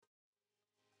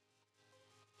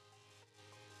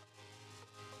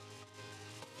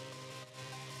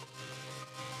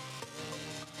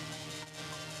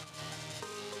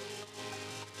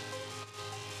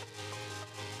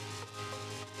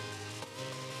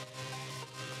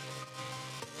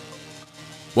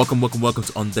Welcome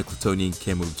to On Deck with Tony and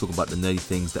Kim, where we talk about the nerdy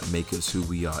things that make us who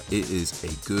we are. It is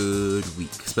a good week,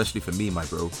 especially for me, my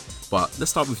bro. But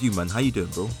let's start with you, man. How you doing,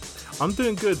 bro? I'm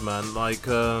doing good, man. Like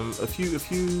a few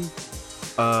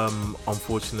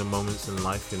unfortunate moments in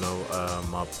life.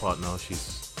 My partner,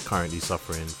 she's currently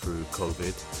suffering through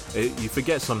COVID. You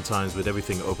forget sometimes with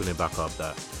everything opening back up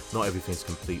that not everything's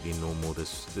completely normal.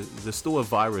 There's still a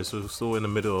virus. We're still in the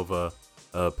middle of a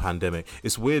pandemic.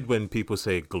 It's weird when people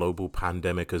say global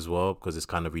pandemic as well, because it's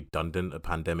kind of redundant. A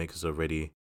pandemic is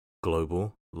already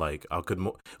global. Like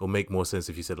it'll make more sense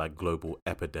if you said like global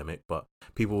epidemic, but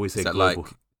people always say global.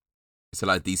 It's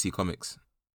like DC Comics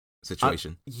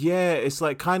situation. Yeah, it's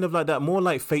like kind of like that, more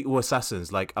like Fatal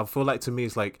Assassins. Like I feel like to me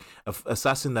it's like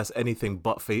assassin that's anything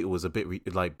but fatal is a bit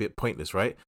bit pointless,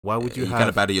 right? Why would you kind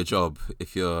of bad at your job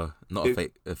if you're not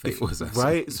a fatal assassin,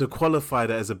 right? So qualify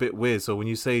that as a bit weird. So when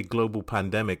you say global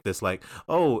pandemic, there's like,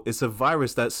 oh, it's a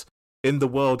virus that's in the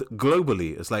world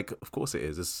globally. It's like, of course it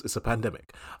is. It's a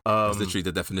pandemic. That's literally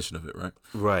the definition of it, right?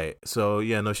 Right. So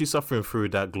yeah, no, she's suffering through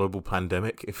that global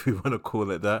pandemic, if we want to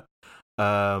call it that.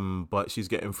 But she's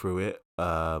getting through it.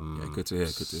 Yeah, good to hear.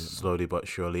 Slowly but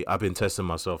surely. I've been testing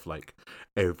myself like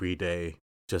every day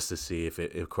just to see if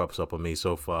it crops up on me.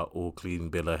 So far, all clean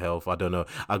bill of health. I don't know.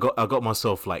 I got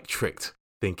myself like tricked,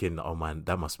 thinking, oh man,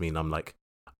 that must mean I'm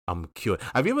cured.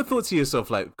 Have you ever thought to yourself,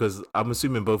 like, because I'm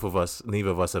assuming neither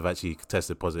of us have actually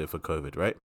tested positive for COVID,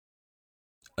 right?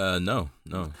 No.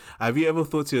 Have you ever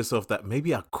thought to yourself that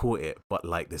maybe I caught it, but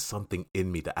like there's something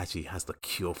in me that actually has the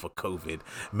cure for COVID?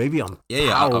 Maybe I'm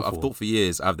powerful. I've thought for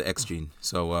years I have the X gene,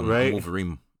 so right? I'm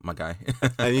Wolverine, my guy.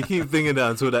 And you keep thinking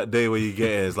that until that day where you get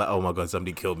it, it's like, oh my god,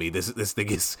 somebody killed me. This thing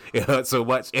it hurts so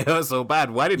much, it hurts so bad.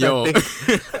 Why did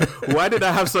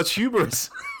I have such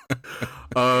hubris?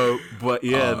 But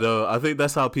yeah, no, I think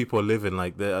that's how people are living.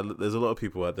 Like there's a lot of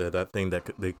people out there that think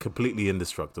that they're completely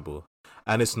indestructible,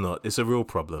 and it's not. It's a real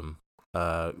problem.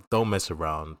 Don't mess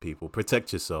around, people.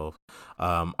 Protect yourself.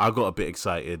 I got a bit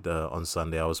excited on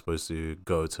Sunday. I was supposed to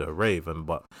go to a rave,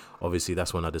 but obviously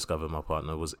that's when I discovered my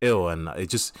partner was ill, and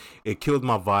it killed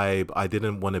my vibe. I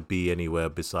didn't want to be anywhere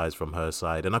besides from her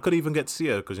side, and I couldn't even get to see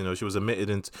her because she was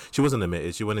admitted. She wasn't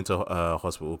admitted. She went into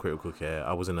hospital, critical care.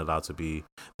 I wasn't allowed to be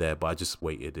there, but I just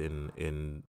waited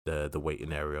in the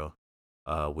waiting area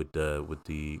with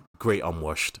the great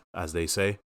unwashed, as they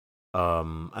say.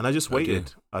 And I just waited.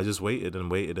 Okay. I just waited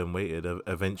and waited and waited.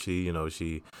 Eventually,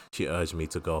 she urged me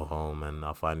to go home, and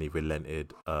I finally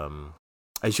relented. And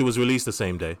she was released the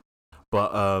same day.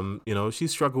 But she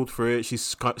struggled through it. She's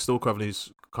still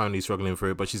currently struggling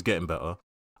through it, but she's getting better.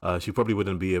 She probably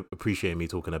wouldn't be appreciating me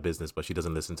talking her business, but she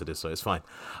doesn't listen to this, so it's fine.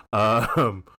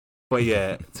 But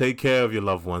yeah, take care of your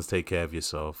loved ones. Take care of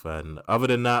yourself. And other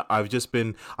than that, I've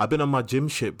been on my gym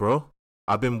shit, bro.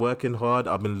 I've been working hard.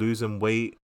 I've been losing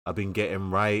weight. I've been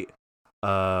getting right.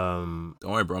 Don't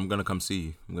worry, bro. I'm gonna come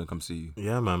see you.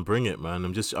 Yeah, man. Bring it, man.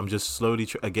 I'm just slowly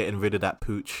getting rid of that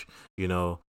pooch.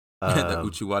 That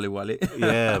uchi wale.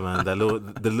 Yeah, man. The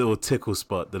little tickle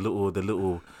spot. The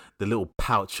little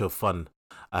pouch of fun,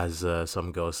 as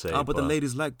some girls say. But the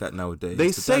ladies like that nowadays. They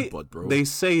it's the say dad bod, bro. They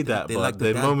say that, they but like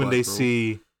the moment they bro.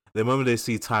 see. The moment they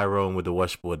see Tyrone with the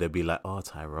washboard, they'll be like, "Oh,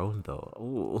 Tyrone, though,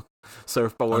 ooh,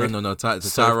 surfboard." No.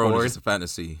 Tyrone is just a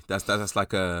fantasy. That's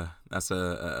like a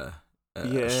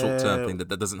short term thing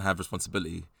that doesn't have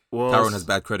responsibility. Well, Tyrone has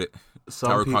bad credit.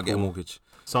 Tyrone can't get a mortgage.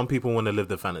 Some people want to live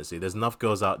the fantasy. There's enough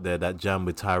girls out there that jam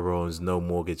with Tyrone's no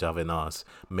mortgage having ass,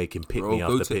 making pick me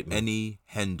after pick me. Any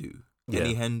Hindu.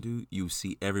 Any Hindu, you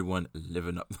see everyone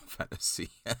living up the fantasy.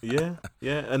 yeah,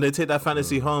 and they take that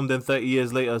fantasy home. Then 30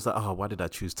 years later, it's like, oh, why did I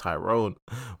choose Tyrone?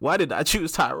 Why did I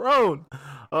choose Tyrone?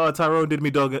 Oh, Tyrone did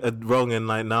me wrong, and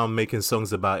like now I'm making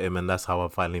songs about him, and that's how I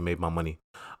finally made my money.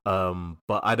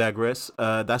 But I digress.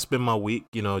 That's been my week.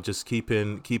 Just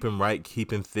keeping right,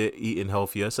 keeping fit, eating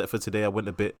healthier. Except for today, I went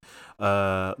a bit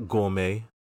gourmet,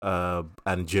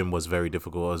 and gym was very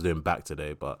difficult. I was doing back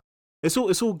today, but. It's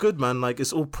all good, man. Like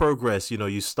it's all progress.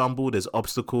 You stumble. There's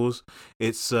obstacles.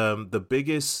 It's the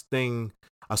biggest thing.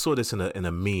 I saw this in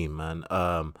a meme, man.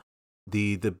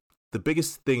 The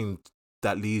biggest thing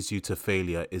that leads you to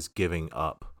failure is giving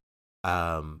up.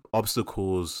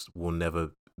 Obstacles will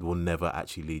never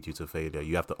actually lead you to failure.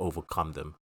 You have to overcome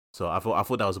them. So I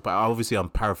thought that was obviously I'm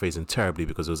paraphrasing terribly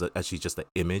because it was actually just an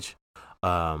image.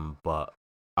 But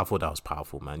I thought that was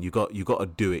powerful, man. You got to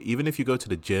do it. Even if you go to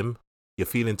the gym. You're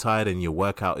feeling tired and your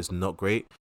workout is not great.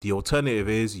 The alternative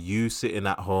is you sitting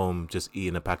at home just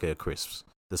eating a packet of crisps.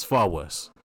 That's far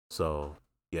worse. So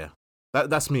yeah,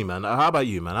 that's me, man. How about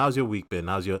you, man? How's your week been?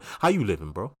 How you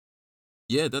living, bro?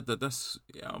 Yeah, that's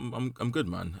I'm good,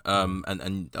 man.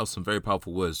 And that was some very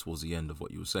powerful words towards the end of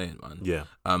what you were saying, man. Yeah.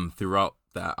 Throughout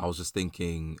that, I was just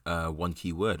thinking one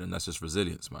key word, and that's just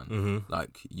resilience, man. Mm-hmm.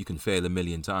 Like, you can fail a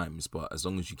million times, but as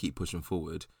long as you keep pushing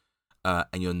forward,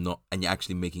 and you're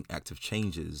actually making active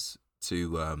changes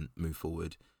to move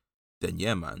forward, then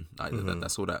yeah, man. Like,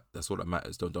 that's all that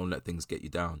matters. Don't let things get you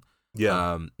down.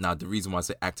 Yeah. Now, the reason why I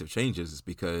say active changes is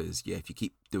because, if you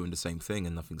keep doing the same thing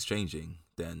and nothing's changing,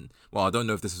 then, well, I don't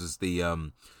know if this is the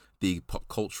pop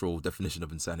cultural definition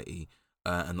of insanity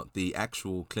and not the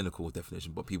actual clinical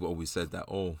definition, but people always said that,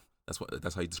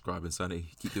 that's how you describe insanity.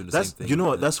 You keep doing the same thing. You know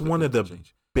what? That's one of the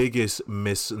biggest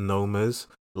misnomers,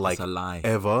 like, a lie.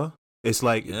 Ever. It's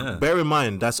like, bear in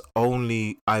mind, that's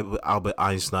only Albert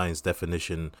Einstein's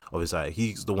definition of insanity.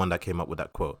 He's the one that came up with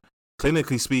that quote.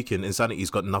 Clinically speaking, insanity's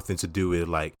got nothing to do with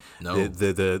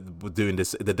the doing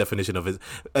this, the definition of it.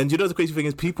 And you know the crazy thing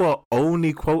is, people are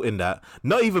only quoting that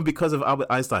not even because of Albert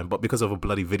Einstein, but because of a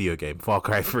bloody video game, Far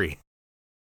Cry 3.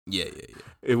 Yeah.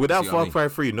 Without Far Cry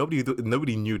 3,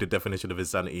 nobody knew the definition of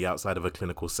insanity outside of a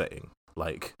clinical setting.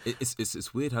 Like,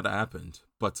 it's weird how that happened,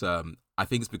 but I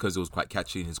think it's because it was quite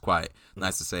catchy and it's quite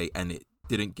nice to say, and it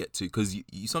didn't get to, because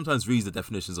you sometimes read the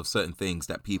definitions of certain things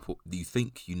that you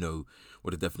think you know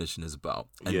what the definition is about,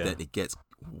 and then it gets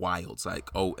wild. It's like,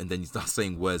 and then you start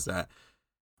saying words that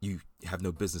you have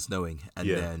no business knowing, and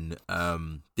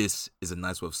then this is a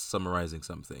nice way of summarizing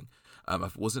something.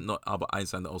 Wasn't not Albert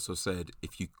Einstein that also said,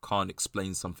 if you can't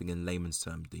explain something in layman's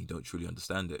terms, then you don't truly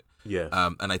understand it. Yeah.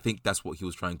 And I think that's what he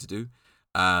was trying to do,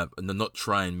 and not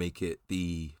try and make it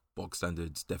the bog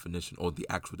standard definition or the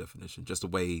actual definition, just a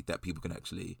way that people can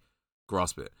actually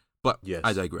grasp it. But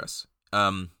I digress.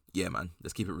 Yeah, man,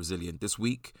 let's keep it resilient. This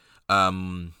week,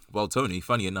 well, Tony,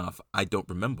 funny enough, I don't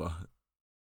remember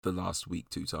the last week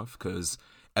too tough, because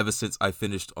ever since I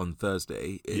finished on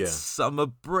Thursday, it's summer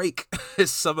break.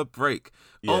 It's summer break.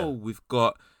 Yeah. We've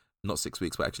got not 6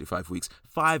 weeks, but actually 5 weeks,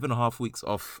 5.5 weeks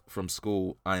off from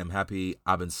school. I am happy.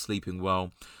 I've been sleeping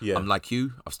well. Yeah. I'm like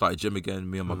you. I've started gym again.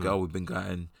 Me and my girl, we've been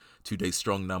going 2 days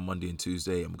strong now, Monday and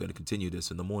Tuesday. I'm going to continue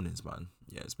this in the mornings, man.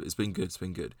 Yeah, it's been good. It's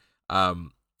been good.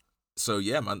 So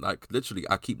yeah, man, like literally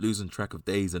I keep losing track of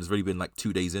days, and it's really been like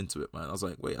 2 days into it, man. I was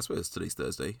like, wait, I swear today's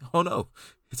Thursday. Oh no,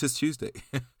 it is Tuesday.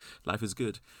 Life is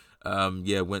good.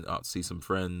 Went out to see some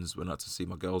friends, went out to see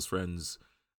my girl's friends.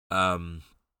 And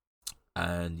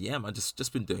yeah, man,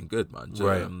 just been doing good, man.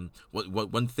 Right.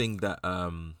 One thing that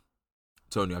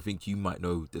Tony, I think you might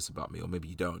know this about me, or maybe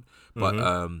you don't, but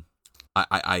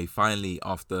I finally,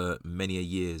 after many a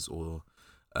years or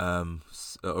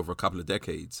over a couple of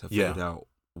decades, have figured out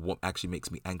what actually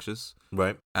makes me anxious.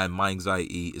 Right. And my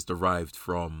anxiety is derived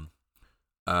from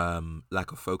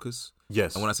lack of focus.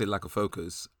 Yes. And when I say lack of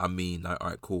focus, I mean, like, all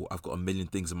right, cool, I've got a million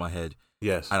things in my head.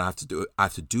 Yes. And I have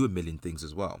to do a million things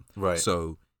as well. Right.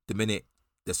 So the minute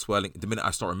they're swirling, the minute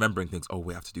I start remembering things,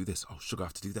 wait, I have to do this. Oh, sugar, I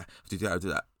have to do that. I have to do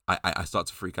that. I start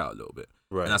to freak out a little bit.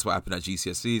 Right. And that's what happened at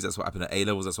GCSEs. That's what happened at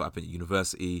A-levels. That's what happened at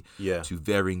university. Yeah. To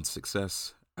varying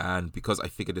success. And because I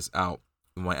figured this out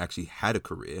when I actually had a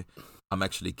career, I'm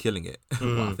actually killing it.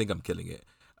 Well, I think I'm killing it.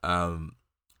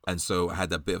 And so I had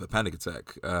that bit of a panic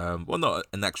attack. Well, not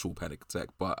an actual panic attack,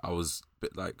 but I was a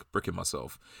bit like bricking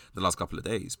myself the last couple of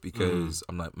days, because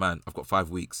I'm like, man, I've got 5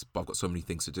 weeks, but I've got so many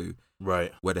things to do.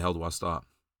 Right. Where the hell do I start?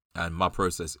 And my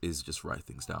process is just write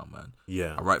things down, man.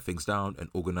 Yeah. I write things down and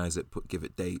organize it, give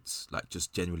it dates, like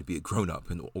just genuinely be a grown up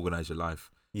and organize your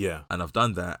life. Yeah. And I've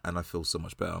done that, and I feel so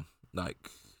much better. Like,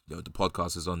 you know, the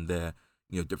podcast is on there,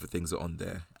 you know, different things are on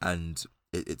there, and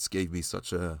it's gave me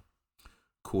such a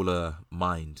cooler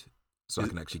mind, so I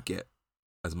can actually get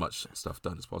as much stuff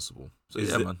done as possible. So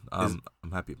man, I'm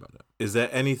happy about that. Is there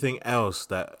anything else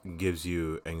that gives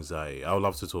you anxiety? I would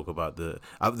love to talk about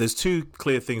there's two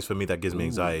clear things for me that gives me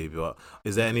anxiety, but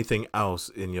is there anything else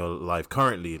in your life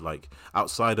currently, like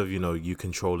outside of, you know, you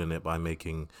controlling it by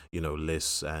making, you know,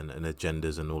 lists and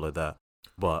agendas and all of that,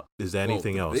 but is there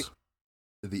anything else?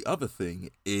 The other thing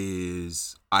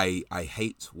is I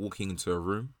hate walking into a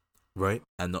room, right,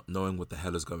 and not knowing what the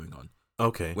hell is going on.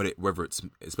 Okay. Whether it's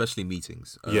especially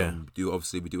meetings. We do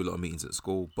a lot of meetings at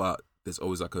school, but there's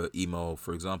always like an email,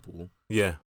 for example.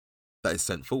 Yeah. That is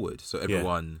sent forward, so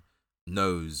everyone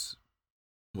knows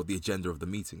what the agenda of the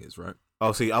meeting is, right?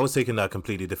 Oh, see, I was taking that a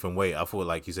completely different way. I thought,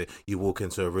 like you say, you walk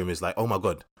into a room, it's like, oh my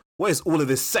God, what is all of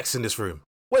this sex in this room?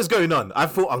 What is going on? I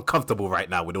feel uncomfortable right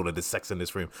now with all of this sex in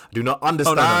this room. I do not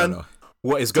understand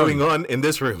what is going on in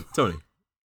this room. Tony.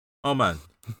 Oh man.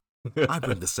 I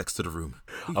bring the sex to the room.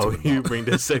 You bring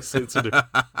the sex into the room.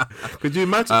 Could you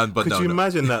imagine?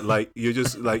 Imagine that? Like you're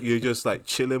just like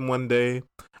chilling one day,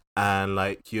 and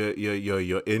like you're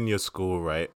in your school,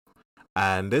 right?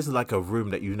 And there's like a room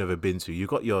that you've never been to. You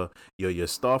got your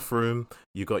staff room,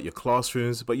 you got your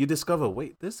classrooms, but you discover,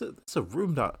 wait, there's a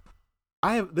room that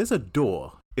there's a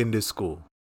door in this school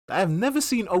that I have never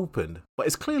seen opened, but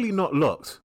it's clearly not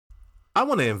locked. I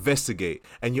want to investigate,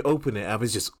 and you open it, and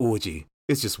it's just orgy.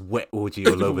 It's just wet orgy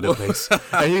all over the place,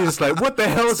 and you're just like, "What the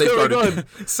hell is going on?"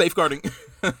 Safeguarding.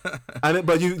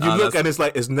 But you look, and it's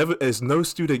like it's no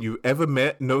student you've ever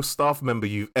met, no staff member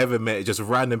you've ever met, just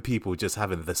random people just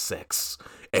having the sex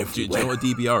everywhere. Do you know what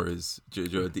DBR is?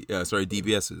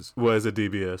 DBS is. What is a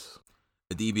DBS?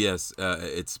 A DBS,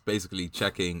 it's basically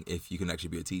checking if you can actually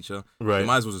be a teacher. Right. You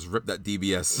might as well just rip that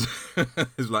DBS.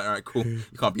 It's like, all right, cool.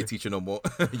 You can't be a teacher no more.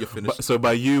 You're finished. So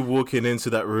by you walking into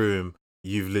that room,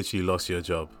 you've literally lost your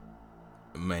job,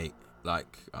 mate.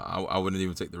 Like, I wouldn't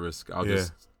even take the risk. I'll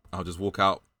just walk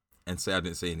out and say I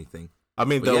didn't say anything. I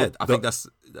mean, I think that's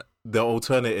the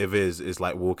alternative is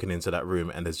like walking into that room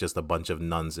and there's just a bunch of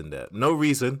nuns in there. No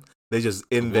reason. They're just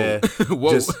in there.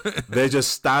 They're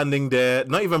just standing there,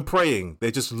 not even praying.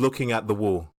 They're just looking at the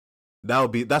wall.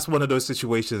 That's one of those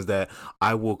situations that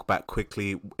I walk back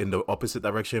quickly in the opposite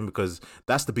direction, because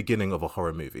that's the beginning of a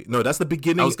horror movie. No, that's the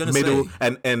beginning, middle,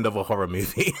 and end of a horror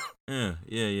movie. Yeah.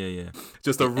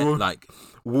 Just a room, like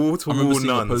wall to wall nuns. I remember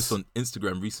seeing a post on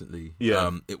Instagram recently.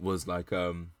 Yeah, it was like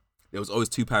there was always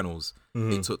two panels.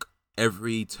 Mm-hmm. It took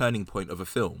every turning point of a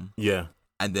film. Yeah,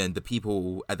 and then the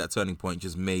people at that turning point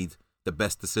just made the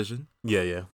best decision.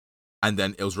 Yeah. And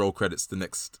then it was roll credits the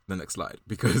next slide,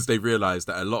 because they realized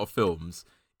that a lot of films,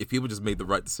 if people just made the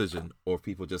right decision, or if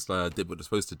people just did what they're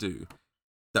supposed to do,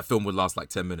 that film would last like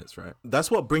 10 minutes, right?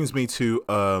 That's what brings me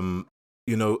to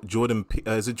Jordan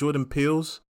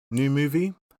Peele's new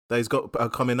movie that he's got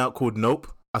coming out called Nope.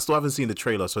 I still haven't seen the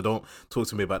trailer, so don't talk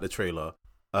to me about the trailer.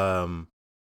 But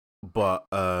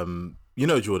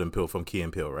Jordan Peele from Key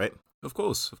and Peele, right? Of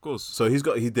course. So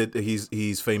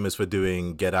he's famous for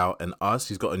doing Get Out and Us.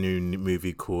 He's got a new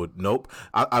movie called Nope.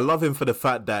 I love him for the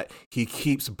fact that he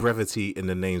keeps brevity in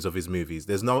the names of his movies.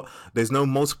 There's no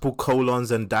multiple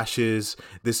colons and dashes.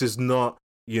 This is not,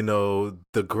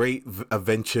 the great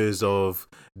adventures of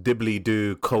Dibbly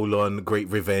Doo : Great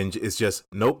Revenge. It's just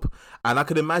Nope. And I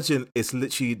could imagine it's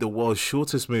literally the world's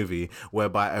shortest movie,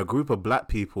 whereby a group of black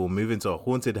people move into a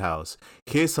haunted house,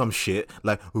 hear some shit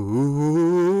like,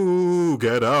 ooh,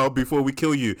 get out before we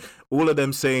kill you. All of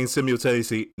them saying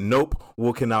simultaneously, Nope,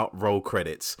 walking out, roll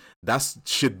credits. That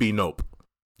should be Nope.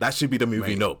 That should be the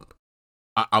movie. Wait, Nope.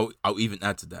 I'll even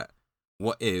add to that.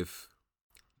 What if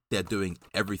they're doing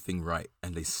everything right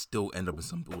and they still end up in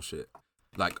some bullshit?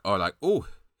 Oh,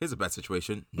 here's a bad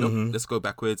situation. Nope, let's go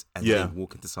backwards and then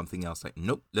walk into something else. Like,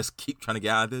 nope, let's keep trying to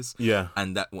get out of this. Yeah.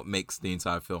 And that's what makes the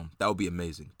entire film. That would be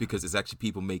amazing, because it's actually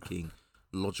people making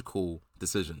logical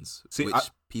decisions, which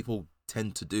people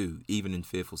tend to do even in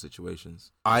fearful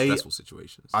situations, stressful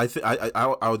situations.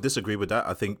 I would disagree with that.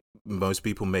 I think most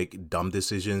people make dumb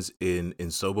decisions in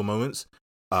sober moments.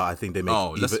 I think they make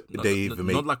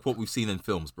not like what we've seen in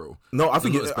films, bro. No, I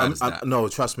think no,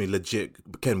 trust me, legit.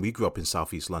 Ken, we grew up in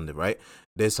Southeast London, right?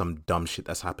 There's some dumb shit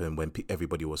that's happened when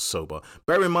everybody was sober.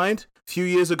 Bear in mind, a few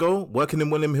years ago, working in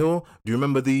William Hill, do you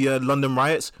remember the London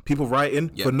riots? People rioting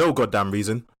for no goddamn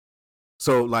reason.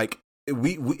 So, like,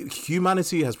 we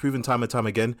humanity has proven time and time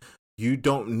again, you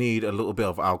don't need a little bit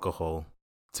of alcohol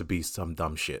to be some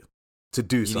dumb shit. To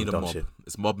do some dumb shit.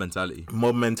 It's mob mentality.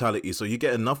 So you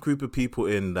get enough group of people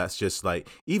in that's just like,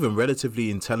 even relatively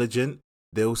intelligent,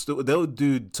 they'll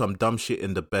do some dumb shit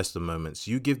in the best of moments.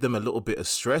 You give them a little bit of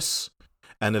stress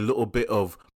and a little bit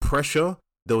of pressure,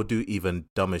 they'll do even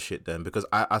dumber shit then. Because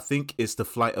I think it's the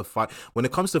flight or fight. When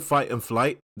it comes to fight and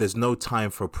flight, there's no time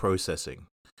for processing.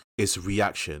 It's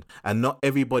reaction, and not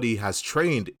everybody has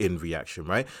trained in reaction,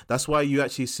 right? That's why you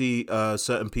actually see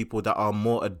certain people that are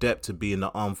more adept to be in the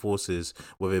armed forces,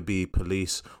 whether it be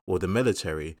police or the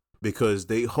military, because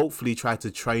they hopefully try to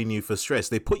train you for stress.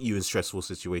 They put you in stressful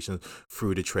situations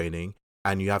through the training,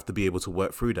 and you have to be able to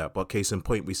work through that. But case in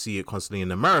point, we see it constantly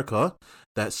in America,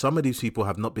 that some of these people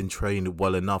have not been trained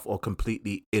well enough, or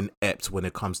completely inept when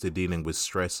it comes to dealing with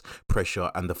stress, pressure,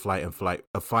 and the fight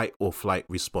or flight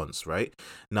response, right?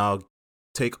 Now,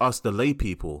 take us, the lay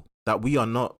people, that we are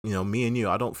not, me and you,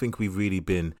 I don't think we've really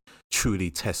been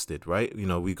truly tested, right?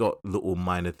 We got little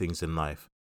minor things in life.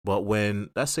 But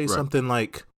when, let's say something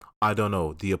like, I don't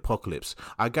know, the apocalypse,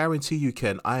 I guarantee you,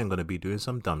 Ken, I am going to be doing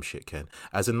some dumb shit, Ken.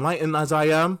 As enlightened as I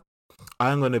am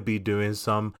going to be doing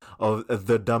some of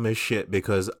the dumbest shit,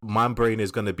 because my brain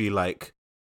is going to be like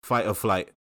fight or flight,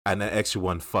 and the extra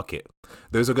one, fuck it.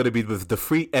 Those are going to be the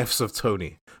 3 F's of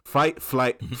Tony. Fight,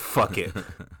 flight, fuck it.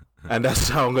 And that's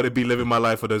how I'm going to be living my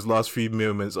life for those last few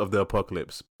moments of the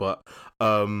apocalypse. But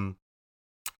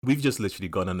we've just literally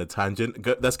gone on a tangent.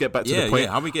 Let's get back to the point.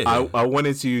 Yeah, how we get here? I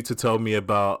wanted you to tell me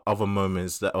about other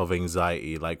moments of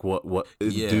anxiety, like what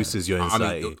induces your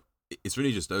anxiety. I mean, it's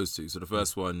really just those two. So the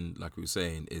first one, like we were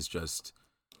saying, is just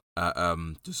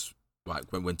like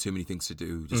when too many things to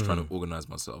do, just trying to organize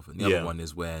myself. And the other one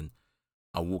is when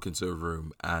I walk into a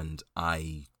room and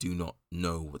I do not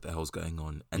know what the hell's going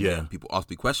on, and then people ask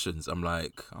me questions. I'm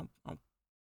like, I'm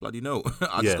bloody no,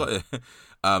 I just got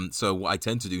it. So what I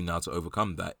tend to do now to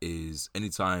overcome that is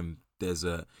anytime there's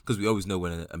because we always know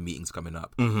when a meeting's coming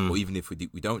up, or even if we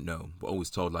don't know, we're always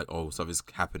told like, oh, something's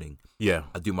happening. Yeah,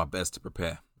 I do my best to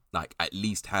prepare. Like at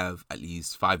least have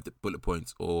 5 bullet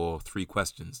points or 3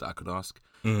 questions that I could ask.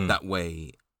 That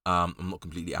way, I'm not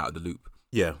completely out of the loop.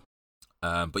 Yeah.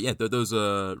 But yeah, those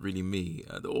are really me.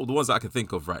 The ones that I can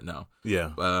think of right now.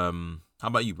 Yeah. How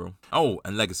about you, bro? Oh,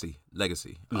 and legacy.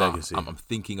 I'm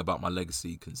thinking about my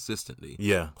legacy consistently.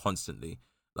 Yeah. Constantly.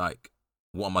 Like,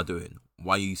 what am I doing?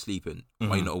 Why are you sleeping? Why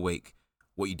are you not awake?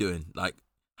 What are you doing? Like,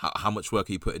 how much work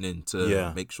are you putting in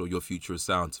to make sure your future is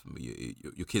sound?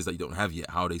 Your kids that you don't have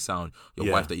yet, how they sound?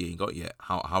 Your wife that you ain't got yet,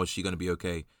 how is she going to be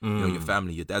okay? You know, your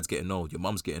family, your dad's getting old, your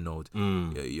mum's getting old.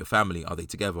 Your family, are they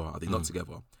together? Are they not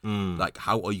together? Like,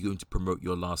 how are you going to promote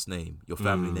your last name, your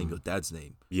family name, your dad's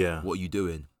name? Yeah. What are you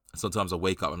doing? Sometimes I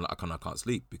wake up and I can't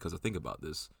sleep because I think about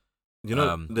this. You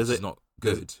know, it's not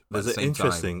good. There's an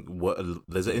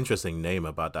interesting name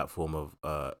about that form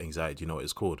of anxiety. Do you know what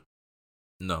it's called?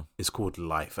 No, it's called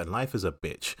life, and life is a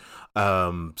bitch.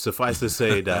 Suffice to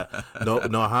say that no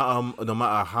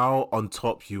matter how on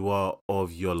top you are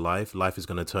of your life is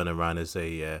going to turn around and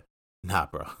say, nah,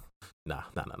 bro, nah.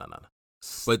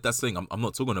 But that's the thing. I'm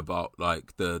not talking about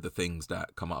like the things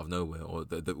that come out of nowhere or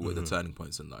the turning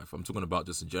points in life. I'm talking about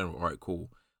just in general. All right,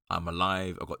 cool. I'm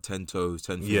alive. I've got 10 toes,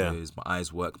 10 fingers. My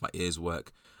eyes work. My ears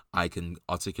work. I can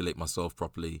articulate myself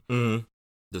properly.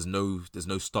 There's no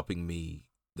stopping me.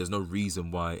 There's no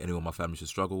reason why anyone in my family should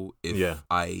struggle if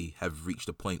I have reached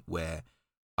a point where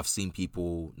I've seen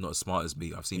people not as smart as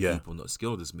me, I've seen people not as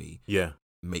skilled as me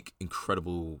make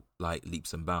incredible like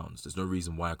leaps and bounds. There's no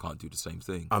reason why I can't do the same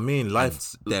thing. I mean,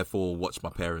 life... And therefore, watch my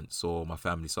parents or my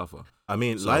family suffer. I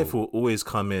mean, life will always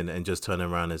come in and just turn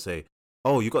around and say,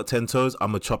 oh, you got 10 toes?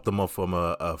 I'm going to chop them off from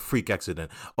a freak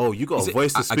accident. Oh, you got a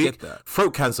voice to speak?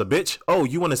 Throat cancer, bitch. Oh,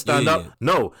 you want to stand up?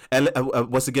 No.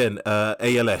 What's again?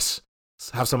 ALS.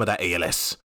 Have some of that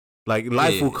ALS. Like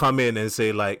life will come in and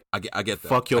say like, I get that.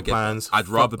 Fuck your plans. I'd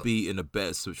rather be in a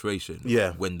better situation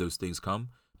when those things come,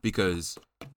 because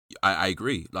I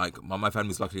agree. Like my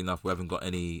family's lucky enough we haven't got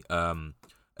any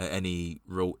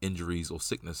real injuries or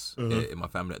sickness in my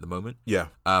family at the moment. Yeah.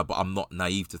 But I'm not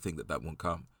naive to think that won't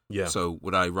come. Yeah. So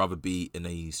would I rather be in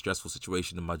a stressful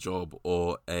situation in my job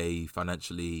or a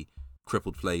financially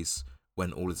crippled place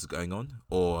when all this is going on,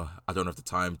 or I don't have the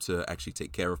time to actually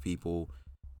take care of people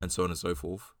and so on and so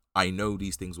forth? I know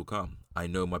these things will come. I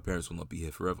know my parents will not be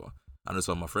here forever. I know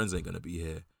some of my friends ain't going to be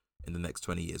here in the next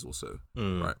 20 years or so.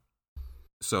 Right.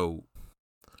 So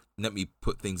let me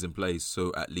put things in place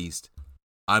so at least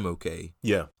I'm okay.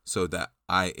 Yeah. So that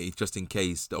just in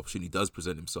case the opportunity does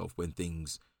present himself when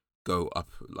things go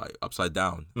upside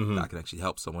down, that I can actually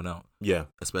help someone out. Yeah.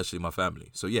 Especially my family.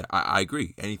 So yeah, I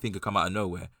agree. Anything could come out of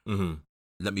nowhere.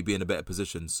 Let me be in a better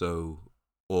position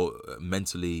or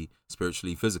mentally,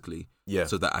 spiritually, physically,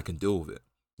 so that I can deal with it.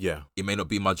 Yeah. It may not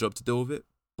be my job to deal with it,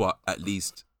 but at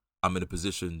least I'm in a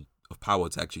position of power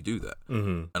to actually do that.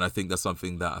 And I think that's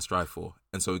something that I strive for.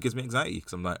 And so it gives me anxiety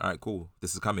because I'm like, all right, cool,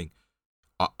 this is coming.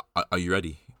 Are you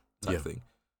ready? Type thing.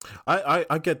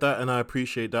 I get that and I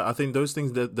appreciate that. I think those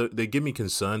things they give me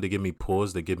concern, they give me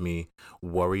pause, they give me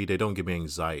worry. They don't give me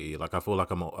anxiety. Like I feel like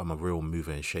I'm a real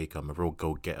mover and shaker. I'm a real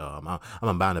go getter. I'm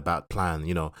a man about plan.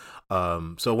 You know.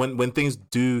 So when things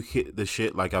do hit the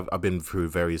shit, like I've been through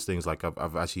various things. Like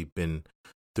I've actually been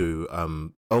through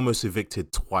almost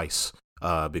evicted twice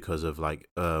because of like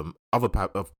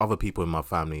other people in my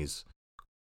family's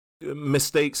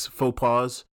mistakes, faux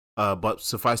pas. But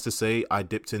suffice to say, I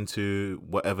dipped into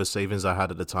whatever savings I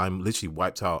had at the time, literally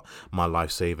wiped out my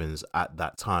life savings at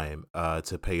that time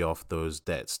to pay off those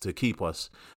debts, to keep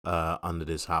us under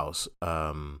this house.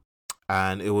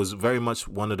 And it was very much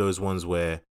one of those ones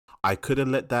where I could have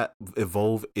let that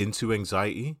evolve into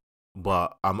anxiety,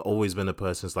 but I'm always been a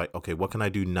person that's like, okay, what can I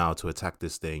do now to attack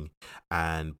this thing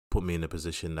and put me in a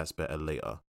position that's better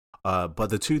later? But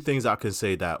the two things I can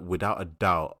say that without a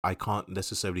doubt I can't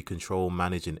necessarily control,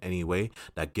 manage in any way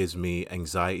that gives me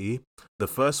anxiety. The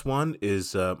first one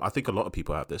is I think a lot of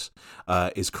people have this.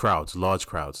 Is crowds, large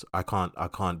crowds. I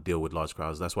can't deal with large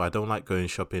crowds. That's why I don't like going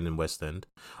shopping in West End.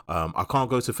 I can't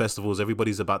go to festivals.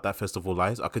 Everybody's about that festival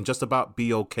life. I can just about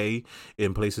be okay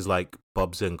in places like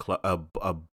pubs and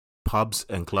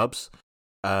clubs.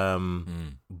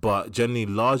 But generally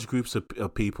large groups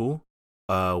of people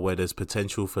where there's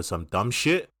potential for some dumb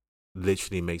shit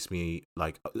literally makes me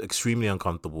like extremely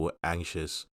uncomfortable,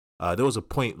 anxious. There was a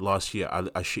point last year,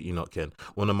 I shit you not, Ken,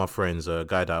 one of my friends, a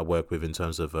guy that I work with in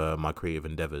terms of my creative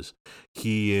endeavors,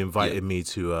 he invited me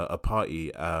to a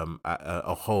party at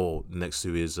a hole next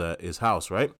to his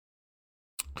house, right?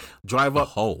 Drive up a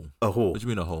hole. What do you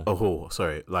mean a hole? A hole.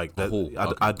 Sorry, like that. Okay.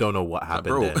 I don't know what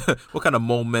happened, bro. There. What kind of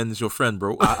mole man's your friend,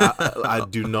 bro? I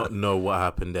do not know what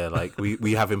happened there. Like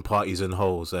we having parties in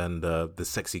holes and the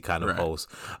sexy kind of holes.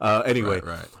 Anyway,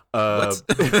 right.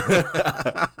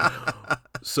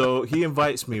 So he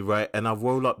invites me, right, and I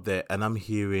roll up there and I'm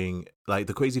hearing, like,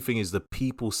 the crazy thing is the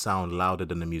people sound louder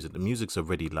than the music. The music's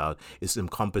already loud. It's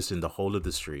encompassing the whole of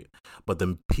the street, but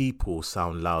the people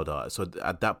sound louder. So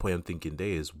at that point I'm thinking there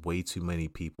is way too many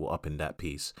people up in that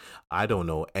piece. I don't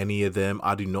know any of them.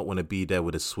 I do not want to be there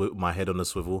with my head on a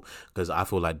swivel because I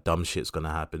feel like dumb shit's going to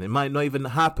happen. It might not even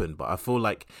happen, but I feel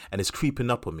like, and it's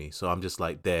creeping up on me. So I'm just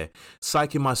like there,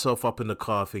 psyching myself up in the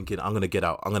car thinking, I'm going to get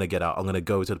out. I'm going to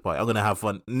go to the party. I'm going to have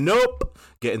fun. Nope.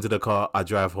 Get into the car. I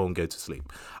drive home, go to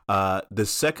sleep. The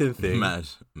second thing mad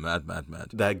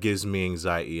that gives me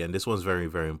anxiety, and this one's very,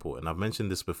 very important. I've mentioned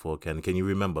this before, Ken. Can you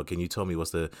remember? Can you tell me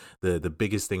what's the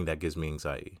biggest thing that gives me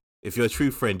anxiety? If you're a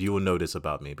true friend, you will know this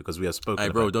about me because we have spoken. Hey,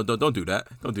 bro, don't do that.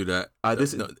 Don't do that.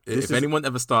 If anyone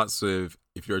ever starts with,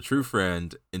 if you're a true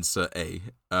friend, insert A.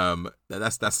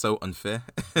 That's so unfair.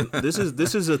 This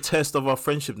is a test of our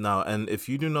friendship now, and if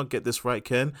you do not get this right,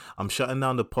 Ken, I'm shutting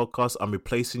down the podcast. I'm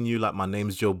replacing you like my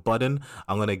name's Joe Budden.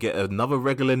 I'm gonna get another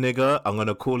regular nigga. I'm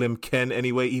gonna call him Ken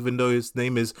anyway, even though his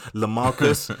name is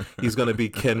Lamarcus. He's gonna be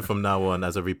Ken from now on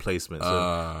as a replacement.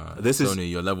 So Tony,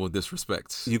 your level of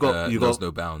disrespect. You got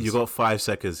no bounds. You got 5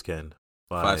 seconds, Ken.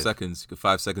 5 seconds.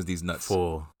 5 seconds. These nuts.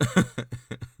 4,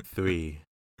 3.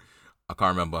 I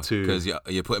can't remember because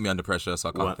you're putting me under pressure, so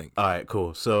I can't think. All right,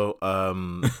 cool. So,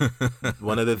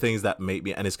 one of the things that make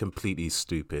me, and it's completely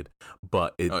stupid,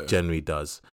 but it generally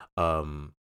does,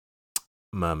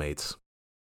 mermaids.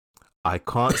 I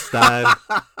can't stand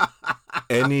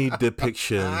any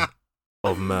depiction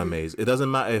of mermaids. It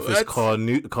doesn't matter if it's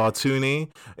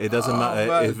cartoony. It doesn't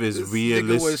matter if it's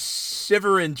realistic. Was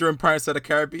shivering during Pirates of the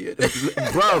Caribbean.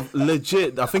 Bro,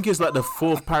 legit. I think it's like the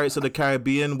 4th Pirates of the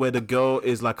Caribbean where the girl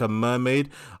is like a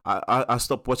mermaid. I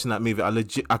stopped watching that movie.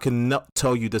 I cannot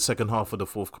tell you the second half of the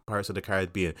 4th Pirates of the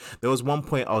Caribbean. There was one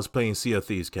point I was playing Sea of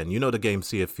Thieves, Ken. You know the game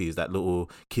Sea of Thieves, that little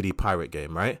kiddie pirate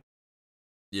game, right?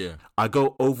 Yeah. I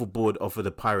go overboard off of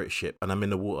the pirate ship and I'm in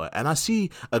the water and I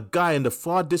see a guy in the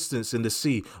far distance in the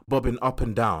sea bobbing up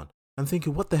and down. I'm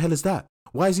thinking, what the hell is that?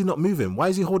 Why is he not moving? Why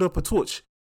is he holding up a torch?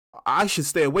 I should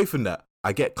stay away from that.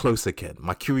 I get closer, Ken.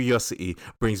 My curiosity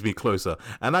brings me closer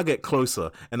and I get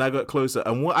closer and I get closer.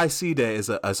 And what I see there is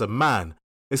a man.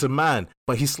 It's a man,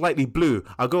 but he's slightly blue.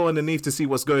 I go underneath to see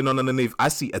what's going on underneath. I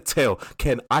see a tail.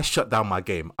 Ken, I shut down my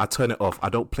game. I turn it off. I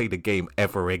don't play the game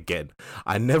ever again.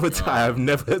 I have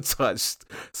never touched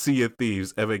Sea of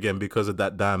Thieves ever again because of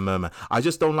that damn merman. I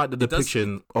just don't like the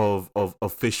depiction of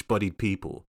fish-bodied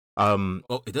people.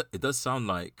 Well, it does sound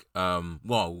like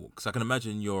because I can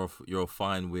imagine you're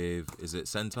fine with, is it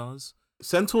centaurs?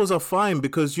 Centaurs are fine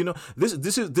because, you know,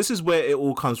 this is where it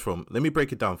all comes from. Let me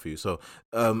break it down for you. So,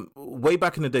 way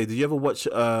back in the day, did you ever watch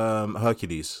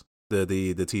Hercules, the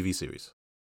TV series?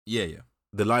 Yeah.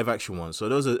 The live action one. So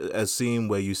there was a scene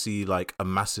where you see like a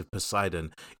massive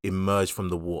Poseidon emerge from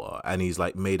the water, and he's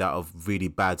like made out of really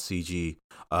bad CG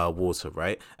water,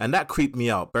 right? And that creeped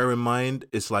me out. Bear in mind,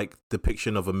 it's like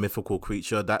depiction of a mythical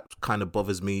creature. That kind of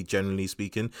bothers me, generally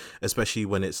speaking, especially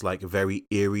when it's like very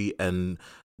eerie and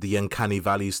the uncanny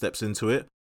valley steps into it.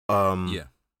 Yeah.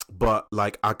 But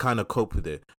like I kind of cope with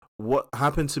it. What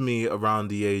happened to me around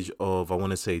the age of, I want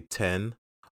to say 10,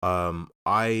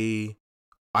 I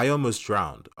almost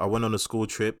drowned. I went on a school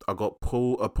trip. I got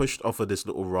pushed off of this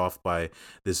little raft by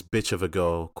this bitch of a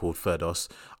girl called Ferdos.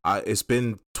 It's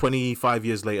been 25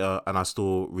 years later and I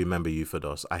still remember you,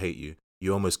 Ferdos. I hate you.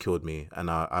 You almost killed me. And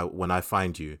when I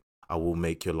find you, I will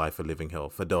make your life a living hell.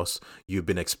 Ferdos, you've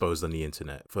been exposed on the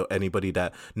internet. For anybody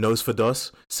that knows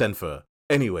Ferdos, send for her.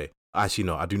 Anyway, Actually,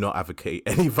 no, I do not advocate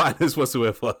any violence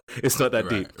whatsoever. It's not that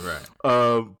deep. Right.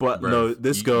 But Bruv, no,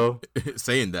 this girl.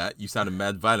 Saying that, you sounded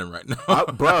mad violent right now.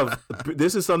 Bruv,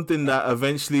 this is something that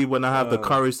eventually, when I have the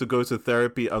courage to go to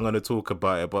therapy, I'm going to talk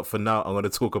about it. But for now, I'm going to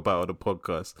talk about it on the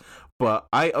podcast. But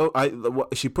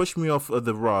she pushed me off of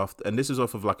the raft, and this is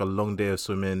off of like a long day of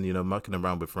swimming, mucking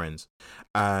around with friends.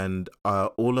 And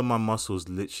all of my muscles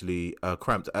literally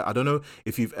cramped. I don't know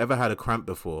if you've ever had a cramp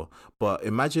before, but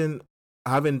imagine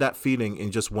having that feeling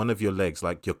in just one of your legs,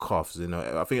 like your calves.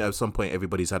 I think at some point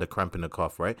everybody's had a cramp in the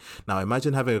calf, right? Now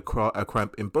imagine having a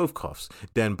cramp in both calves,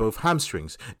 then both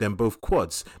hamstrings, then both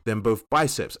quads, then both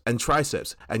biceps and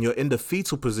triceps, and you're in the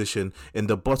fetal position in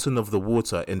the bottom of the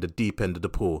water in the deep end of the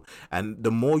pool. And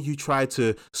the more you try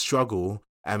to struggle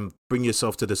and bring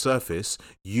yourself to the surface,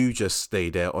 you just stay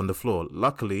there on the floor.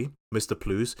 Luckily, Mr.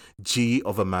 Plews, G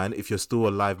of a man, if you're still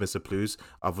alive, Mr. Plews,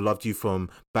 I've loved you from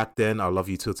back then. I'll love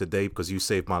you till today because you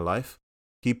saved my life.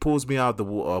 He pulls me out of the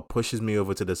water, pushes me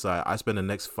over to the side. I spend the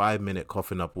next 5 minutes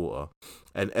coughing up water.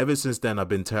 And ever since then, I've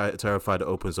been terrified to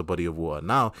open a body of water.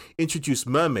 Now, introduce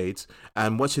mermaids,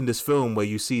 and watching this film where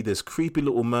you see this creepy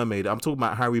little mermaid. I'm talking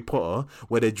about Harry Potter,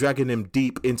 where they're dragging him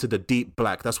deep into the deep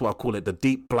black. That's what I call it, the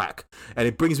deep black. And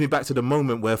it brings me back to the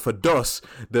moment where Fados,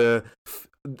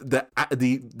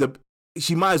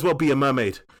 she might as well be a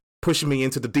mermaid, pushing me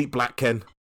into the deep black, Ken.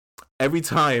 Every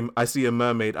time I see a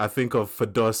mermaid, I think of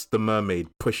Fados the mermaid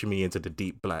pushing me into the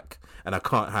deep black, and I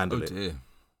can't handle it. Dear.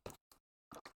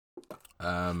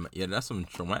 Yeah, that's some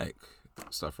traumatic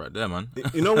stuff right there, man.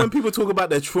 When people talk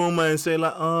about their trauma and say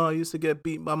like, "Oh, I used to get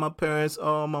beat by my parents.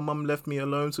 Oh, my mum left me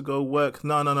alone to go work."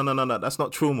 No. That's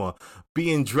not trauma.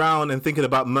 Being drowned and thinking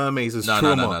about mermaids is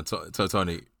trauma. No.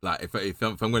 Tony, like, if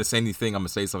I'm going to say anything, I'm going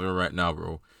to say something right now,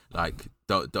 bro. Like,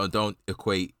 don't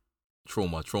equate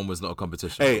trauma. Trauma is not a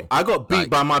competition. Hey, bro. I got beat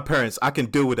by my parents. I can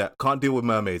deal with that. Can't deal with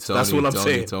mermaids. That's what I'm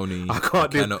saying. Tony, I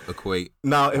cannot equate.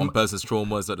 Now, one person's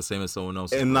trauma is not the same as someone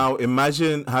else's. And now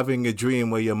imagine having a dream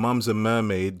where your mum's a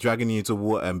mermaid, dragging you to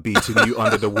water and beating you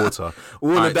under the water.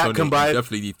 All of that Tony, combined, you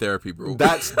definitely need therapy, bro.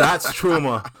 That's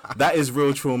trauma. That is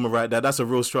real trauma right there. That's a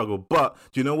real struggle. But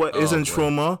do you know what isn't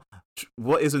trauma?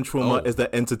 What isn't trauma is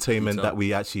the entertainment that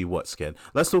we actually watch, Ken.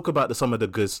 Let's talk about some of the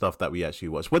good stuff that we actually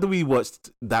watched. What do we watch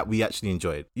that we actually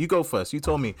enjoyed? You go first. You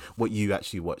told me what you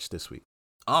actually watched this week.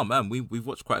 Oh, man, we've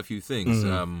watched quite a few things.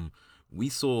 Mm-hmm. We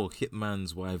saw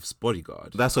Hitman's Wife's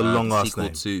Bodyguard. That's a long-ass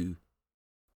name.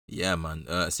 Yeah, man.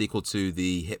 A sequel to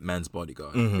the Hitman's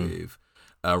Bodyguard with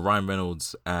Ryan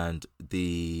Reynolds and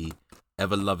the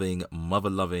ever-loving,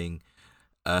 mother-loving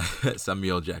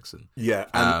Samuel Jackson. Yeah,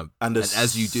 and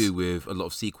as you do with a lot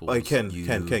of sequels. Oh, Ken,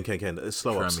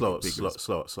 slow up.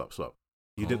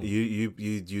 You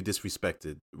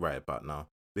disrespected right about now,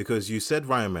 because you said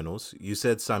Ryan Reynolds, you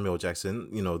said Samuel Jackson,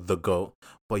 the GOAT,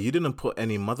 but you didn't put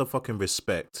any motherfucking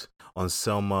respect on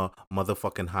Selma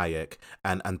motherfucking Hayek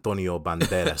and Antonio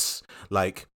Banderas.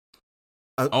 Like,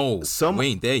 we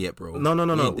ain't there yet, bro. No.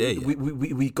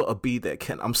 We gotta be there,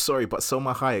 Ken. I'm sorry, but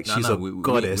Selma Hayek, she's a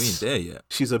goddess. We ain't there yet.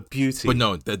 She's a beauty. But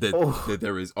no,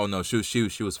 there is. Oh no, she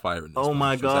was firing. Oh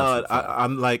my god,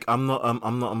 I'm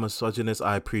not a misogynist.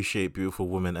 I appreciate beautiful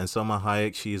women, and Selma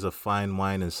Hayek, she's a fine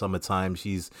wine in summertime.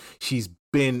 She's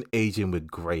been aging with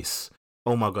grace.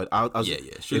 Oh my god,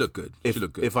 she looked good. She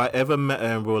looked good. If I ever met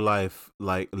her in real life,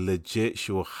 like legit,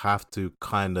 she will have to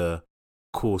kind of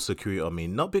call security on me,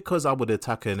 not because I would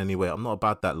attack her in any way. I'm not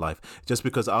about that life. Just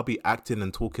because I'll be acting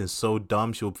and talking so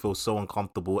dumb, she'll feel so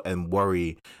uncomfortable and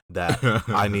worry that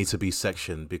I need to be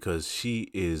sectioned, because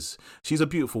she's a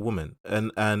beautiful woman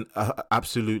and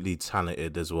absolutely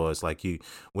talented as well. It's like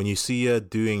when you see her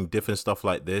doing different stuff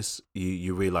like this,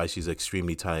 you realize she's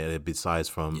extremely talented besides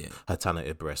from her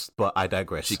talented breast. But I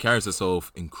digress. She carries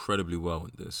herself incredibly well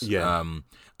in this. Yeah.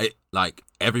 Like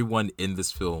everyone in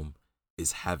this film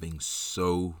is having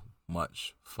so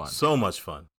much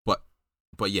fun.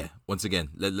 But yeah, once again,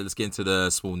 let's get into the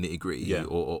small nitty gritty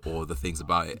or the things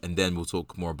about it, and then we'll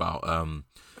talk more about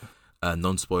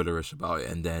non-spoilerish about it,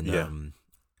 and then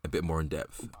a bit more in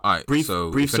depth. All right, brief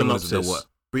synopsis.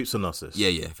 Brief synopsis. Yeah.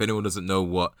 If anyone doesn't know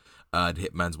what the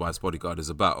Hitman's Wife's Bodyguard is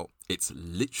about, it's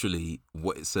literally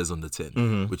what it says on the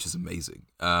tin, which is amazing.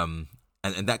 And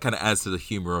that kind of adds to the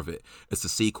humor of it. It's a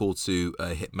sequel to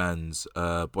Hitman's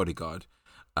Bodyguard.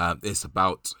 It's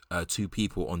about two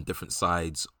people on different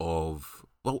sides of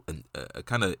a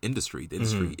kind of industry. The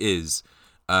industry is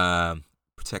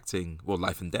protecting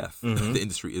life and death. The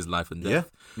industry is life and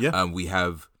death. Yeah. We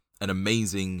have an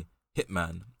amazing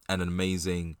hitman and an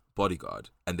amazing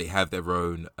bodyguard, and they have their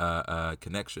own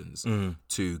connections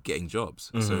to getting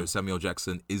jobs. So Samuel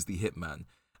Jackson is the hitman.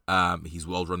 He's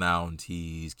well renowned.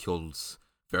 He's killed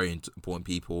very important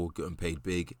people getting paid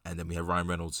big, and then we have Ryan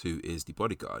Reynolds, who is the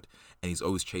bodyguard, and he's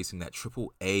always chasing that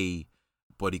AAA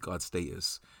bodyguard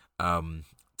status,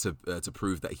 to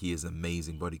prove that he is an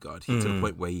amazing bodyguard. To the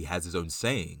point where he has his own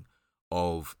saying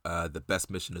of the best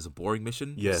mission is a boring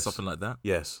mission, something like that.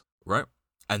 Yes, right.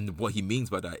 And what he means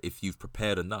by that, if you've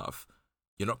prepared enough,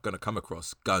 you're not going to come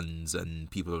across guns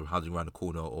and people hiding around the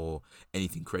corner or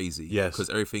anything crazy. Yes, because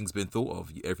everything's been thought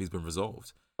of, everything's been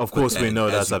resolved. Of course, we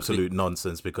know that's absolute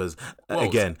nonsense because,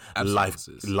 again,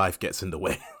 life gets in the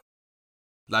way.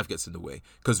 Life gets in the way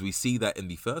because we see that in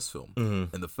the first film.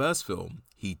 In the first film,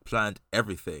 he planned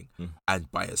everything, and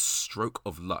by a stroke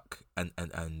of luck and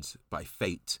by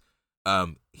fate,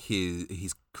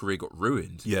 his career got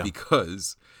ruined.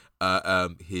 Because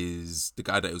the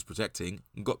guy that he was protecting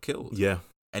got killed.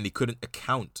 And he couldn't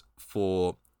account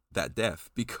for that death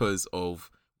because of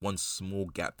one small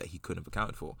gap that he couldn't have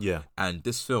accounted for. And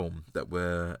this film that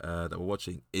we're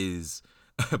watching is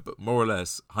more or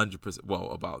less 100%.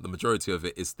 Well, about the majority of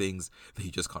it is things that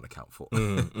he just can't account for.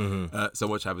 So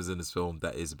much happens in this film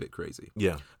that is a bit crazy.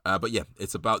 But yeah,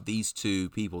 it's about these two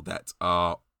people that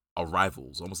are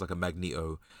rivals, almost like a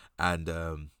Magneto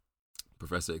and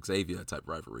Professor Xavier type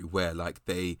rivalry, where like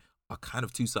they are kind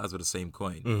of two sides of the same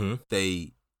coin.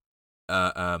 They,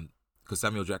 because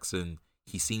Samuel Jackson,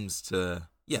 he seems to,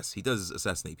 yes, he does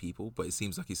assassinate people, but it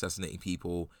seems like he's assassinating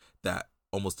people that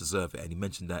almost deserve it, and he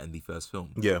mentioned that in the first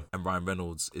film. And Ryan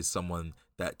Reynolds is someone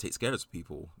that takes care of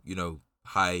people,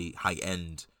 high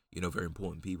end, very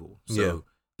important people. So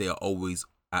they are always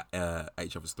at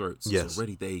each other's throats. So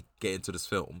already they get into this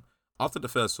film after the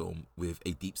first film with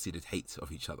a deep-seated hate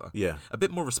of each other. A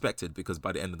bit more respected because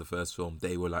by the end of the first film,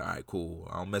 they were like, all right, cool,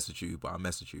 I'll message you, but I'll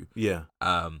message you.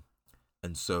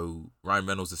 And so Ryan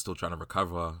Reynolds is still trying to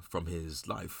recover from his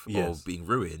life of being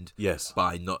ruined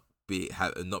by not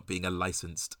being a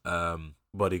licensed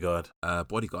bodyguard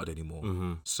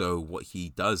anymore. So what he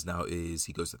does now is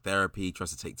he goes to therapy,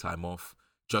 tries to take time off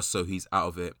just so he's out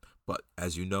of it. But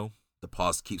as you know, the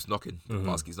past keeps knocking. The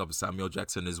past keeps knocking. Samuel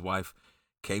Jackson, his wife,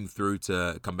 came through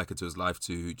to come back into his life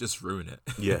to just ruin it.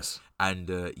 And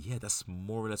that's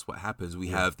more or less what happens. We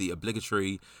have the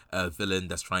obligatory villain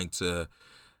that's trying to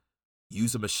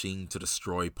use a machine to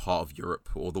destroy part of Europe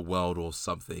or the world or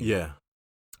something.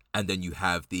 And then you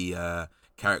have the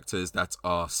characters that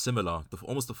are similar,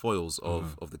 almost the foils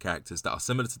of the characters that are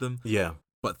similar to them.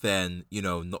 But then,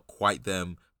 not quite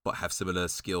them, but have similar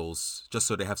skills, just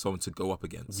so they have someone to go up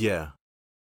against.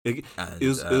 It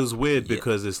was weird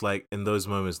because it's like in those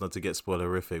moments, not to get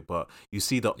spoilerific, but you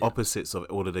see the opposites of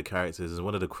all of the characters. And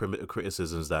one of the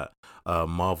criticisms that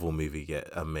Marvel movie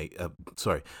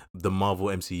the Marvel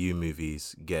MCU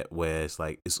movies get, where it's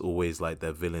like it's always like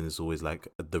their villain is always like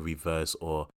the reverse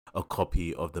or a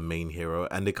copy of the main hero,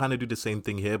 and they kind of do the same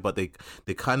thing here, but they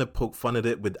kind of poke fun at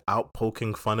it without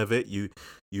poking fun of it. You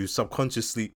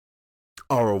subconsciously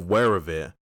are aware of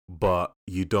it, but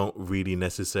you don't really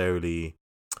necessarily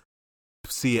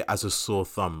see it as a sore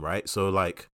thumb, right? So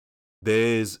like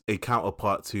there's a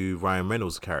counterpart to Ryan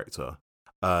Reynolds' character,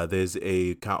 there's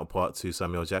a counterpart to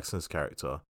Samuel Jackson's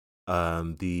character.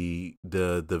 The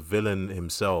villain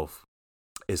himself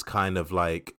is kind of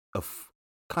like a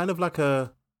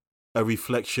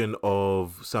reflection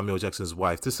of Samuel Jackson's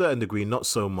wife to a certain degree, not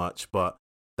so much, but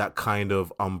that kind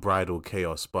of unbridled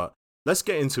chaos. But let's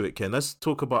get into it, Ken. Let's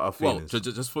talk about our feelings. Well,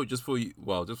 just before you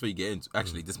get into,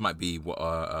 actually, this might be what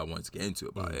I wanted to get into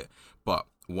about it. But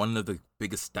one of the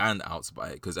biggest standouts about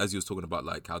it, because as you was talking about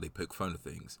like how they poke fun of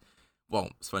things,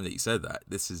 well, it's funny that you said that.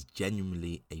 This is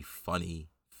genuinely a funny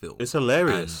film. It's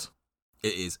hilarious.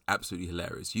 And it is absolutely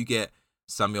hilarious. You get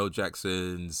Samuel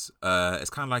Jackson's. It's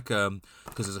kind of like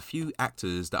because there's a few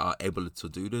actors that are able to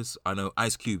do this. I know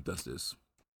Ice Cube does this.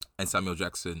 And Samuel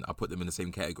Jackson, I put them in the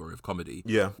same category of comedy,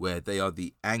 where they are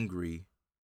the angry,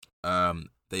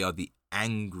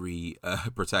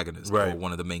 protagonist or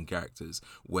one of the main characters,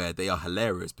 where they are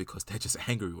hilarious because they're just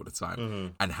angry all the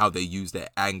time, and how they use their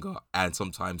anger and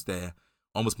sometimes their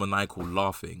almost maniacal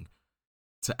laughing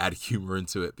to add humor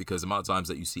into it. Because the amount of times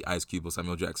that you see Ice Cube or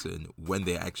Samuel Jackson when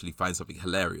they actually find something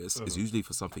hilarious is usually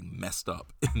for something messed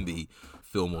up in the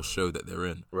film or show that they're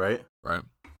in. Right.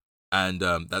 And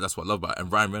that's what I love about it.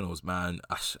 And Ryan Reynolds, man,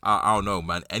 I don't know,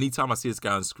 man. Anytime I see this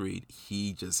guy on screen,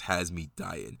 he just has me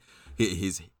dying.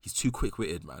 He's too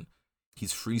quick-witted, man.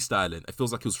 He's freestyling. It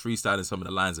feels like he was freestyling some of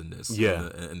the lines in this,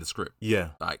 in the script.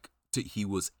 Like he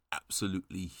was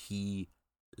absolutely, he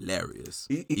hilarious.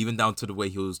 Even down to the way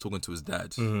he was talking to his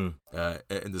dad in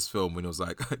this film when he was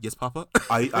like, "Yes, Papa."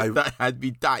 That had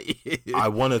me dying. I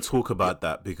want to talk about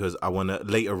that because I want to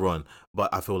later on,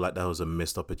 but I feel like that was a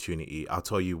missed opportunity. I'll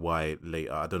tell you why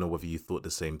later. I don't know whether you thought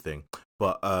the same thing,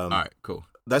 but all right, cool.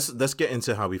 Let's get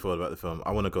into how we feel about the film.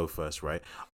 I want to go first, right?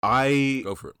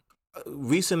 Go for it.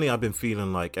 Recently, I've been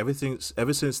feeling like ever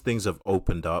since things have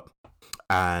opened up.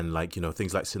 And like, you know,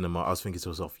 things like cinema, I was thinking to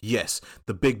myself, yes,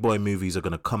 the big boy movies are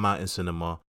going to come out in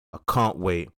cinema. I can't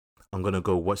wait. I'm going to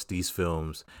go watch these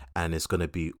films and it's going to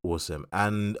be awesome.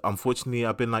 And unfortunately,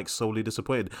 I've been like solely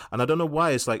disappointed. And I don't know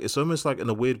why. It's almost like in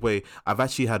a weird way, I've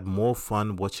actually had more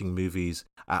fun watching movies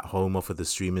at home off of the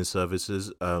streaming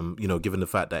services, you know, given the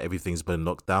fact that everything's been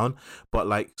locked down. But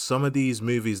like some of these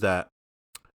movies that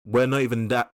were not even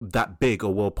that big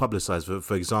or well publicized.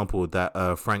 For example,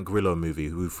 that Frank Grillo movie,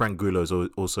 who Frank Grillo is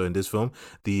also in this film.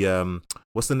 The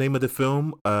what's the name of the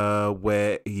film?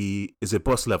 Where he is it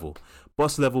Boss Level?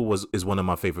 Boss Level is one of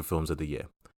my favorite films of the year,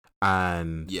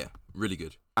 and yeah, really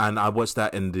good. And I watched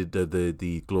that in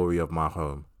the glory of my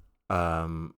home.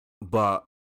 But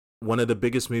one of the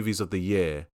biggest movies of the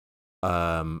year,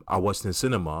 I watched in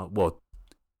cinema. Well,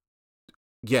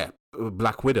 yeah,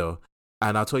 Black Widow.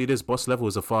 And I'll tell you this, Boss Level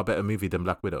is a far better movie than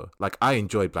Black Widow. Like, I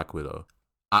enjoyed Black Widow.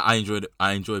 I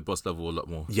enjoyed Boss Level a lot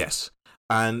more. Yes.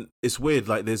 And it's weird,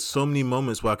 like, there's so many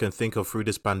moments where I can think of through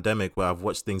this pandemic where I've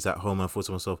watched things at home and I thought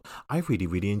to myself, I really,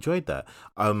 really enjoyed that.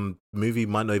 Movie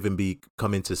might not even be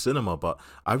coming to cinema, but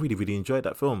I really, really enjoyed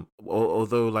that film.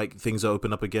 Although, like, things are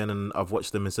open up again and I've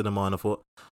watched them in cinema and I thought,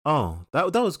 oh,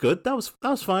 that was good. That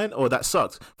was fine. Or that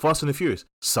sucked. Fast and the Furious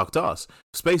sucked ass.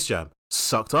 Space Jam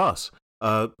sucked ass.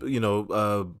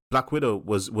 Black Widow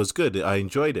was good. I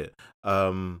enjoyed it.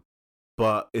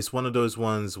 But it's one of those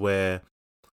ones where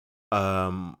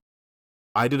I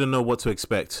didn't know what to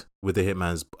expect with The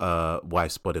Hitman's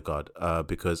Wife's Bodyguard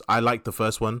because I liked the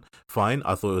first one fine.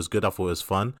 I thought it was good. I thought it was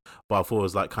fun. But I thought it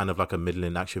was like kind of like a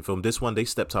middling action film. This one, they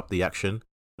stepped up the action.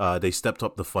 They stepped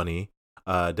up the funny.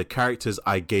 The characters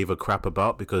I gave a crap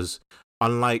about because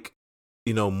unlike,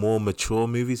 you know, more mature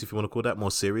movies, if you want to call that, more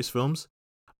serious films,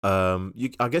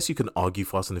 I guess you can argue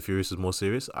Fast and the Furious is more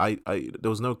serious. There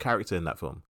was no character in that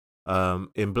film.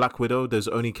 In Black Widow, there's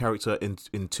only character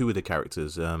in two of the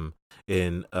characters.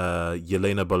 In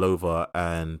Yelena Belova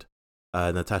and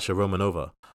Natasha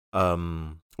Romanova,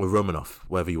 or Romanoff,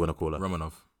 whatever you want to call her.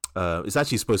 Romanoff. It's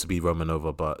actually supposed to be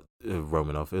Romanova, but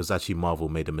Romanoff. It was actually Marvel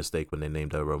made a mistake when they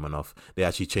named her Romanoff. They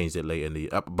actually changed it later in the.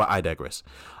 But I digress.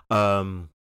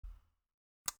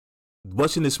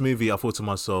 Watching this movie, I thought to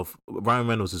myself, Ryan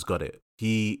Reynolds has got it.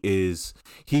 He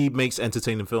makes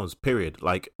entertaining films. Period.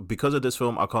 Like, because of this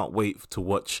film, I can't wait to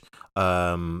watch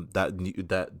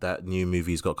that new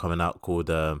movie he's got coming out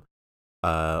called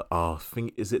I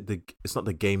think it's not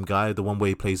The Game Guy, the one where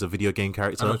he plays a video game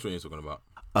character. I know what you're talking about.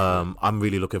 I'm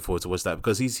really looking forward to watch that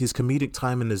because his comedic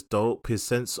timing is dope. His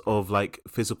sense of like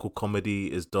physical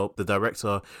comedy is dope. The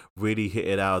director really hit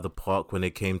it out of the park when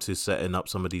it came to setting up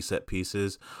some of these set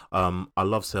pieces. I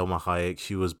love Selma Hayek.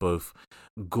 She was both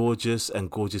gorgeous and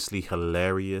gorgeously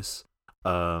hilarious.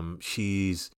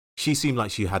 She seemed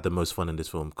like she had the most fun in this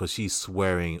film because she's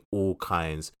swearing all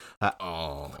kinds.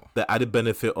 The added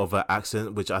benefit of her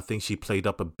accent, which I think she played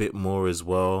up a bit more as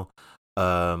well.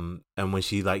 And when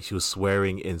she was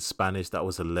swearing in Spanish, that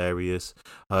was hilarious.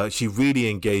 She really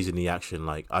engaged in the action.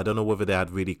 Like, I don't know whether they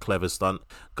had really clever stunt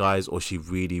guys or she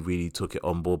really, really took it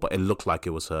on board, but it looked like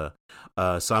it was her.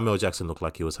 Samuel Jackson looked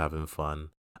like he was having fun.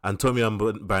 Antonio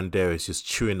Banderas just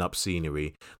chewing up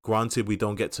scenery. Granted, we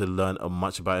don't get to learn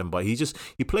much about him, but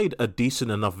he played a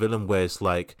decent enough villain where it's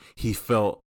like he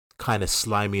felt kind of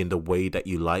slimy in the way that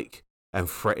you like and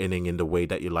threatening in the way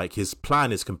that you like. His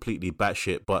plan is completely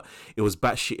batshit, but it was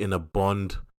batshit in a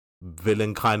Bond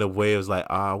villain kind of way. It was like,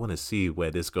 I want to see where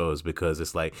this goes because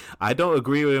it's like, I don't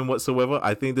agree with him whatsoever.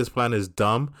 I think this plan is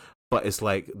dumb, but it's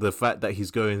like the fact that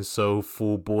he's going so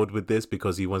full board with this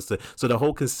because he wants to. So the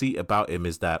whole conceit about him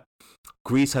is that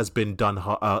Greece has been done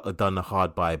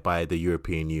hard by the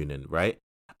European Union, right?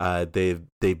 They've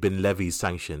been levied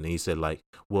sanction. And he said like,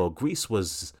 well, Greece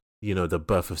was, you know, the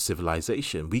birth of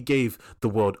civilization. We gave the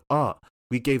world art.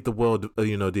 We gave the world,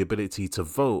 the ability to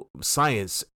vote,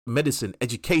 science, medicine,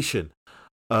 education.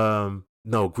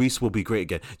 No, Greece will be great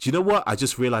again. Do you know what? I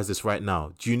just realized this right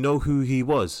now. Do you know who he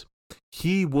was?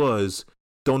 He was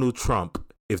Donald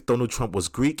Trump. If Donald Trump was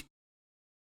Greek,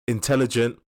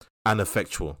 intelligent, and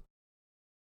effectual.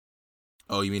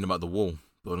 Oh, you mean about the wall?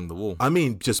 Building the wall? I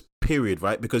mean, just period,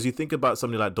 right? Because you think about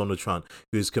somebody like Donald Trump,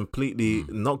 who's completely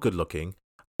not good looking,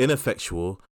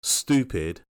 ineffectual,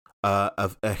 stupid,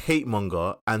 a hate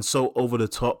monger and so over the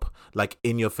top, like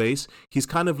in your face. He's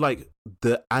kind of like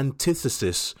the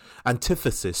antithesis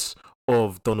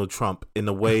of Donald Trump in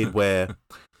a way where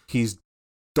he's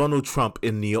Donald Trump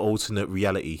in the alternate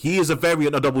reality. He is a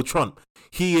variant of double Trump.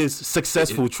 He is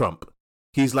successful Trump.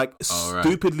 He's like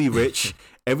stupidly rich.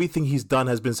 Everything he's done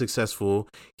has been successful.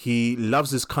 He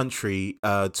loves his country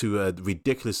to a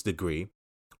ridiculous degree.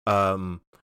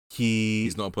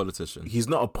 He's not a politician. He's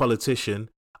not a politician.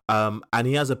 And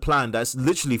he has a plan that's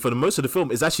literally, for the most of the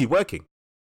film, is actually working.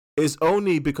 It's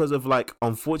only because of like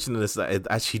unfortunateness that it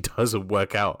actually doesn't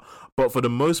work out. But for the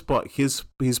most part, his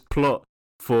plot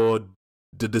for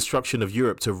the destruction of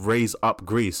Europe to raise up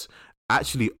Greece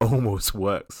actually almost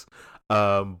works.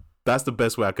 That's the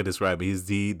best way I could describe it. He's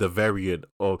the variant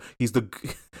of he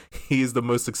is the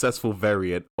most successful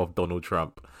variant of Donald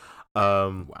Trump.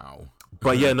 Wow.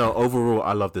 But yeah, no, overall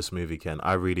I love this movie, Ken.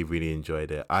 I really, really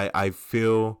enjoyed it. I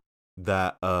feel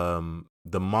that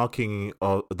the marketing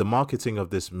of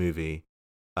this movie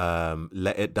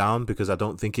let it down, because I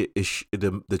don't think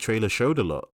the trailer showed a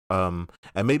lot. And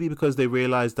maybe because they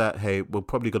realized that, hey, we're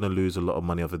probably going to lose a lot of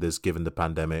money off of this given the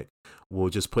pandemic. We'll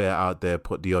just put it out there,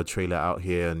 put the odd trailer out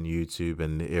here on YouTube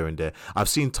and here and there. I've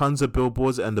seen tons of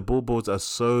billboards, and the billboards are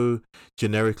so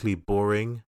generically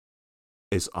boring.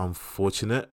 It's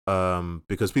unfortunate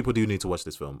because people do need to watch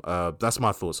this film. That's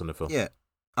my thoughts on the film. Yeah,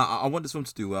 I want this film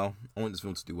to do well.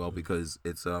 Because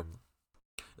it's one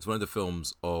of the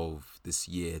films of this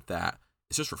year that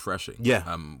it's just refreshing.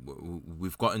 Yeah.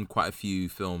 We've gotten quite a few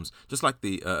films, just like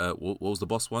the what was the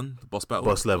Boss one? The Boss Battle?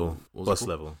 Boss Level.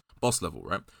 Boss Level,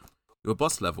 right? Your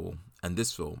Boss Level and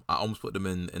this film, I almost put them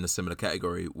in a similar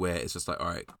category where it's just like, all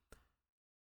right,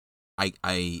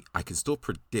 I can still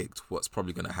predict what's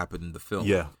probably going to happen in the film.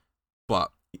 Yeah.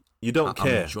 But you don't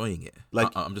care. I'm enjoying it. Like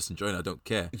I'm just enjoying it. I don't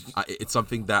care. It's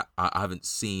something that I haven't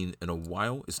seen in a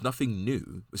while. It's nothing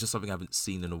new. It's just something I haven't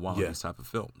seen in a while. These type of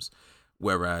films.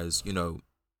 Whereas, to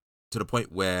the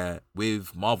point where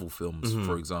with Marvel films,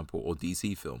 for example, or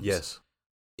DC films, yes,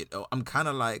 I'm kind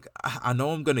of like, I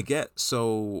know I'm gonna get,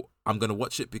 so I'm gonna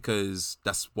watch it because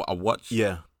that's what I watch.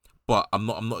 Yeah. But I'm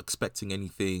not expecting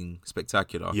anything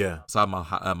spectacular. Yeah. So I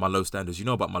have my low standards. You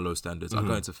know about my low standards. I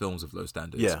go into films with low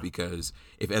standards because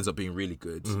if it ends up being really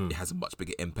good, it has a much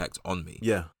bigger impact on me.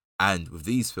 Yeah. And with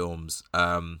these films,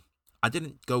 I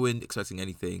didn't go in expecting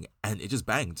anything, and it just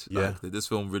banged. Yeah. Like, this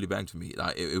film really banged for me.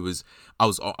 Like I'm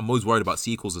always worried about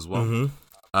sequels as well.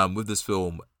 With this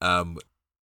film,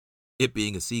 it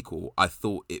being a sequel, I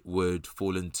thought it would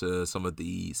fall into some of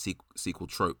the sequel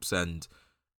tropes and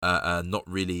not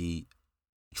really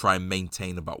try and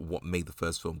maintain about what made the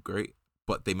first film great,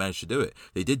 but they managed to do it.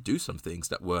 They did do some things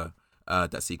that were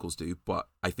that sequels do, but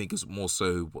I think it's more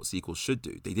so what sequels should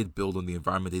do. They did build on the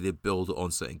environment, they did build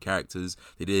on certain characters,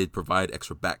 they did provide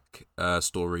extra back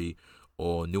story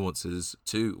or nuances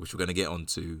too, which we're going to get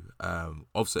onto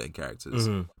of certain characters.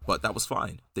 But that was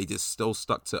fine. They just still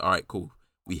stuck to, all right, cool.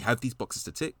 We have these boxes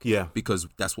to tick, because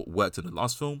that's what worked in the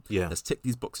last film. Yeah. Let's tick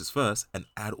these boxes first and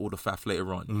add all the faff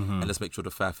later on, and let's make sure the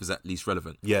faff is at least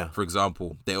relevant. Yeah. For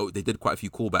example, they did quite a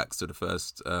few callbacks to the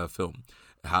first film,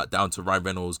 down to Ryan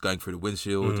Reynolds going through the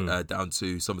windshield, down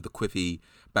to some of the quippy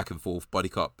back and forth buddy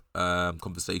cop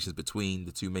conversations between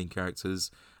the two main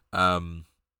characters.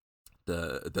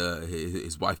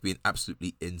 His wife being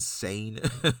absolutely insane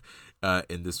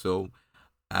in this film.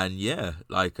 And yeah,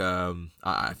 like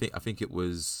I think it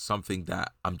was something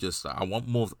that I want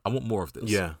more of this.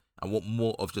 Yeah. I want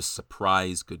more of just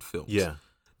surprise good films. Yeah.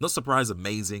 Not surprise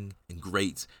amazing and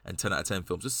great and 10 out of 10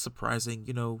 films. Just surprising,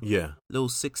 little 6s,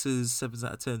 7s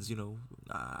out of 10s,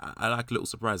 I like little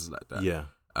surprises like that. Yeah.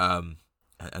 And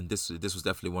this was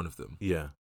definitely one of them. Yeah.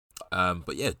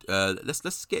 But yeah,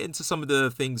 let's get into some of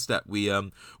the things that we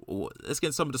let's get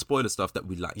into some of the spoiler stuff that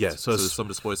we like. Yeah, so some of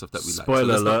the spoiler stuff that we like.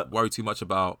 Spoiler alert. Not worry too much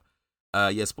about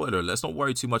spoiler alert. Let's not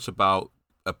worry too much about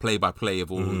a play by play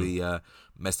of all the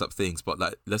messed up things, but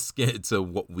like let's get into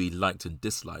what we liked and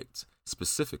disliked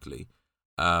specifically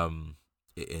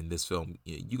in this film.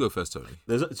 You go first,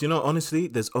 Tony. Honestly,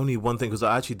 there's only one thing, because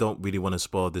I actually don't really want to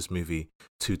spoil this movie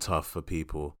too tough for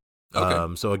people.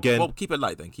 Okay. So again, well, keep it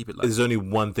light then. Keep it light. There's only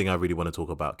one thing I really want to talk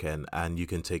about, Ken, and you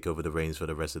can take over the reins for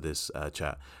the rest of this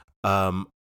chat.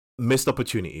 Missed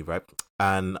opportunity, right?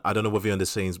 And I don't know whether you're on the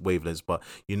same wavelengths, but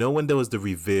when there was the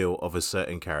reveal of a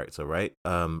certain character, right?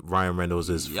 Ryan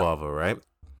Reynolds' father, right?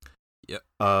 Yep.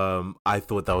 I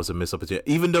thought that was a missed opportunity,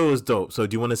 even though it was dope. So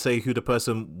do you want to say who the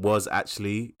person was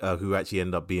actually, who actually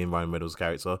ended up being Ryan Reynolds'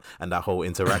 character and that whole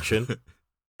interaction?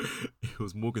 It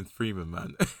was Morgan Freeman,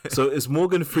 man. So it's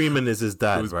Morgan Freeman is his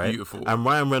dad, It was right? beautiful. And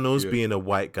Ryan Reynolds Yeah. being a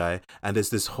white guy, and there's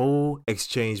this whole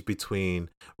exchange between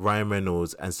Ryan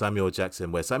Reynolds and Samuel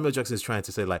Jackson, where Samuel Jackson is trying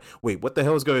to say like, "Wait, what the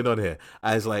hell is going on here?"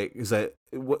 As like, he's like,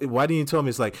 "Why didn't you tell me?"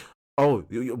 It's like, "Oh,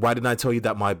 why didn't I tell you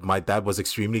that my dad was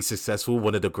extremely successful,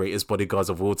 one of the greatest bodyguards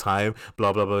of all time?"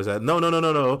 Blah blah blah. It's like, no.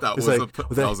 That It's was like,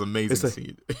 that was amazing it's like-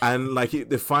 scene. And like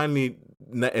they finally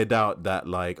netted out that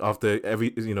like after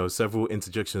every several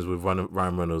interjections with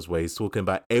Ryan Reynolds, where he's talking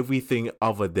about everything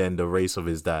other than the race of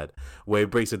his dad, where he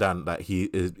breaks it down that he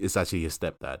is actually his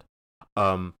stepdad.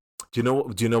 Do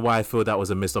you know why I feel that was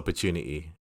a missed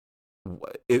opportunity?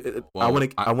 I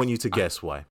want you to guess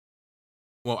why.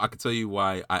 Well, I can tell you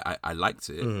why I liked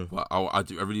it, but I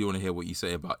really want to hear what you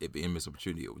say about it being a missed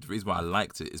opportunity. The reason why I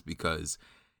liked it is because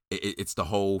it's the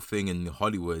whole thing in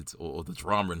Hollywood or the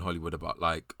drama in Hollywood about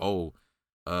like,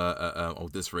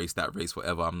 this race, that race,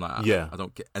 whatever. I'm like, Yeah. I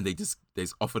don't get, and they just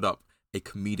offered up a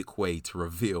comedic way to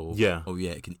reveal. Yeah. Oh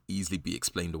yeah, it can easily be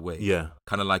explained away. Yeah.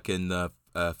 Kind of like in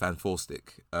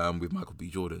Fantastic with Michael B.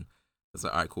 Jordan. It's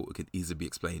like, all right, cool. It can easily be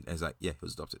explained. And it's like, yeah, he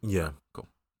was adopted. Yeah. Right, cool.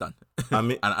 Done. I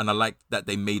mean, and I like that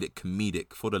they made it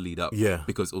comedic for the lead up. Yeah.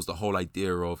 Because it was the whole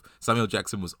idea of Samuel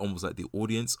Jackson was almost like the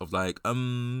audience of like,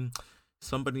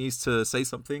 somebody needs to say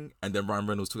something, and then Ryan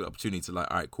Reynolds took the opportunity to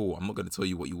like, all right, cool. I'm not going to tell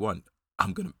you what you want.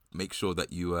 I'm going to make sure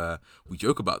that you we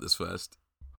joke about this first,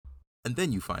 and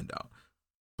then you find out.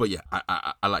 But yeah,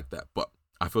 I like that. But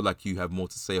I feel like you have more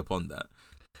to say upon that.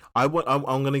 I'm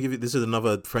going to give you, this is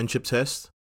another friendship test.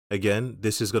 Again,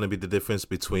 this is going to be the difference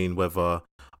between whether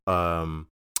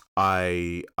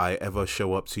I ever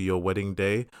show up to your wedding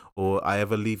day or I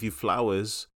ever leave you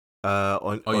flowers.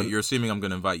 You're assuming I'm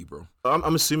going to invite you, bro.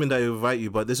 I'm assuming that I invite you,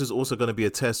 but this is also going to be a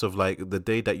test of like the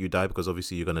day that you die, because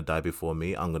obviously you're going to die before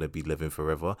me. I'm going to be living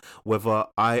forever. Whether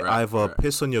I either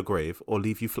piss on your grave or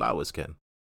leave you flowers, Ken.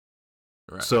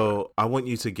 So I want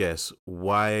you to guess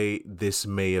why this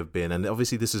may have been, and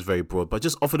obviously this is very broad, but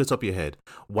just off the top of your head,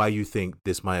 why you think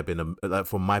this might have been,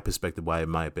 from my perspective, why it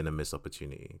might have been a missed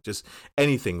opportunity. Just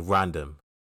anything random,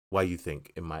 why you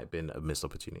think it might have been a missed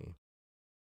opportunity.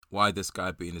 Why this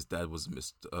guy being his dad was a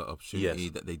missed opportunity,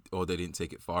 Yes. that they didn't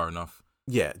take it far enough.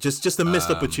 Yeah, just a missed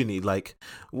opportunity. Like,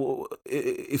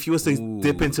 if you were to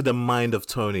dip into the mind of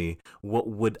Tony, what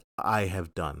would I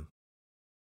have done?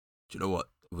 Do you know what?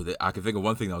 I can think of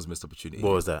one thing that was a missed opportunity.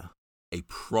 What was that? A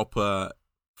proper,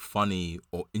 funny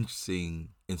or interesting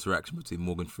interaction between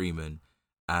Morgan Freeman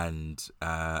and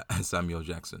Samuel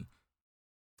Jackson.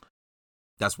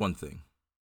 That's one thing.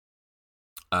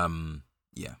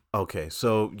 Yeah. Okay,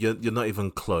 so you're not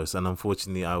even close, and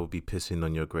unfortunately, I will be pissing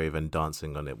on your grave and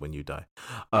dancing on it when you die.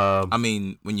 I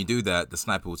mean, when you do that, the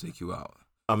sniper will take you out.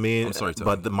 I mean, I'm sorry,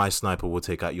 Tony. but my sniper will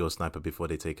take out your sniper before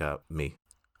they take out me.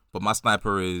 But my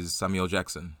sniper is Samuel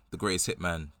Jackson, the greatest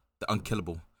hitman, the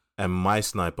unkillable. And my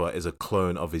sniper is a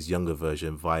clone of his younger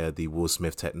version via the Will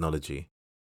Smith technology.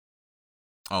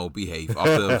 Oh, behave.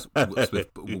 After Will Smith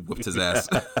whipped his ass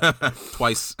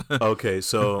twice. Okay,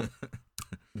 so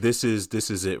this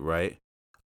is it, right?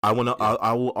 I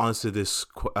will answer this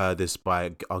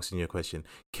by asking you a question.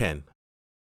 Ken,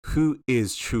 who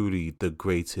is truly the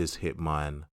greatest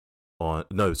hitman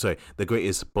the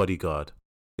greatest bodyguard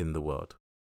in the world?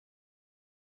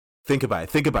 Think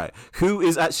about it. Who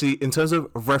is actually, in terms of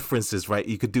references, right,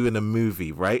 you could do in a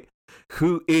movie, right?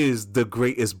 Who is the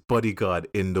greatest bodyguard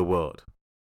in the world?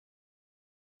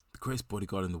 The greatest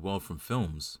bodyguard in the world from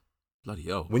films. Bloody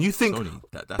hell. When you think Sony,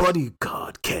 that's...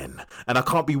 bodyguard, Ken, and I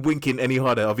can't be winking any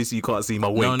harder. Obviously, you can't see my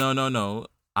wink. No.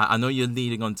 I know you're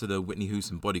leading on to the Whitney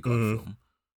Houston bodyguard film,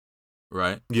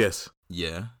 right? Yes.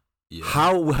 Yeah.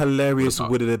 How hilarious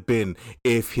would it have been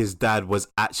if his dad was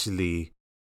actually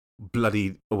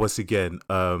bloody, once again,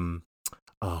 oh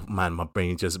man, my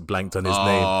brain just blanked on his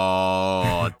name.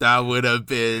 Oh, that would have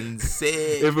been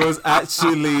sick. If it was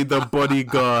actually the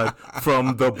bodyguard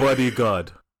from The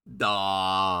Bodyguard.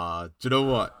 Nah, do you know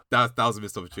what? That was a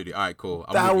missed opportunity. All right, cool.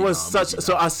 That was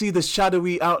so I see the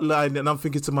shadowy outline and I'm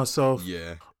thinking to myself,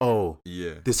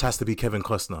 this has to be Kevin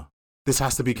Costner. This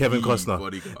has to be Kevin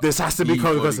Costner. This has to be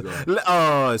Kevin Costner.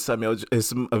 Oh, Samuel,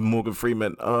 it's Morgan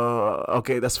Freeman.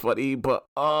 Okay, that's funny, but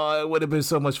it would have been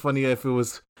so much funnier if it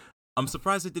was. I'm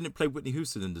surprised they didn't play Whitney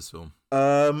Houston in this film.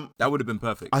 That would have been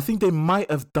perfect. I think they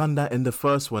might have done that in the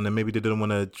first one, and maybe they didn't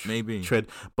want to tread.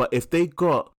 But if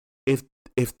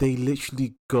they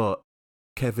literally got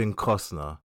Kevin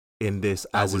Costner in this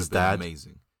as his dad,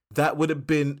 amazing. That would have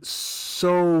been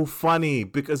so funny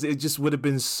because it just would have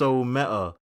been so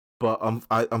meta. but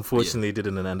I unfortunately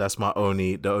didn't, and that's the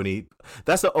only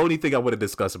thing I want to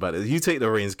discuss about it. You take the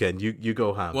reins, Ken. You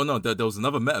go ham. Well, no, there was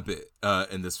another meta bit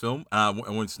in this film. I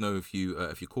wanted to know if you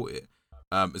caught it.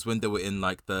 It's when they were in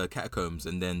like the catacombs,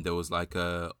 and then there was like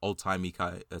old timey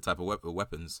type of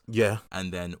weapons. Yeah.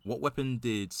 And then what weapon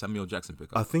did Samuel Jackson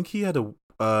pick up? I think he had a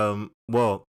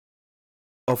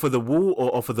off of the wall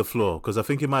or off of the floor, because I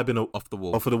think it might have been off the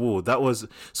wall. Off of the wall. That was,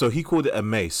 so he called it a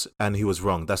mace, and he was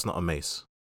wrong. That's not a mace.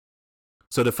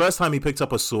 So the first time he picked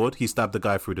up a sword, he stabbed the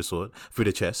guy through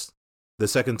the chest. The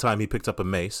second time he picked up a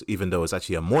mace, even though it's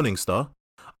actually a Morning Star,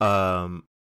 and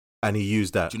he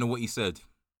used that. Do you know what he said?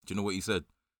 Do you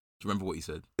remember what he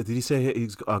said? Did he say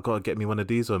he's got to get me one of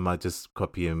these, or am I just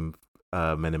copying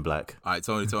Men in Black? All right,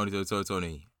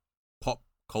 Tony. Pop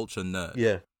culture nerd.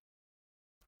 Yeah.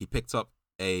 He picked up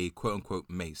a quote-unquote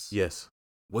mace. Yes.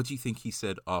 What do you think he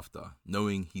said after,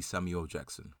 knowing he's Samuel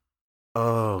Jackson?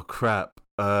 Oh, crap.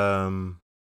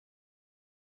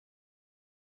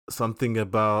 Something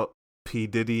about P.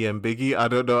 Diddy and Biggie? I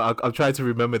don't know. I'm trying to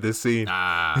remember this scene.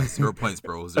 0 points,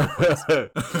 bro. 0 points.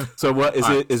 So what is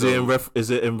it? Is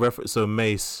it in reference? So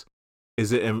mace.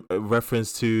 Is it in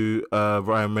reference to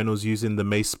Ryan Reynolds using the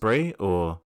mace spray,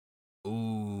 or?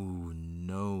 Ooh,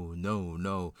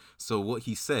 no. So what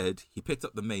he said, he picked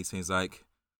up the mace and he's like,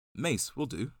 "Mace will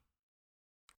do."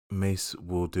 Mace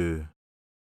will do.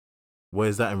 What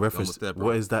is that in reference?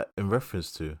 What is that in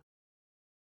reference to?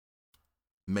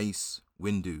 Mace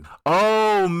Windu.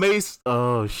 Oh, Mace.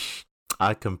 Oh,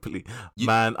 I completely.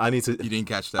 Man, I need to. You didn't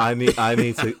catch that. I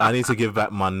need to give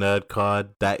back my nerd card.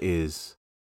 That is.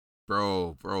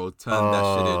 Bro, turn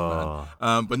that shit in,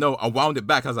 man. But no, I wound it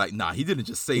back. I was like, nah, he didn't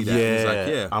just say that. Yeah, he was like,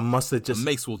 yeah, I must have just.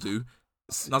 Mace will do.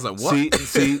 And I was like, what?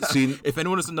 See. If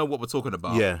anyone doesn't know what we're talking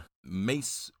about, yeah,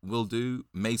 Mace will do.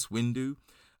 Mace Windu.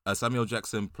 Samuel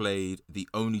Jackson played the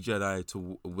only Jedi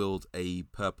to wield a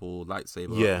purple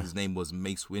lightsaber. Yeah. His name was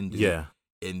Mace Windu. Yeah.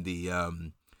 In the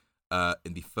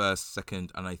first,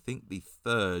 second, and I think the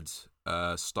third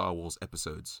Star Wars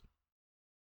episodes.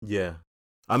 Yeah.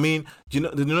 I mean, do you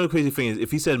know the crazy thing is,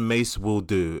 if he said Mace will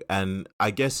do, and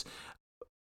I guess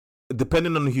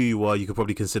depending on who you are, you could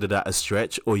probably consider that a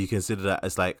stretch, or you consider that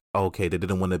as like, okay, they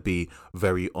didn't want to be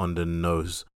very on the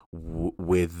nose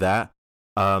with that.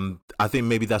 I think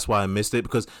maybe that's why I missed it,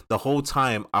 because the whole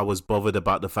time I was bothered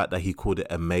about the fact that he called it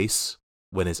a mace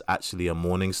when it's actually a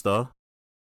Morning Star.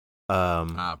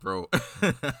 Bro.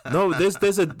 No,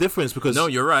 there's a difference, because no,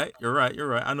 you're right.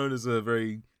 I know there's a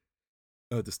very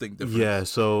distinct difference. Yeah.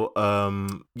 So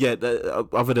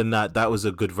other than that, that was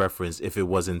a good reference if it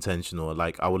was intentional.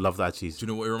 Like, I would love to actually. Do you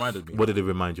know what it reminded me? What did it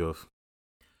remind you of?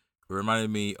 It reminded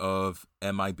me of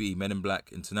MIB, Men in Black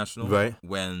International, right?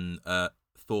 When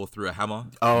Thor threw a hammer.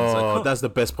 Oh, that's the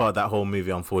best part of that whole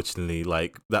movie, unfortunately.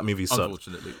 Like, that movie sucked.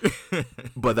 Unfortunately.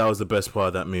 But that was the best part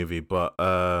of that movie. But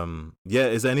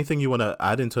is there anything you want to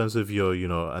add in terms of your,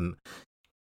 and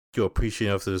your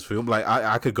appreciation of this film? Like,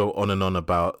 I could go on and on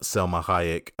about Selma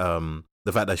Hayek.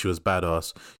 The fact that she was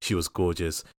badass, she was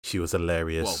gorgeous, she was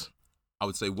hilarious. Well, I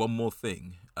would say one more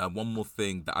thing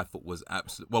that I thought was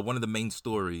one of the main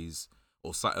stories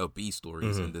or B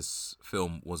stories in this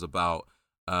film was about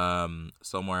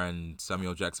Selma and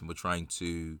Samuel Jackson were trying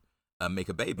to make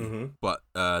a baby, but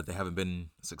they haven't been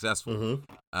successful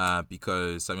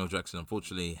because Samuel Jackson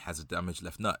unfortunately has a damaged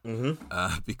left nut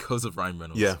because of Ryan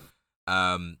Reynolds. Yeah.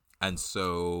 And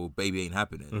so baby ain't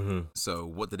happening. So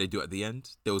what did they do at the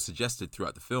end? They were suggested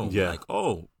throughout the film, like,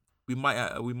 oh, we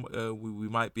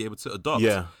might be able to adopt.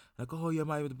 Yeah. Like, oh yeah,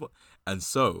 might be able to. And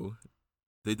so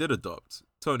they did adopt.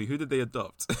 Tony, who did they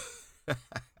adopt?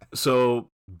 So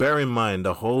bear in mind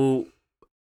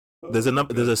there's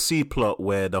a C plot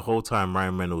where the whole time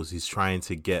Ryan Reynolds, he's trying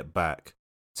to get back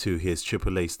to his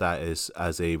AAA status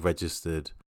as a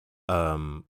registered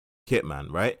hitman,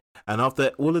 right? And after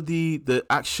all of the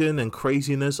action and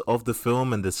craziness of the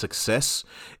film and the success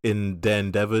in their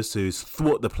endeavors to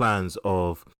thwart the plans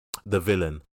of the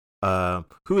villain,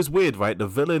 who is weird, right? The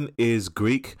villain is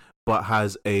Greek but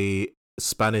has a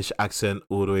Spanish accent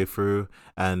all the way through,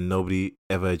 and nobody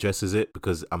ever addresses it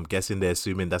because I'm guessing they're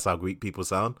assuming that's how Greek people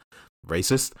sound.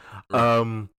 Racist.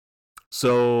 Right.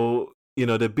 So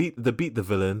they beat the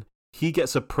villain. He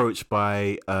gets approached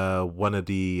by one of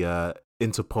the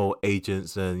Interpol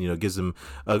agents, and gives him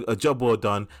a job well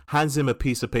done, hands him a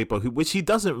piece of paper which he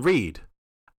doesn't read,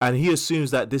 and he assumes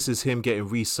that this is him getting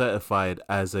recertified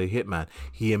as a hitman.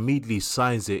 He immediately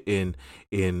signs it in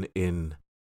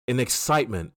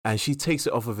excitement, and she takes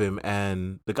it off of him,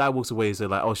 and the guy walks away and said,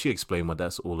 like, oh, she explained what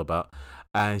that's all about,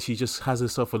 and she just has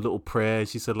herself a little prayer.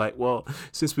 She said, like, well,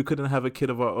 since we couldn't have a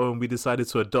kid of our own, we decided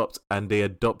to adopt, and they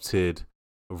adopted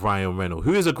Ryan Reynolds,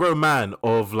 who is a grown man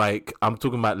of like, I'm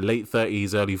talking about late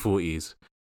 30s, early 40s,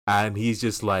 and he's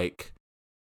just like,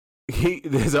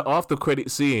 there's an after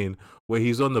credit scene where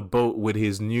he's on the boat with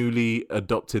his newly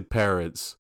adopted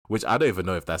parents, which I don't even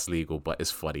know if that's legal, but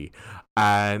it's funny,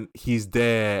 and he's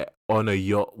there on a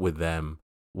yacht with them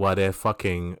while they're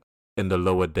fucking in the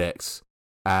lower decks,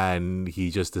 and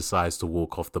he just decides to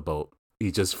walk off the boat.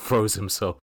 He just throws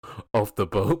himself off the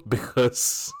boat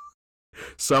because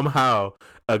somehow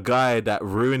a guy that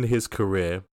ruined his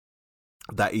career,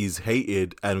 that he's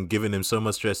hated and given him so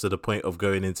much stress to the point of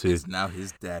going into, is now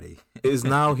his daddy. Is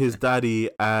now his daddy,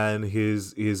 and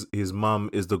his mum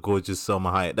is the gorgeous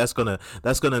Selma Hayek.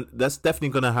 That's definitely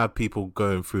gonna have people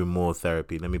going through more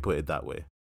therapy. Let me put it that way.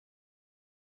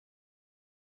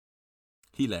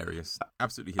 Hilarious.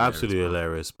 Absolutely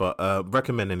hilarious. But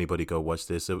recommend anybody go watch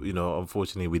this. So,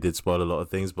 unfortunately we did spoil a lot of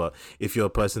things, but if you're a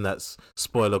person that's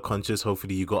spoiler conscious,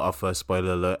 hopefully you got our first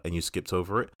spoiler alert and you skipped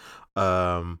over it.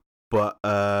 But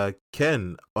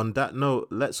Ken, on that note,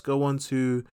 let's go on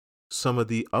to some of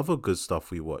the other good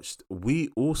stuff we watched. We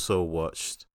also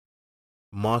watched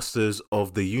Masters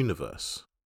of the Universe.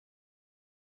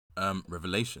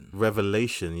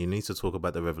 Revelation. You need to talk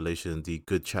about the Revelation, the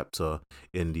good chapter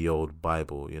in the old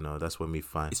Bible. That's when we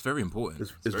find it's very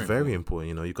important. It's very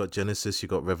important. You got Genesis, you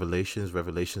got Revelations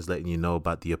letting you know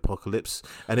about the apocalypse,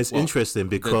 and it's interesting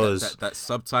because that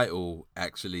subtitle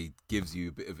actually gives you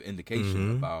a bit of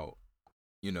indication about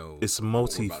it's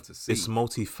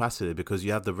multifaceted, because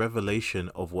you have the revelation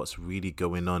of what's really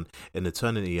going on in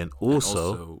eternity, and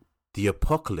also the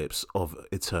apocalypse of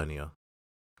Eternia.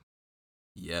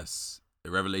 Yes,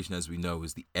 the Revelation, as we know,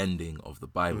 is the ending of the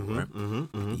Bible, right?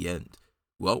 The end.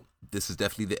 Well, this is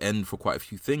definitely the end for quite a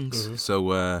few things.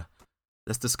 So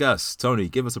let's discuss. Tony,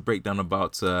 give us a breakdown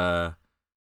about He-Man.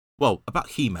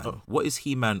 Oh. What is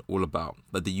He-Man all about?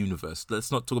 Like the universe.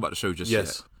 Let's not talk about the show just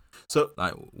yet. So,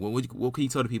 what can you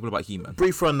tell the people about He-Man?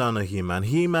 Brief rundown of He-Man.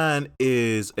 He-Man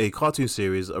is a cartoon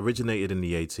series originated in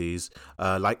the 80s.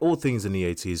 Like all things in the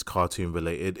 80s, cartoon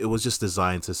related. It was just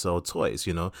designed to sell toys,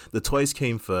 The toys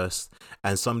came first,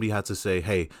 and somebody had to say,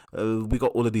 hey, we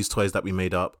got all of these toys that we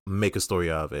made up, make a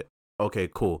story out of it. Okay,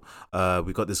 cool.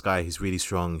 We got this guy, he's really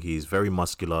strong, he's very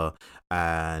muscular,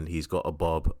 and he's got a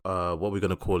bob. What are we going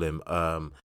to call him?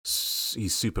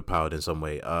 He's super powered in some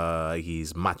way.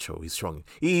 He's macho. He's strong.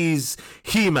 He's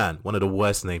He-Man. One of the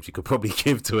worst names you could probably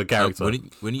give to a character.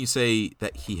 When you say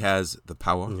that he has the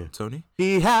power, Tony?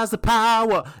 He has the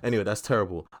power. Anyway, that's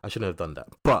terrible. I shouldn't have done that.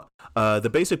 But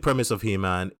the basic premise of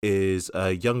He-Man is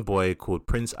a young boy called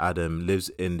Prince Adam lives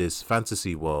in this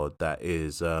fantasy world that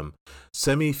is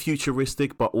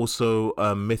semi-futuristic, but also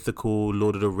mythical,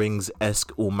 Lord of the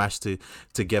Rings-esque, all mashed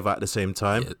together at the same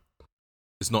time. Yeah.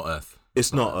 It's not Earth.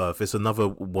 It's not Earth. It's another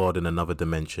world in another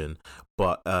dimension.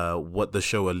 But what the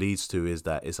show alludes to is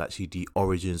that it's actually the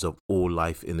origins of all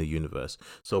life in the universe.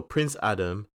 So Prince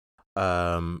Adam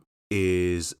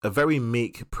is a very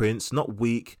meek prince, not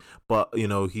weak, but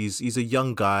he's a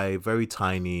young guy, very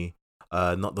tiny.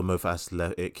 Not the most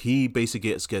athletic. He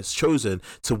basically gets chosen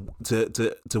to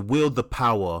wield the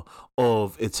power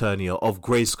of Eternia, of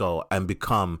Grayskull, and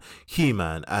become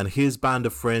He-Man. And his band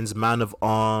of friends, Man of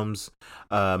Arms,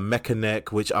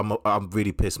 Mechanic, which I'm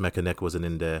really pissed Mechanic wasn't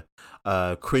in there.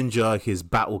 Cringer, his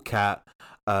battle cat.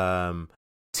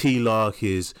 Teela,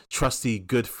 his trusty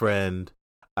good friend.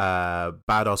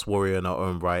 Badass warrior in our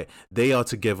own right. They are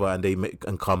together and they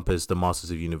encompass the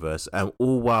Masters of the Universe, and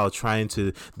all while trying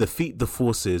to defeat the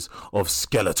forces of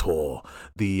Skeletor,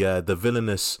 the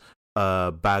villainous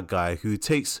bad guy who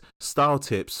takes style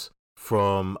tips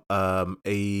from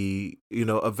a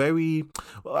very,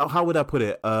 how would I put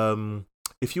it,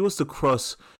 if you was to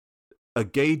cross a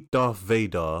gay Darth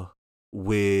Vader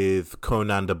with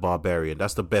Conan the Barbarian,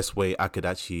 that's the best way I could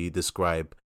actually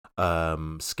describe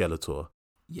Skeletor.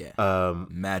 Yeah.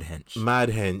 Mad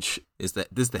hench. This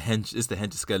is the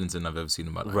hench skeleton I've ever seen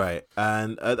in my life. Right.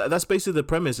 And that's basically the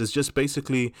premise. It's just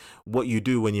basically what you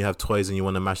do when you have toys and you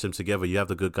want to mash them together. You have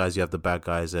the good guys, you have the bad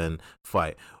guys, and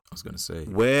fight. I was going to say,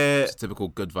 it's a typical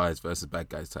good guys versus bad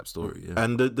guys type story. Yeah.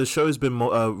 And the show's been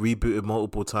rebooted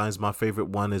multiple times. My favorite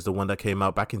one is the one that came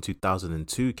out back in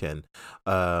 2002, Ken,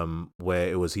 where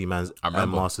it was He-Man's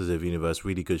and Masters of the Universe.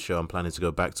 Really good show. I'm planning to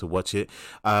go back to watch it.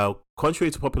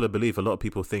 Contrary to popular belief, a lot of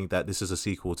people think that this is a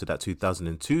sequel to that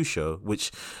 2002 show,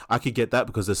 which I could get that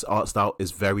because this art style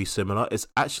is very similar. This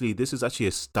is actually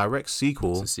a direct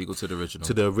sequel. It's a sequel to the original.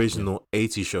 To the original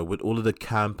 80s show, with all of the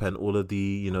camp and all of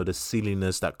the, the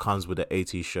silliness that comes with the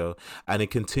 80s show, and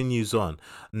it continues on.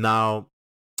 Now,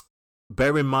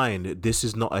 bear in mind, this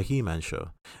is not a He-Man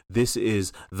show. This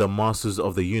is the Masters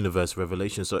of the Universe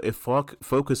Revelation. So it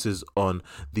focuses on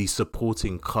the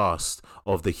supporting cast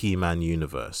of the He-Man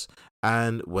universe.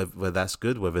 And whether that's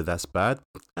good, whether that's bad,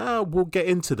 we'll get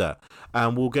into that.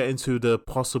 And we'll get into the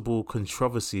possible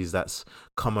controversies that's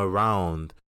come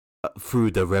around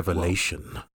through the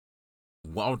revelation. Well,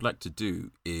 what I would like to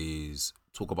do is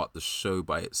talk about the show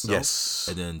by itself. Yes.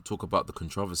 And then talk about the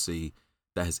controversy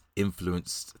that has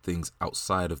influenced things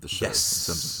outside of the show, yes,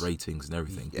 in terms of ratings and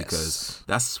everything, yes, because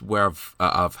that's where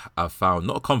I've found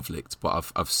not a conflict,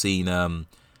 but I've seen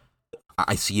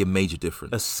I see a major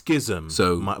difference, a schism.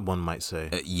 So one might say,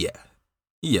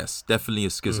 yes, definitely a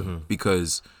schism,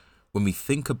 because when we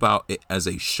think about it as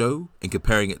a show and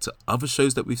comparing it to other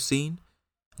shows that we've seen,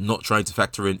 not trying to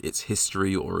factor in its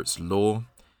history or its lore,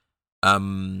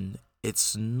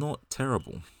 it's not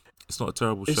terrible. It's not a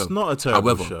terrible show. It's not a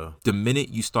terrible show. However, the minute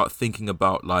you start thinking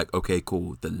about, like, okay,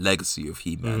 cool, the legacy of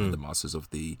He-Man and the Masters of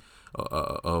the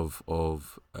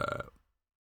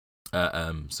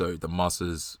the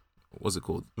Masters, what's it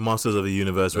called? Masters of the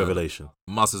Universe Revelation.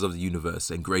 Masters of the Universe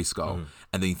and Grayskull.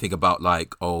 And then you think about,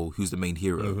 like, oh, who's the main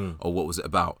hero? Or what was it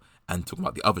about? And talking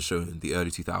about the other show in the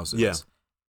early 2000s. Yeah.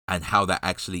 And how that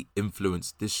actually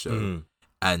influenced this show.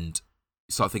 And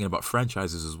start thinking about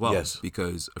franchises as well,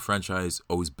 because a franchise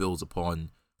always builds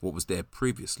upon what was there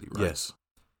previously, right? Yes.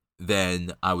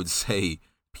 Then I would say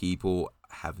people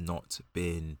have not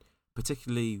been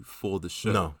particularly for the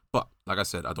show. No. But like I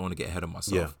said, I don't want to get ahead of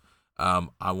myself.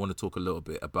 I want to talk a little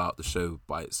bit about the show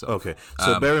by itself. Okay.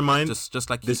 So bear in mind, just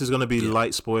like this is going to be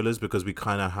light spoilers, because we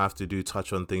kind of have to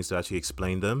touch on things to actually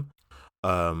explain them.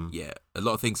 A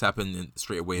lot of things happen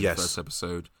straight away in the first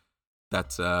episode.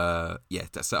 That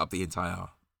set up the entire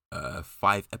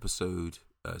 5-episode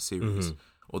series,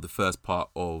 or the first part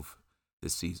of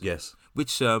this season. Yes.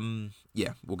 Which we'll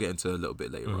get into a little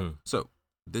bit later on. So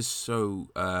this show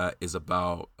is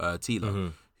about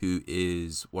Teela, who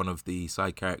is one of the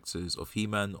side characters of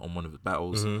He-Man on one of his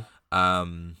battles.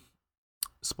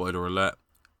 Spoiler alert.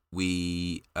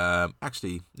 We let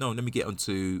me get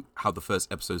onto how the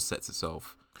first episode sets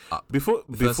itself up. Before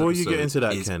you get into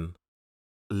that, Ken,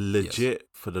 legit,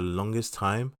 for the longest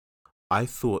time, I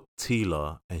thought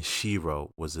Teela and She-Ra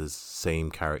was the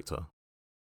same character.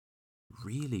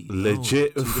 Really?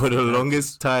 Legit, for the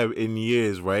longest time in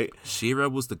years, right? She-Ra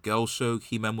was the girl show,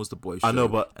 He-Man was the boy show. I know,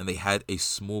 but and they had a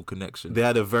small connection. They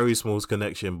had a very small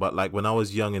connection, but like when I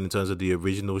was young, in terms of the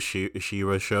original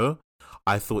She-Ra show,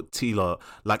 I thought Teela,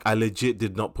 like, I legit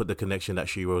did not put the connection that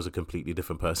She-Ra was a completely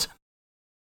different person.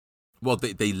 Well,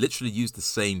 they literally used the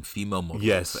same female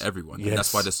model for everyone. And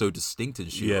that's why they're so distinct in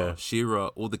She-Ra. Yeah. She-Ra,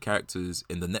 all the characters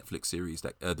in the Netflix series,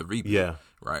 that the reboot,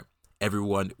 right?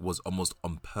 Everyone was almost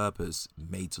on purpose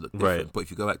made to look different. Right. But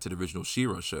if you go back to the original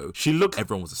She-Ra show,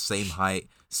 everyone was the same height,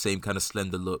 same kind of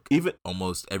slender look. Even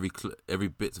almost every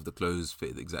bit of the clothes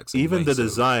fit the exact same way. Even the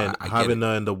design, having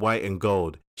her in the white and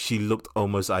gold, she looked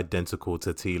almost identical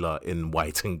to Teela in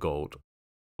white and gold.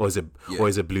 Or is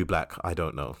it blue black? I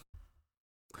don't know.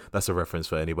 That's a reference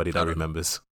for anybody that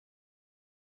remembers.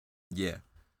 Yeah.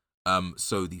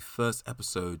 So the first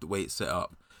episode, the way it's set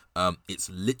up, it's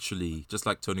literally, just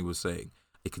like Tony was saying,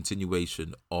 a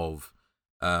continuation of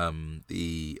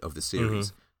the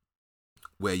series,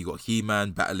 where you got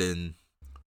He-Man battling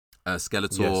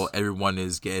Skeletor. Yes. Everyone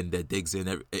is getting their digs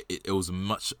in. It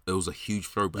was a huge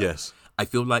throwback. Yes. I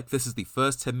feel like this is the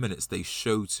first 10 minutes they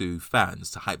show to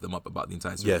fans to hype them up about the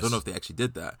entire series. Yes. I don't know if they actually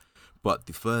did that, but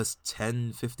the first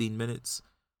 10, 15 minutes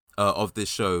of this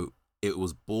show, it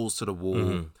was balls to the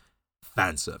wall,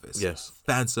 fan service. Yes.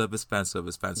 Fan service.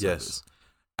 Yes.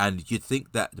 And you'd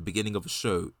think that the beginning of a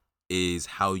show is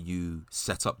how you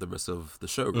set up the rest of the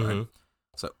show, right?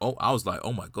 So I was like,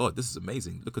 oh my God, this is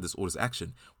amazing. Look at all this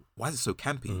action. Why is it so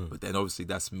campy? But then obviously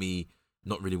that's me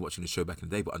not really watching the show back in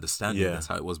the day, but understanding that's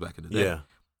how it was back in the day. Yeah.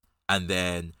 And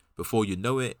then before you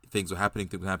know it, things were happening.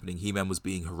 He-Man was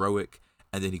being heroic.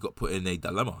 And then he got put in a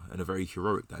dilemma, in a very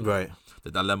heroic dilemma. Right.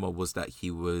 The dilemma was that he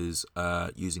was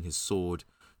using his sword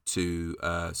to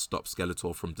stop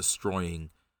Skeletor from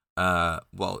destroying,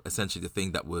 essentially the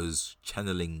thing that was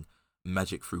channeling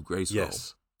magic through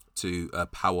Grayskull to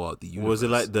power the universe. Was it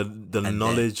like the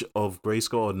knowledge of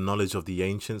Grayskull, or knowledge of the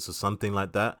ancients, or something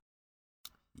like that?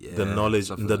 Yeah, the knowledge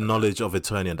of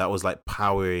Eternian that was like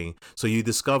powering. So you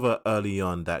discover early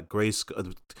on that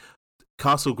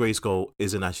Castle Grayskull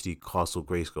isn't actually Castle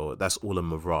Grayskull. That's all a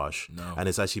mirage. No. And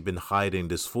it's actually been hiding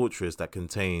this fortress that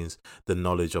contains the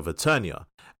knowledge of Eternia.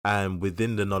 And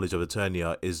within the knowledge of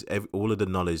Eternia is all of the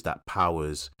knowledge that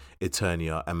powers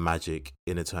Eternia and magic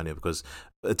in Eternia, because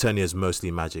Eternia is mostly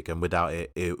magic, and without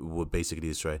it, it would basically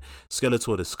destroy.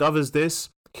 Skeletor discovers this.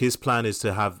 His plan is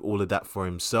to have all of that for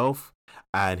himself,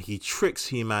 and he tricks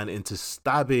He-Man into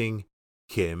stabbing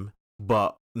him,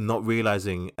 but not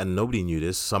realizing, and nobody knew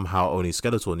this, somehow only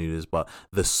Skeletor knew this, but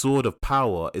the Sword of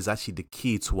Power is actually the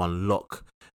key to unlock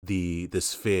the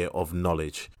sphere of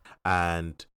knowledge.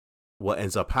 And what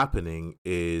ends up happening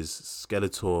is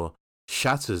Skeletor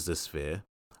shatters the sphere,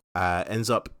 ends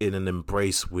up in an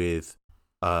embrace with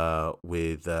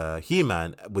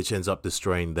He-Man, which ends up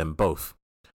destroying them both.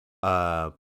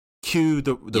 Cue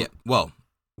the yeah. Well.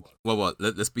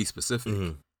 Let's be specific.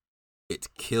 Mm-hmm. It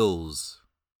kills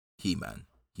He-Man.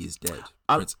 He is dead.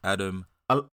 Prince Adam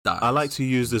dies. I like to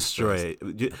use destroy.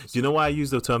 Do you know why I use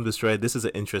the term destroy? This is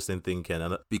an interesting thing,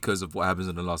 Ken. Because of what happens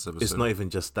in the last episode. It's not even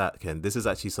just that, Ken. This is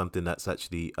actually something that's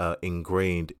actually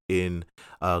ingrained in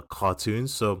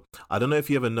cartoons. So I don't know if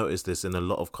you ever noticed this in a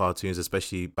lot of cartoons,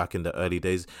 especially back in the early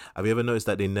days. Have you ever noticed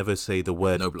that they never say the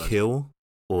word kill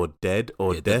or dead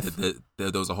or death?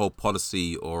 There was a whole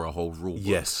policy or a whole rule.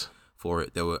 Yes. For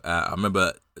it, there were. I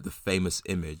remember the famous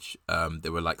image.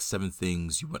 There were like 7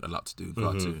 things you weren't allowed to do in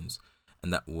cartoons,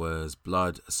 and that was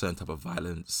blood, a certain type of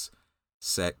violence,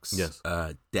 sex,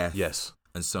 death,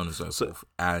 and so on and so forth.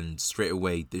 And straight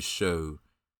away, this show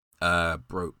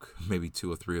broke maybe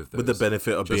 2 or 3 of those. With the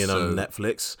benefit of being on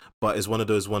Netflix, but it's one of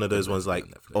those ones like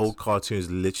old cartoons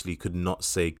literally could not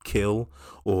say kill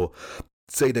or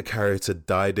say the character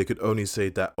died. They could only say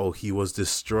that, oh, he was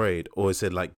destroyed, or it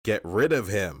said like get rid of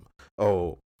him.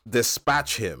 Oh,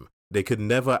 dispatch him. They could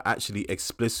never actually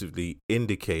explicitly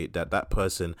indicate that that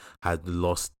person had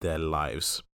lost their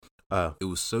lives. It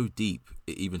was so deep,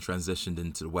 it even transitioned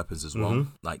into the weapons as well.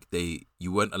 Like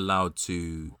you weren't allowed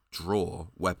to draw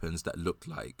weapons that looked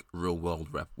like real world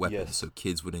weapons, so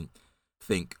kids wouldn't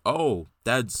think, oh,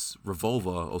 Dad's revolver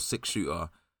or 6-shooter,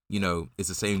 it's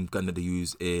the same gun that they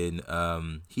use in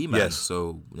He-Man.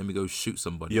 So let me go shoot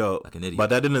somebody like an idiot. But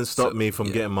that didn't stop me from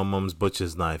getting my mom's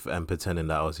butcher's knife and pretending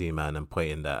that I was He-Man and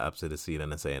pointing that up to the ceiling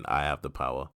and saying, I have the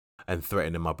power, and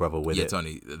threatening my brother with it. Yeah,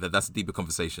 Tony, that's a deeper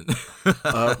conversation.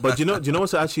 But do you know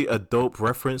what's actually a dope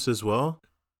reference as well?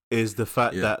 Is the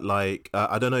fact that, like,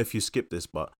 I don't know if you skipped this,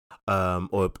 but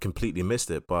or completely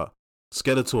missed it, but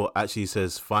Skeletor actually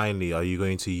says, finally, are you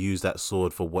going to use that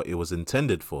sword for what it was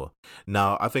intended for?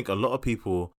 Now, I think a lot of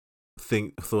people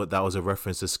thought that was a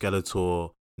reference to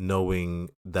Skeletor knowing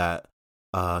that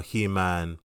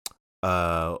He-Man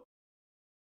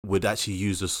would actually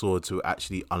use the sword to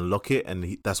actually unlock it,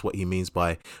 and that's what he means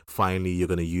by finally you're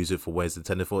going to use it for what it's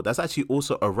intended for. That's actually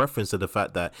also a reference to the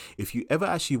fact that if you ever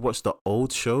actually watch the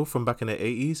old show from back in the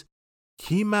 80s,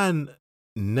 He-Man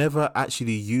never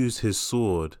actually used his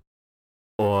sword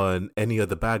on any of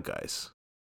the bad guys.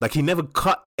 Like, he never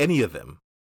cut any of them.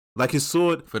 Like, his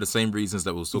sword, for the same reasons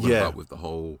that we were talking about with the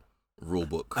whole rule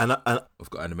book of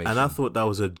animation. And I thought that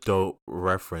was a dope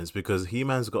reference, because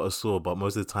He-Man's got a sword, but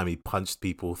most of the time he punched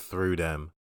people through them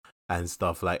and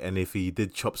stuff. Like, and if he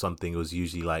did chop something, it was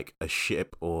usually like a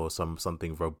ship or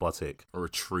something robotic or a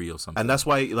tree or something. And that's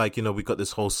why, like, we got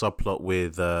this whole subplot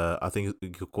with I think you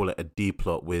could call it a D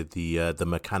plot with the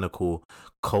mechanical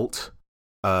cult.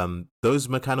 Those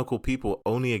mechanical people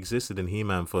only existed in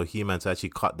He-Man for He-Man to actually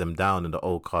cut them down in the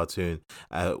old cartoon,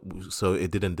 so it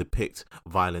didn't depict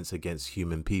violence against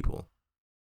human people.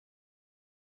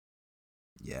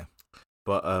 Yeah,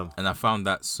 but and I found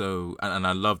that so, and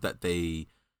I love that they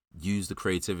use the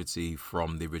creativity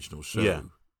from the original show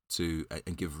to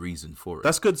and give reason for it.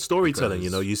 That's good storytelling.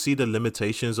 You see the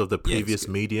limitations of the previous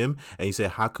medium, and you say,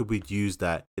 how could we use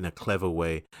that in a clever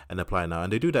way and apply it now?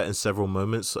 And they do that in several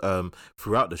moments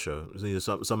throughout the show.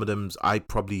 Some of them I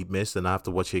probably missed and I have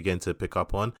to watch it again to pick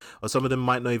up on, or some of them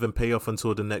might not even pay off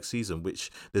until the next season,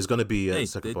 which there's going to be a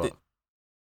second part.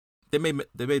 They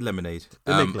made lemonade,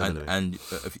 and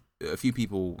a few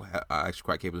people are actually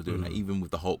quite capable of doing that. Even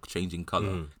with the Hulk changing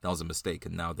color, that was a mistake,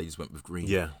 and now they just went with green.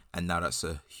 Yeah, and now that's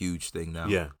a huge thing now.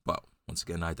 Yeah, but once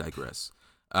again, I digress.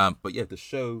 But yeah, the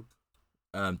show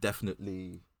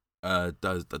definitely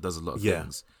does a lot of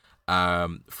things.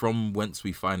 From whence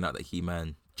we find out that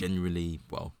He-Man genuinely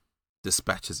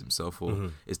dispatches himself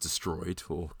or is destroyed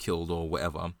or killed or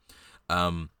whatever.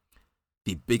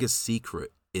 The biggest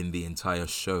secret in the entire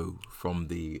show from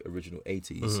the original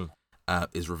 80s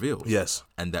is revealed. Yes.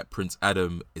 And that Prince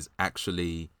Adam is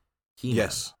actually He-Man.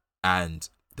 Yes. And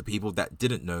the people that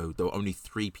didn't know, there were only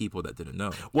 3 people that didn't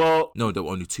know. Well, no, there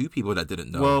were only 2 people that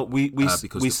didn't know. Well, we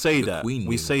say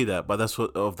that, but that's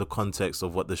what of the context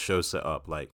of what the show set up.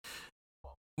 Like,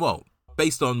 well,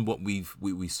 based on what we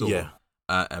saw,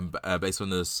 and based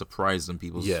on the surprise on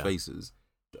people's faces,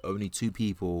 only 2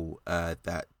 people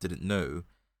that didn't know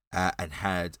and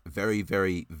had very,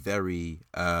 very, very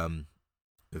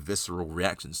visceral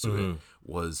reactions to it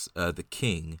was the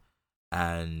king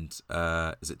and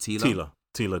is it Teela?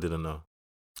 Teela didn't know.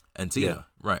 And Teela,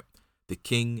 right. The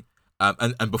king,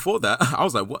 and before that, I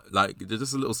was like, what? Like,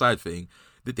 just a little side thing.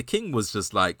 The king was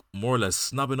just like more or less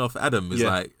snubbing off Adam. It's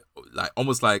like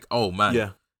almost like, oh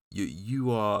man,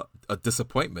 you are a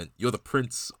disappointment. You're the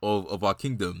prince of our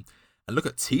kingdom. And look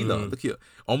at Teela. Look at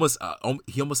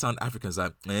he almost sounded African. It's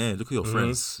like, man, look at your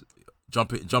friends.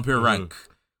 Jump in rank.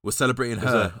 We're celebrating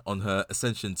her on her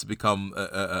ascension to become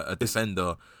a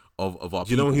defender of our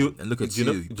people. And look at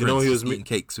you. You know he was eating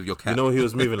cakes with your cat. You know he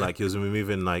was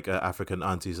moving like African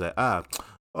aunties. Like,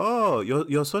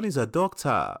 your son is a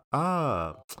doctor.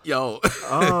 Yo.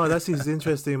 That seems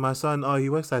interesting. My son, he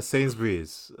works at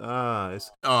Sainsbury's.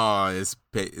 It's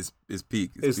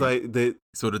peak. It's like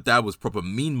so the dad was proper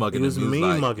mean mugging. He was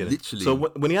mean mugging. Literally. So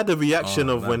when he had the reaction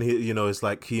of when he, it's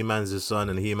like He-Man's his son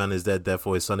and He-Man is dead,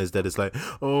 therefore his son is dead. It's like,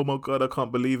 oh my God, I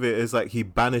can't believe it. It's like he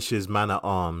banishes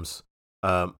Man-at-Arms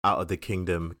out of the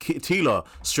kingdom. Teela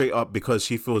straight up because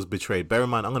she feels betrayed. Bear in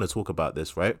mind, I'm going to talk about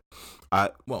this, right?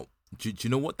 Do you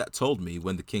know what that told me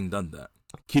when the king done that?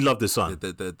 He loved his son.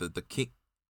 The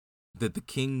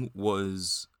king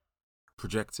was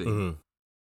projecting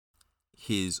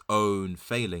his own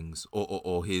failings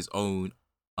or his own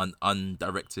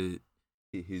undirected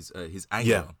his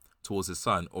anger towards his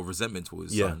son or resentment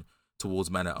towards his son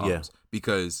towards Man-at-Arms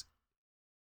because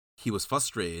he was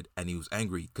frustrated and he was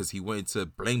angry because he wanted to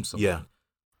blame someone. Yeah.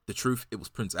 The truth, it was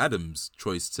Prince Adam's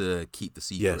choice to keep the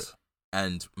secret. Yes.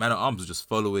 And Man-at-Arms was just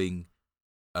following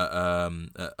a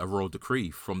royal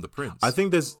decree from the prince. I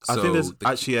think there's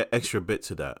actually an extra bit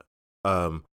to that.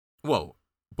 Well,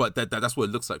 but that's what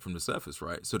it looks like from the surface,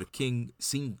 right? So the king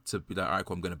seemed to be like, all right,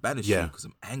 cool, I'm going to banish you because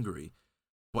I'm angry.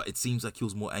 But it seems like he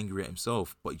was more angry at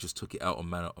himself, but he just took it out on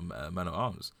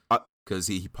Man-at-Arms. Because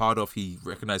he parred off, he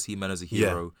recognized He-Man as a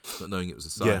hero, not knowing it was a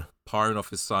son. Parring off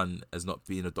his son as not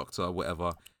being a doctor or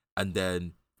whatever. And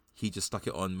then he just stuck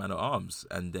it on Man-at-Arms.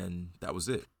 And then that was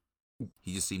it.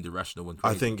 He just seemed irrational and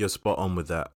crazy. I think you're spot on with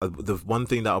that. The one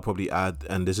thing that I'll probably add,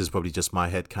 and this is probably just my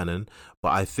headcanon,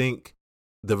 but I think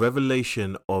the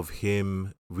revelation of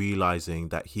him realizing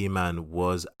that He-Man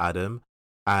was Adam,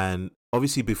 and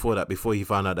obviously before he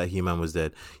found out that He-Man was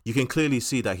dead, you can clearly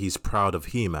see that he's proud of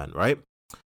He-Man, right?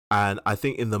 And I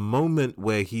think in the moment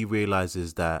where he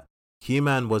realizes that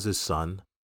He-Man was his son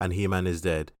and He-Man is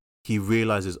dead, he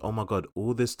realizes, oh my God,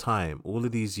 all this time, all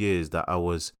of these years that I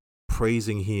was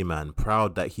praising He-Man,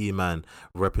 proud that He-Man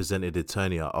represented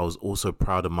Eternia, I was also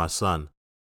proud of my son.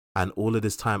 And all of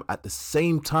this time, at the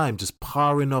same time, just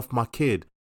powering off my kid.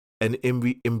 And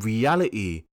in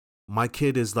reality, my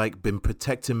kid has like been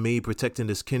protecting me, protecting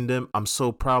this kingdom. I'm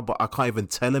so proud, but I can't even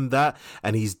tell him that.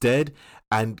 And he's dead.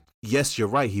 And yes, you're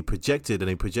right. He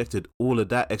projected all of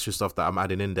that extra stuff that I'm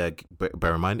adding in there.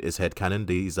 Bear in mind, it's headcanon.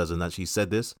 He hasn't actually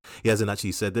said this.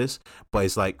 But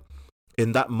it's like,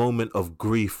 in that moment of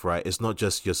grief, right? It's not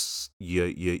just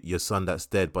your son that's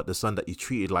dead, but the son that you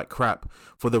treated like crap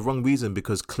for the wrong reason,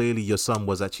 because clearly your son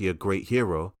was actually a great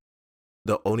hero.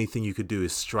 The only thing you could do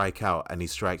is strike out, and he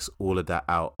strikes all of that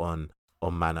out on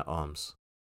Man-at-Arms.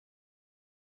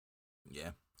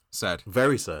 Yeah, sad.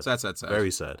 Very sad. Sad.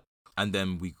 Very sad. And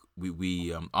then we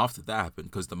after that happened,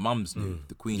 because the mums knew,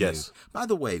 the queen knew. By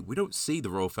the way, we don't see the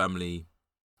royal family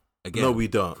again. No, we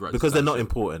don't, because they're not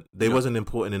important. They wasn't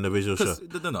important in the original show.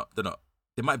 They're not.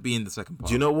 They might be in the second part.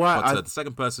 Do you know why? The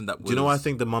second person that was... Do you know why I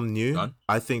think the mum knew? Gone?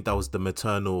 I think that was the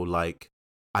maternal, like,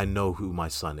 I know who my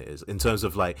son is. In terms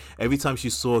of, like, every time she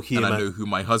saw him... And I know who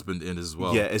my husband is as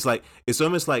well. Yeah, it's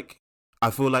almost like, I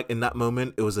feel like in that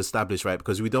moment, it was established, right?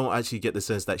 Because we don't actually get the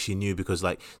sense that she knew because,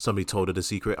 like, somebody told her the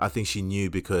secret. I think she knew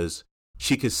because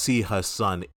she could see her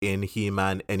son in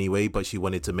He-Man anyway, but she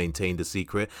wanted to maintain the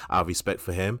secret out of respect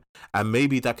for him. And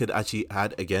maybe that could actually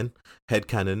add, again,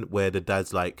 headcanon, where the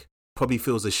dad's, like, probably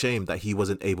feels ashamed that he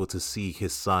wasn't able to see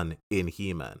his son in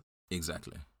He-Man.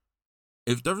 Exactly.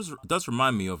 It does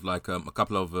remind me of like a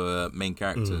couple of main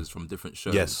characters from different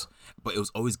shows. Yes. But it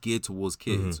was always geared towards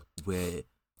kids, where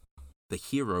the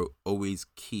hero always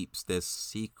keeps their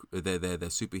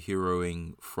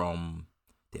superheroing from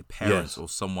their parents or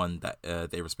someone that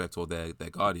they respect, or their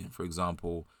guardian. For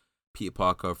example, Peter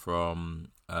Parker from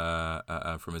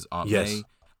his Aunt May.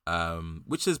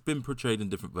 which has been portrayed in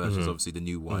different versions. Obviously, the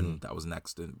new one that was an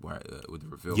accident where with the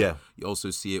reveal. Yeah, you also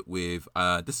see it with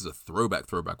this is a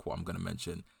throwback. What I'm going to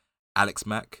mention, Alex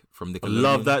Mack from Nickelodeon.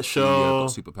 Love that show.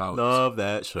 She, got superpowers. Love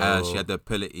that show. She had the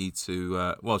ability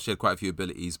to. She had quite a few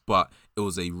abilities, but it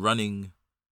was a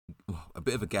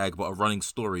bit of a gag, but a running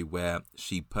story where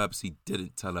she purposely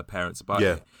didn't tell her parents about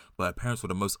it. But her parents were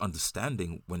the most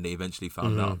understanding when they eventually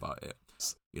found out about it.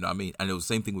 You know what I mean? And it was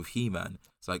the same thing with He-Man.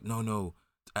 It's like, no.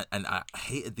 And I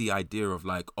hated the idea of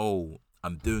like, oh,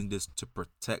 I'm doing this to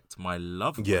protect my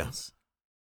loved ones.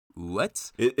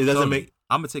 What? It doesn't make...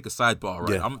 I'm going to take a sidebar,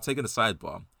 right? I'm taking a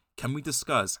sidebar. Can we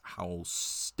discuss how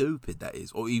stupid that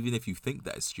is? Or even if you think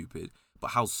that is stupid,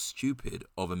 but how stupid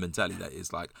of a mentality that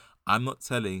is. Like, I'm not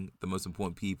telling the most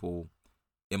important people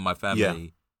in my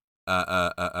family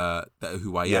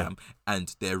who I am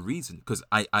and their reason. Because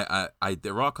there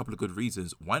are a couple of good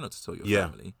reasons why not to tell your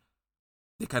family.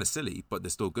 They're kind of silly, but they're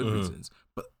still good reasons.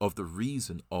 But of the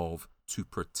reason of to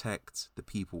protect the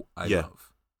people I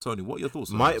love. Tony, what are your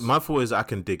thoughts on this? My thought is I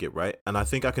can dig it, right? And I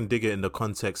think I can dig it in the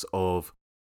context of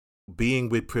being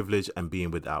with privilege and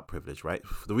being without privilege, right?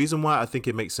 The reason why I think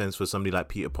it makes sense for somebody like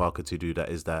Peter Parker to do that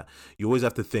is that you always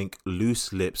have to think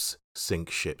loose lips sink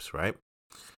ships, right?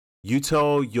 You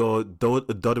tell your daughter,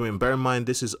 and bear in mind,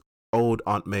 this is old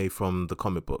Aunt May from the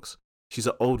comic books. She's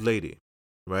an old lady,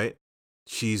 right?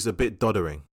 She's a bit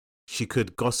doddering. She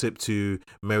could gossip to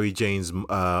Mary Jane's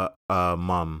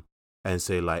mum and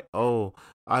say like, "Oh,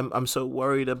 I'm so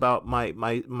worried about my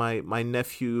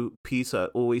nephew Peter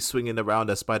always swinging around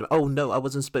as Spider-Man. Oh no, I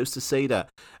wasn't supposed to say that."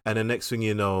 And the next thing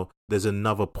you know, there's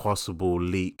another possible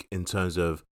leak in terms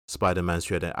of Spider-Man's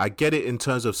shredding. I get it in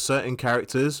terms of certain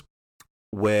characters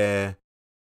where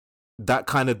that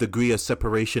kind of degree of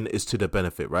separation is to the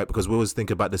benefit, right? Because we always think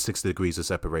about the 6 degrees of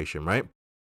separation, right?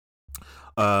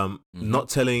 Not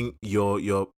telling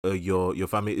your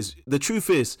family is the truth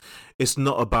is it's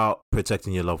not about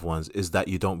protecting your loved ones, is that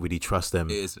you don't really trust them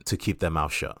to keep their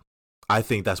mouth shut. I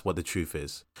think that's what the truth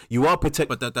is. You are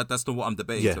protecting, but that's not what I'm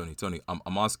debating, Tony.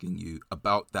 I'm asking you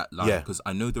about that line because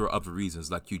I know there are other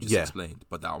reasons, like you just explained.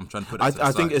 But I'm trying to put it.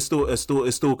 I think it's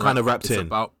still kind of wrapped in. It's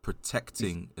about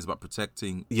protecting. It's about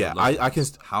protecting. Yeah, I can.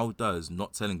 How does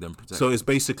not telling them protect? So it's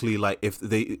basically like if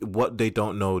what they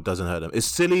don't know doesn't hurt them. It's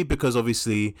silly because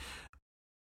obviously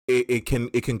it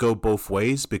can go both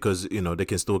ways because they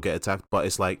can still get attacked, but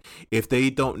it's like if they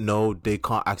don't know, they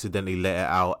can't accidentally let it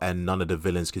out and none of the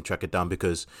villains can track it down.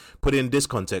 Because put it in this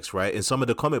context, right, in some of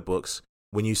the comic books,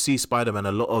 when you see Spider-Man,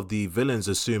 a lot of the villains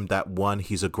assume that 1,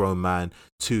 he's a grown man,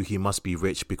 2, he must be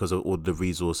rich because of all the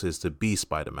resources to be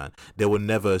Spider-Man. They will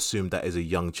never assume that as a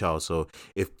young child. So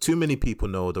if too many people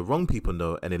know, the wrong people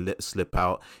know, and it lets slip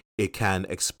out, it can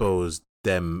expose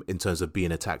them in terms of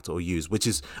being attacked or used, which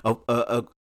is a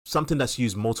something that's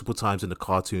used multiple times in the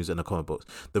cartoons and the comic books.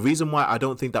 The reason why I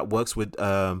don't think that works with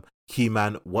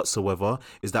He-Man whatsoever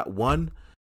is that 1,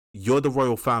 you're the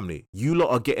royal family. You lot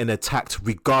are getting attacked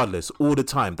regardless all the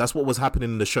time. That's what was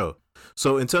happening in the show.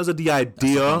 So in terms of the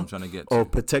idea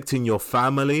of protecting your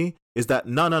family is that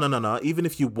no. Even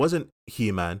if you wasn't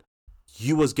He-Man,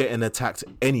 you was getting attacked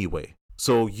anyway.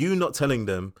 So you not telling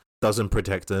them doesn't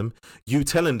protect them. You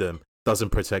telling them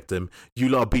doesn't protect them. You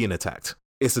lot are being attacked.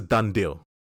 It's a done deal.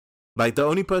 Like the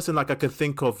only person like I could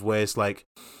think of where it's like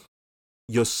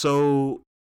you're so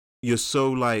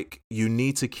like you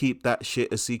need to keep that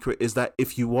shit a secret is that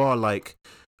if you are like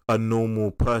a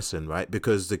normal person, right?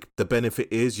 Because the benefit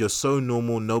is you're so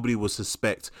normal, nobody will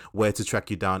suspect where to track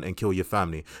you down and kill your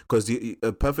family. Because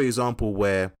a perfect example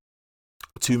where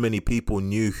too many people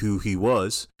knew who he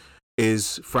was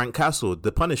is Frank Castle,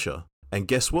 the Punisher. And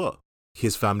guess what?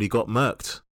 His family got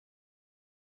murked.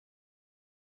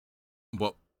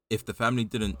 Well, if the family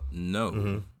didn't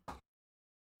know,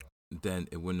 then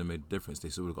it wouldn't have made a difference. They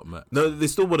still would have got murked. No, they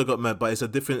still would have got murked, but it's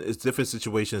different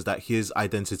situations that his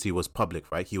identity was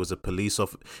public, right? He was a police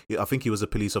officer. I think he was a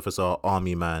police officer,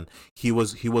 army man. He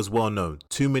was well known.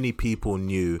 Too many people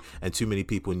knew, and too many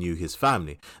people knew his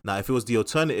family. Now, if it was the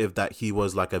alternative that he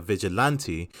was like a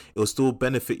vigilante, it will still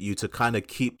benefit you to kind of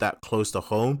keep that close to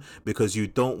home because you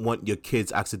don't want your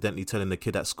kids accidentally telling the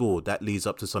kid at school. That leads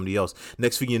up to somebody else.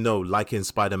 Next thing you know, like in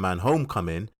Spider-Man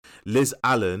Homecoming, Liz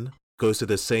Allen goes to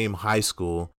the same high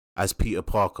school as Peter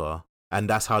Parker, and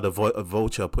that's how the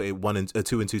Vulture put it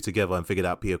 2 and 2 together and figured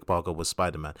out Peter Parker was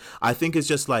Spider-Man. I think it's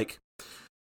just like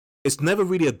it's never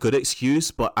really a good excuse,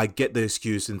 but I get the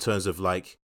excuse in terms of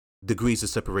like degrees of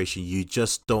separation. You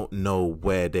just don't know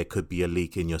where there could be a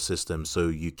leak in your system, so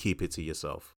you keep it to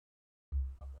yourself.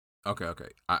 Okay.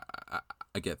 I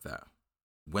get that.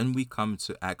 When we come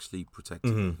to actually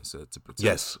protecting, so to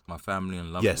protect my family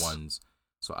and loved ones,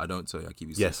 so I don't tell you, I keep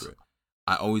you Yes. secret.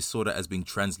 I always saw that as being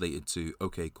translated to,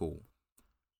 okay, cool.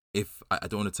 If I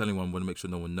don't want to tell anyone, I want to make sure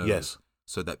no one knows, Yes.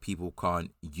 so that people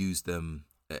can't use them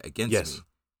against Yes. me.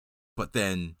 But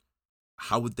then,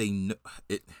 how would they know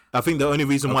it? I think the only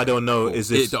reason why I don't know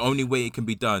is if the only way it can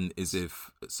be done is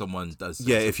if someone does.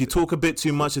 Yeah, if you talk a bit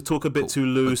too much, you talk a bit too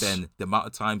loose. But then the amount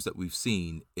of times that we've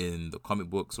seen in the comic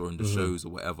books or in the shows or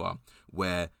whatever,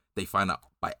 where they find out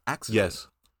by accident. Yes.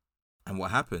 And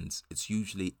what happens? It's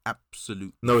usually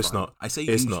absolute. No, it's not. I say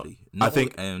it's usually. Not. I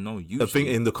think no. Usually, I think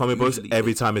in the comic books,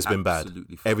 every time it's been bad.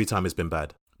 Absolutely. Every time it's been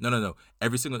bad. No.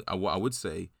 Every single. What I would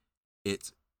say,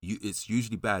 it's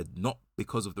usually bad, not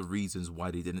because of the reasons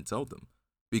why they didn't tell them.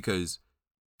 Because,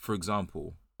 for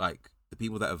example, like the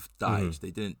people that have died, they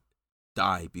didn't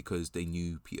die because they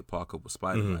knew Peter Parker was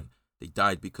Spider-Man. They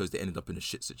died because they ended up in a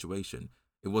shit situation.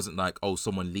 It wasn't like, oh,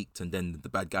 someone leaked and then the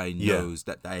bad guy knows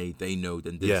that they know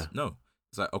then this. Yeah. No.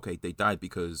 It's like, okay, they died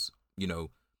because,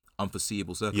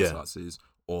 unforeseeable circumstances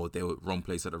or they were wrong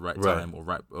place at the right time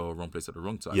or wrong place at the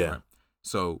wrong time. Yeah. Right?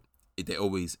 So they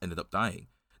always ended up dying.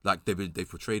 Like they've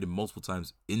portrayed him multiple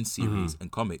times in series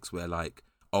and comics where like,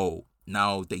 oh,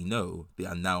 now they know they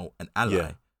are now an ally.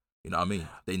 Yeah. You know what I mean?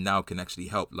 They now can actually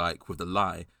help, like, with the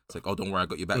lie. It's like, oh, don't worry, I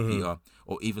got your back, Peter.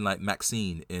 Or even, like,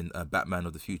 Maxine in Batman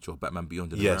of the Future, or Batman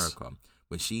Beyond in America,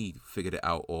 when she figured it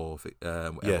out or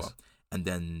whatever. Yes. And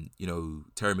then,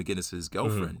 Terry McGinnis's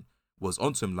girlfriend was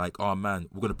onto him like, oh, man,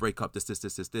 we're going to break up this.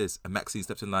 And Maxine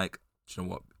steps in like, you know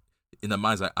what? In her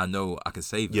mind's like, I know I can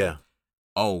save him. Yeah.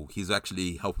 Oh, he's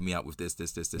actually helping me out with this.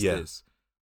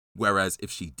 Whereas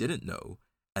if she didn't know,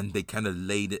 and they kind of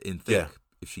laid it in thick,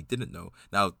 if she didn't know.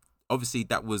 Now, obviously,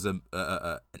 that was an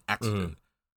accident.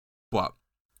 But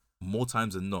more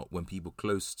times than not, when people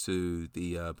close to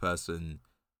the person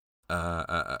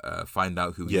find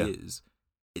out who he is,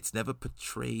 it's never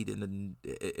portrayed in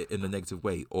a negative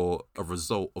way or a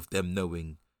result of them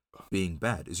knowing being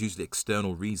bad. It's usually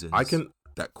external reasons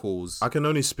that cause. I can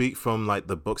only speak from like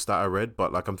the books that I read,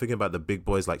 but like I'm thinking about the big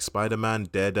boys like Spider-Man,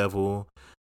 Daredevil,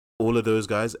 all of those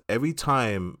guys. Every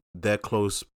time their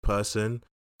close person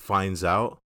finds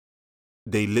out,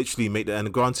 they literally make that.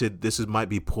 And granted, might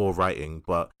be poor writing,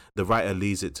 but the writer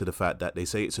leads it to the fact that they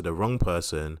say it to the wrong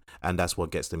person, and that's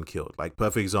what gets them killed. Like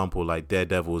perfect example, like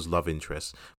Daredevil's love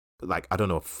interest. Like I don't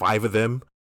know, 5 of them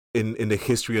in the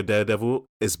history of Daredevil,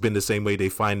 it's been the same way. They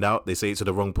find out, they say it to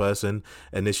the wrong person,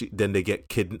 and then they get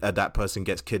that person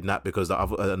gets kidnapped because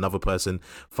another person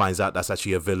finds out that's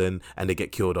actually a villain, and they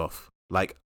get killed off.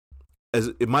 Like.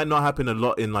 It might not happen a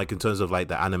lot in terms of like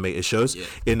the animated shows.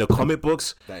 In the comic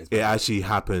books, it actually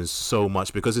happens so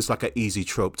much because it's like an easy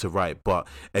trope to write. But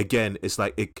again, it's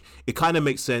like it kind of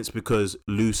makes sense because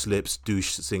loose lips do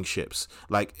sink ships.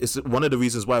 Like it's one of the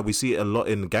reasons why we see it a lot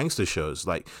in gangster shows.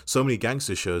 Like so many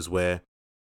gangster shows where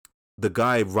the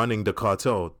guy running the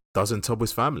cartel doesn't tell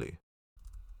his family.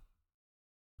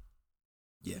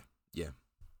 Yeah.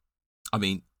 I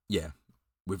mean,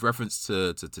 with reference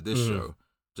to this show.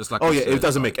 Just like it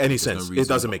doesn't make any sense. It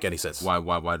doesn't make any sense. Why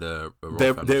the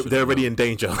they're already in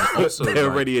danger. Also, they're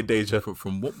already in danger.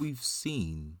 From what we've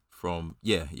seen from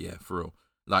for real.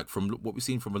 Like from what we've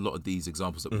seen from a lot of these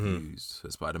examples that we've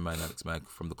used, Spider-Man, Alex Mag,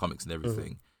 from the comics and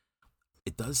everything,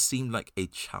 it does seem like a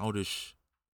childish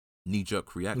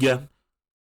knee-jerk reaction.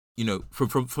 Yeah.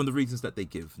 From the reasons that they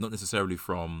give, not necessarily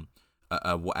from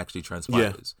what actually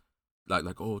transpires. Yeah.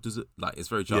 Like, oh, does it? Like, it's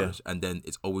very childish, and then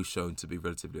it's always shown to be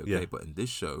relatively okay. Yeah. But in this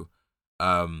show,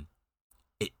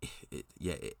 it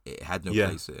had no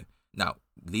place here. Now,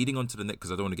 leading on to the next,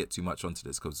 because I don't want to get too much onto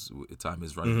this because time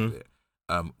is running a bit.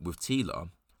 With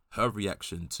Teela, her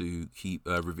reaction to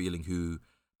revealing who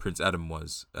Prince Adam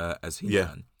was as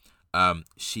He-Man,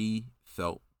 she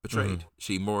felt betrayed.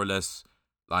 She more or less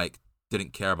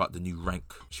didn't care about the new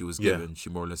rank she was given. She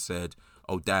more or less said,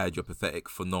 "Oh, Dad, you're pathetic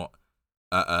for not."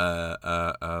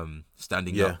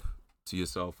 Standing up to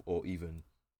yourself, or even,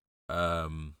 or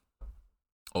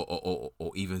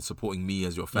even supporting me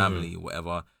as your family, or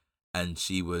whatever. And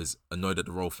she was annoyed at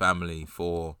the royal family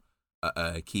for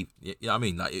I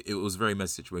mean, like it was a very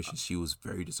messy situation. She was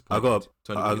very disappointed.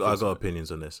 I got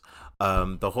opinions on this.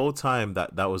 The whole time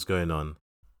that was going on,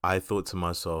 I thought to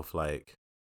myself, like,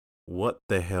 what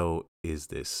the hell is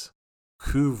this?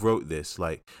 Who wrote this?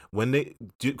 Like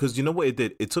because you know what it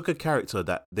did? It took a character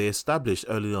that they established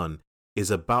early on is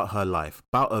about her life,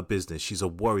 about her business. She's a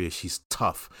warrior. She's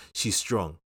tough. She's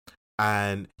strong.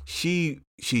 And she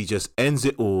just ends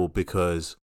it all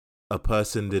because a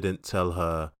person didn't tell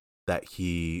her that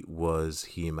he was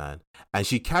He-Man. And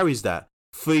she carries that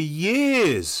for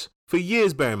years,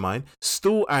 bear in mind,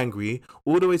 still angry,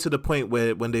 all the way to the point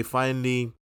where when they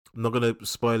finally I'm not gonna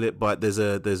spoil it, but there's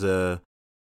a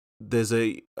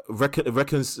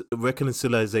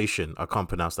reconciliation. I can't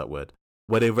pronounce that word.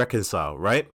 Where they reconcile,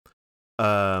 right?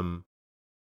 I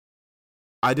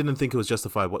didn't think it was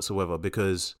justified whatsoever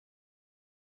because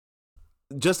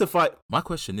justified. My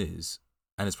question is,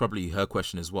 and it's probably her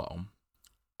question as well.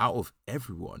 Out of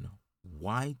everyone,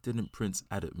 why didn't Prince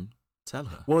Adam tell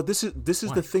her? Well, this is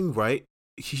the thing, right?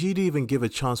 He didn't even give a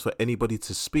chance for anybody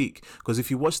to speak, because if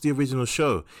you watch the original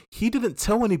show, he didn't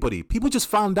tell anybody. People just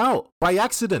found out by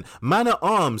accident.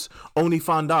 Man-at-Arms only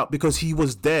found out because he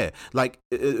was there. Like,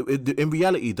 in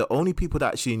reality, the only people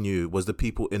that actually knew was the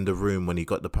people in the room when he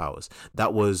got the powers.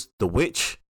 That was the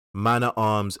witch,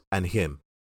 Man-at-Arms, and him.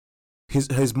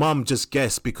 His mom just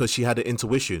guessed because she had an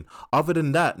intuition. Other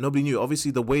than that, nobody knew. Obviously,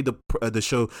 the way the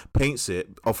show paints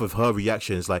it off of her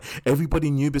reactions, like everybody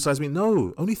knew besides me.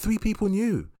 No, only 3 people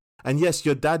knew. And yes,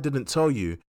 your dad didn't tell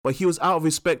you, but he was out of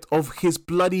respect of his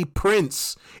bloody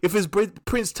prince. If his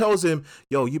prince tells him,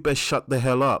 "Yo, you best shut the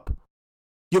hell up,"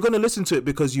 you're gonna listen to it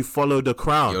because you follow the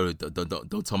crown. Yo,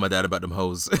 don't tell my dad about them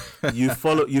hoes. You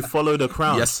follow the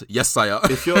crown. Yes, sire.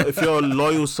 If you're a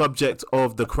loyal subject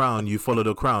of the crown, you follow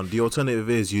the crown. The alternative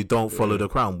is you don't follow the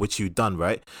crown, which you've done,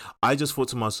 right? I just thought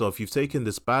to myself, you've taken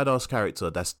this badass character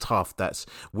that's tough, that's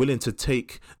willing to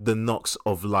take the knocks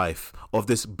of life, of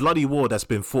this bloody war that's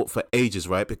been fought for ages,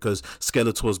 right? Because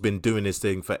Skeletor's been doing this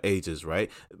thing for ages,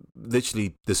 right?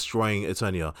 Literally destroying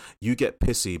Eternia. You get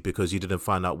pissy because you didn't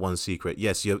find out one secret.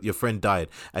 Yes, your friend died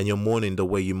and you're mourning the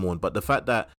way you mourn, but the fact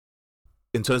that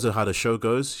in terms of how the show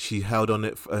goes, she held on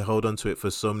to it for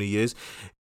so many years.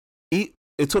 It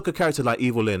took a character like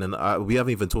Evelyn, and we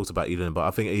haven't even talked about Evelyn, but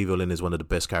I think Evelyn is one of the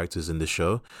best characters in the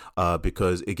show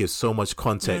because it gives so much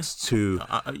context to.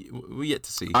 We're yet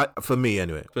to see. For me,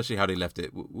 anyway. Especially how they left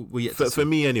it. We're yet to see. For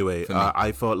me, anyway,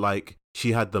 I felt like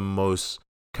she had the most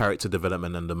character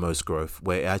development and the most growth,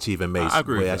 where it actually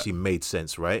made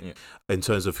sense, right? Yeah. In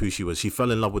terms of who she was. She fell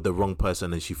in love with the wrong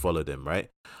person and she followed him, right?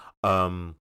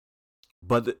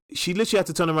 But she literally had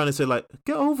to turn around and say, like,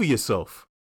 get over yourself.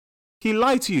 He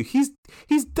lied to you. He's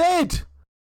dead.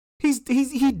 He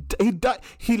died.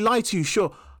 He lied to you.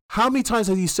 Sure. How many times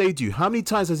has he saved you? How many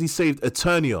times has he saved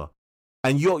Eternia?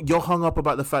 And you're hung up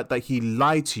about the fact that he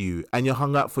lied to you, and you're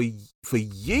hung up for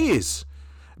years.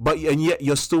 And yet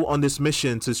you're still on this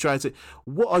mission to try to.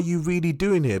 What are you really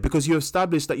doing here? Because you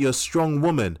established that you're a strong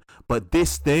woman, but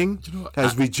this thing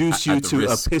has reduced you to a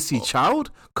pissy child.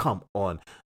 Come on.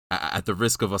 At the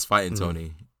risk of us fighting,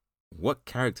 Tony, what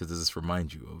character does this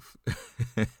remind you of?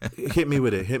 Hit me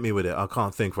with it. I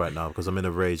can't think right now because I'm in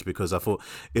a rage because I thought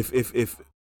if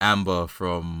Amber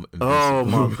from Invincible. Oh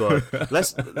my god,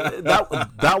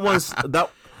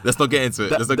 Let's not get into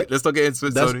it. Let's not get into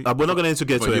it, Tony. We're not going to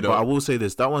get into it, but I will say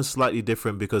this. That one's slightly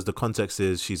different because the context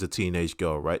is she's a teenage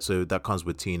girl, right? So that comes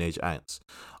with teenage angst.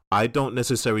 I don't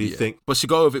necessarily think... But she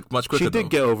got over it much quicker. She did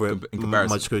get over it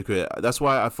much quicker. That's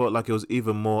why I felt like it was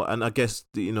even more... And I guess,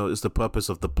 it's the purpose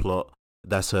of the plot.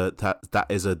 That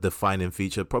is a defining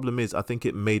feature. Problem is, I think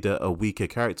it made her a weaker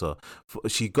character.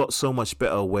 She got so much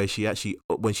better when she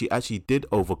actually did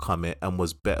overcome it and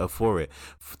was better for it.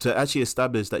 To actually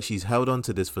establish that she's held on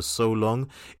to this for so long,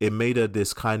 it made her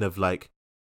this kind of like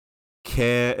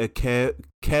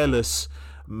careless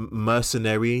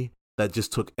mercenary that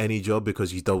just took any job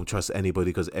because you don't trust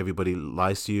anybody because everybody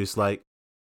lies to you. It's like,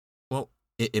 well,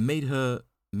 it made her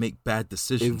make bad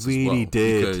decisions. It really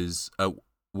did because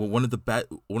one of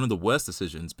the worst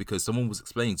decisions, because someone was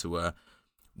explaining to her,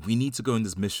 we need to go on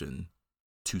this mission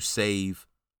to save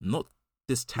not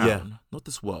this town, not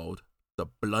this world, the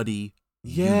bloody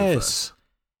universe.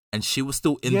 And she was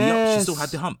still in the ump. She still had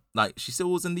the hump. Like, she still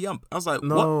was in the ump. I was like,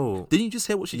 no. What? Didn't you just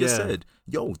hear what she just said?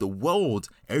 Yo, the world,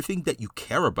 everything that you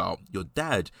care about, your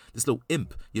dad, this little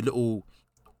imp, your little,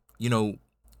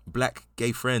 black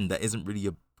gay friend that isn't really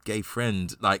a gay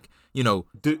friend, like,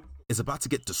 is about to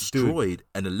get destroyed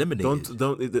and eliminated.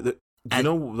 You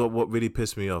know what really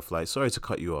pissed me off? Like, sorry to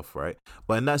cut you off, right?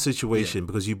 But in that situation,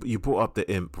 because you brought up the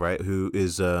imp, right?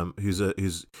 Who's from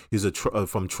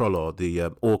Trollor, the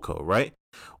Orko, right?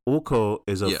 Orko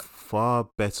is a far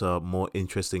better, more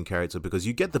interesting character because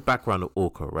you get the background of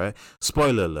Orko, right?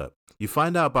 Spoiler alert. You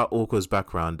find out about Orko's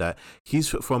background that he's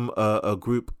from a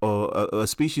group or a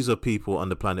species of people on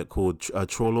the planet called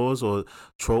Trollors or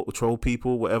troll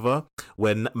people, whatever,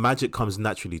 where magic comes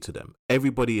naturally to them.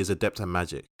 Everybody is adept at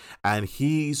magic. And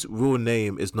his real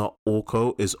name is not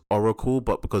Orko, is Oracle,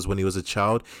 but because when he was a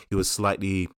child, he was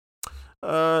slightly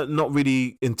not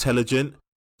really intelligent.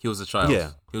 He was a child.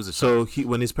 Yeah. He was a child. So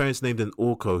when his parents named him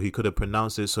Orko, he could have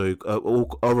pronounced it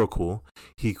Oracle.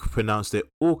 He pronounced it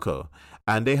Orko.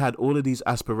 And they had all of these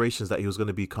aspirations that he was going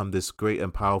to become this great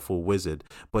and powerful wizard,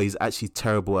 but he's actually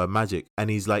terrible at magic. And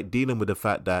he's like dealing with the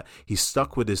fact that he's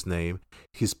stuck with this name.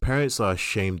 His parents are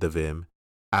ashamed of him,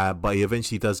 but he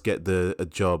eventually does get a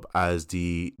job as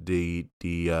the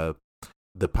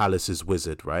palace's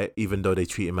wizard, right? Even though they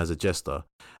treat him as a jester.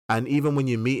 And even when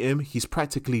you meet him, he's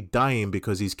practically dying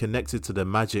because he's connected to the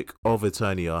magic of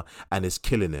Eternia and it's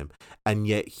killing him. And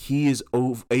yet he is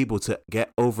able to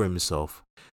get over himself,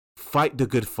 fight the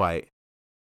good fight,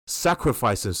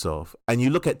 sacrifice himself. And you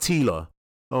look at Teela,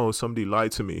 oh, somebody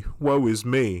lied to me. Woe is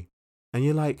me. And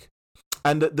you're like,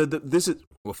 and this is...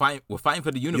 We're fighting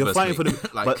for the universe. You're fighting for the...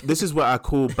 But this is what I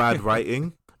call bad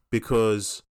writing,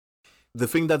 because... The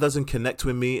thing that doesn't connect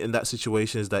with me in that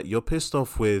situation is that you're pissed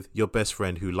off with your best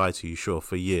friend who lied to you, sure,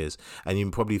 for years. And you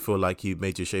probably feel like you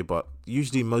made your shade, but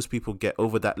usually most people get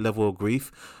over that level of grief.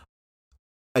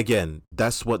 Again,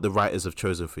 that's what the writers have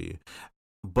chosen for you.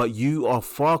 But you are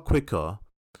far quicker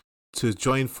to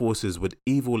join forces with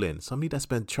Evil Lyn, somebody that's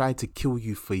been trying to kill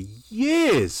you for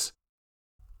years.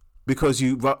 Because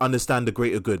you understand the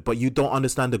greater good, but you don't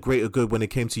understand the greater good when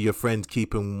it came to your friend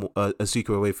keeping a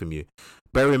secret away from you.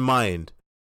 Bear in mind,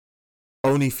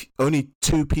 only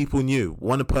 2 people knew.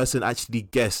 One person actually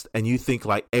guessed, and you think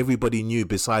like everybody knew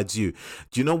besides you.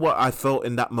 Do you know what I felt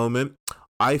in that moment?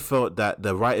 I felt that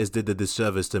the writers did the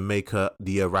disservice to make her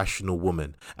the irrational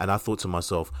woman, and I thought to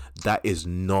myself, that is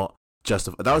not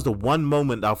justified. That was the one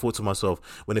moment that I thought to myself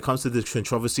when it comes to the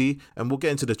controversy, and we'll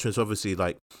get into the controversy.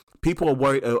 Like, people are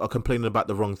worried, are complaining about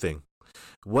the wrong thing.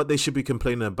 What they should be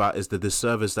complaining about is the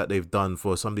disservice that they've done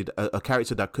for somebody, a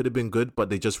character that could have been good, but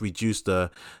they just reduced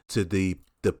her to the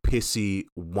pissy,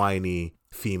 whiny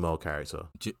female character.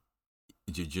 Do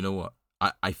you know what?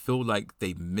 I feel like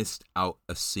they missed out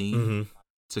a scene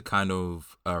to kind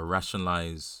of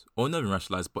rationalize, or not even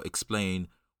rationalize, but explain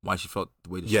why she felt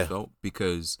the way that she felt.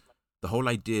 Because the whole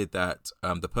idea that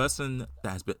the person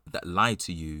that lied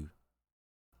to you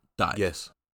died. Yes.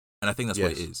 And I think that's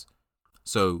what it is.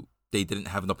 So they didn't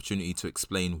have an opportunity to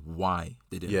explain why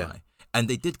they didn't lie. And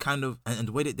they did kind of, and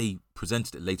the way that they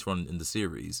presented it later on in the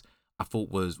series, I thought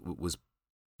was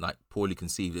like poorly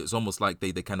conceived. It was almost like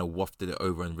they kind of wafted it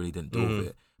over and really didn't deal with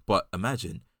it. But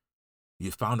imagine,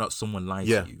 you found out someone lied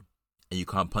to you, and you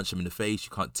can't punch him in the face,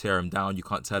 you can't tear him down, you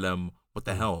can't tell him, what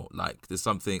the hell? Like, there's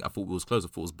something, I thought we was close, I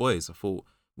thought it was boys, I thought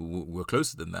we were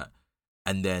closer than that.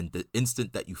 And then the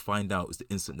instant that you find out is the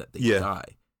instant that they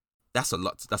die. That's a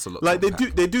lot. Like, they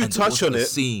do touch on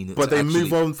it, but they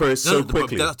move on for it so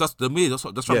quickly. That's what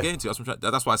I'm getting to.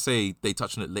 That's why I say they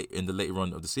touch on it in the later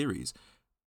on of the series.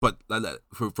 But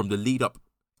from the lead up,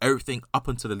 everything up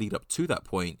until the lead up to that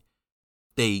point,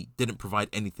 they didn't provide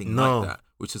anything like that,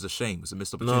 which is a shame. It's a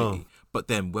missed opportunity. But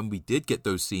then when we did get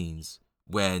those scenes,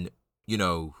 when,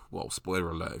 spoiler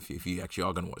alert, if you actually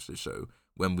are going to watch this show,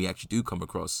 when we actually do come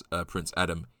across Prince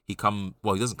Adam, he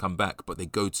doesn't come back, but they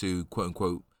go to quote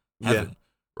unquote heaven,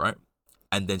 right?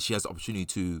 And then she has the opportunity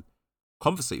to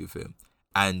conversate with him,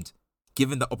 and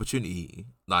given that opportunity,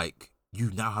 like,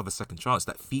 you now have a second chance.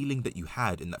 That feeling that you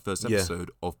had in that first episode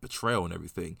of betrayal and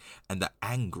everything, and the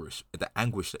anguish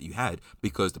that you had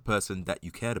because the person that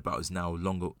you cared about is now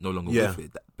no longer with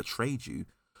it, that betrayed you.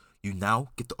 You now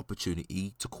get the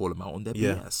opportunity to call them out on their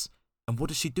BS. And what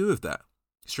does she do with that?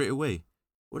 Straight away,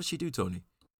 what does she do, Tony?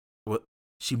 What?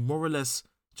 She more or less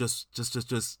just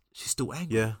she's still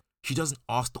angry. Yeah. She doesn't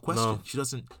ask the question. No.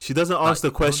 She doesn't ask the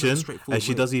question, and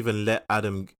she doesn't even let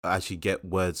Adam actually get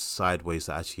words sideways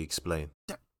to actually explain.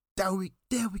 There we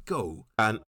go.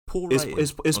 And poor writing.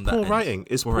 It's poor writing.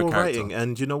 It's poor writing.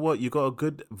 And you know what? You got a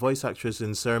good voice actress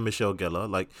in Sarah Michelle Gellar.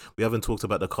 Like, we haven't talked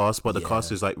about the cast, but the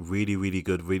cast is like really, really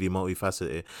good, really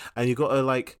multifaceted. And you got her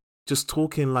like just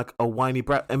talking like a whiny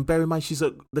brat. And bear in mind,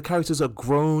 the character's a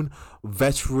grown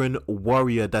veteran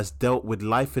warrior that's dealt with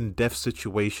life and death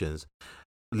situations.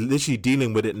 Literally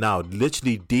dealing with it now,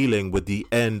 literally dealing with the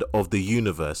end of the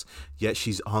universe, yet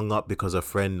she's hung up because a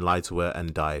friend lied to her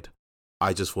and died.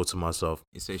 I just thought to myself,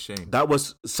 it's a shame. That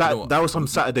was some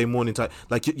Saturday morning time.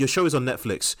 Like, your show is on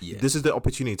Netflix. This is the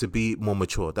opportunity to be more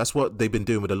mature. That's what they've been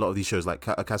doing with a lot of these shows, like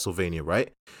Castlevania,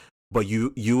 right? But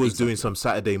you was doing some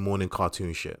Saturday morning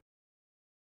cartoon shit.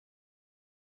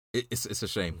 It's a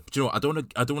shame. But you know what?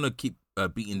 I don't want to keep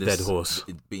beating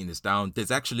this down. There's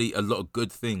actually a lot of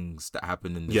good things that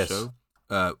happen in this show.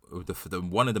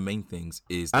 One of the main things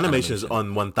is animation is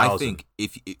on 1000. I think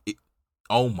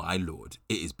oh my lord,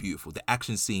 it is beautiful. The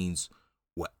action scenes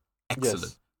were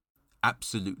excellent,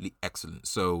 absolutely excellent.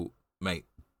 So, mate,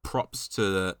 props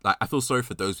to, like, I feel sorry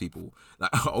for those people. Like,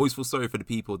 I always feel sorry for the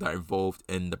people that are involved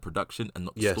in the production and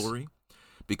not the story,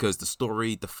 because the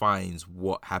story defines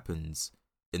what happens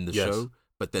in the show,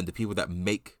 but then the people that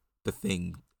make the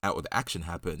thing out of the action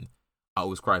happen, I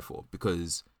always cry for,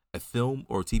 because a film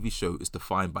or a TV show is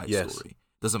defined by its story.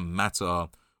 It doesn't matter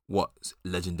what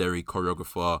legendary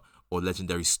choreographer or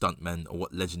legendary stuntman or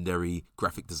what legendary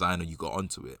graphic designer you got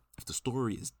onto it. If the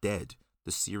story is dead,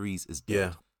 the series is dead.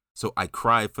 Yeah. So I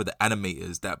cry for the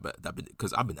animators that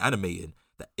because I've been animating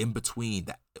that in between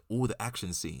that all the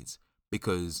action scenes,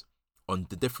 because on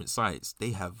the different sites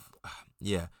they have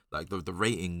like the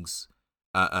ratings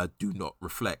do not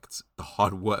reflect the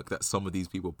hard work that some of these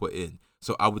people put in.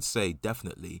 So I would say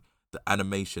definitely the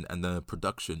animation and the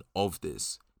production of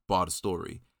this bar the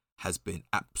story has been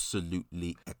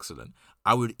absolutely excellent.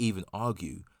 I would even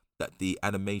argue that the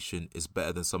animation is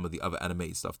better than some of the other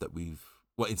animated stuff that we've,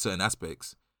 well, in certain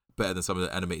aspects, better than some of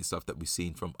the animated stuff that we've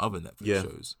seen from other Netflix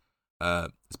shows.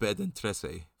 It's better than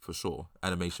Trece, for sure,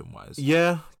 animation-wise.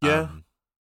 Yeah.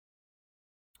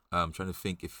 I'm trying to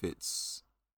think if it's...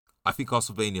 I think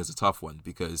Castlevania is a tough one,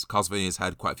 because Castlevania's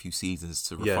had quite a few seasons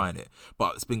to refine it,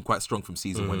 but it's been quite strong from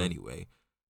season one anyway.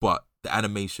 But the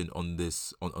animation on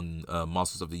this on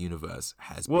Masters of the Universe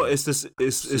has it's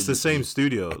the same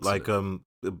studio. Excellent. Like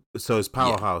so it's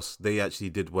Powerhouse. They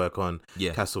actually did work on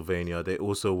Castlevania. They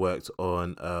also worked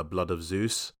on Blood of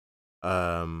Zeus.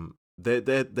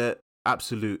 They're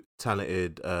absolute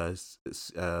talented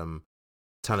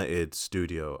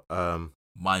studio.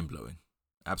 Mind blowing.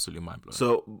 Absolutely mind blowing.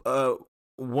 So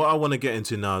what I want to get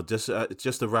into now, just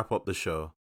to wrap up the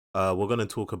show. We're going to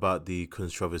talk about the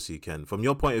controversy, Ken. From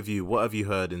your point of view, what have you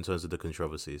heard in terms of the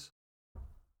controversies?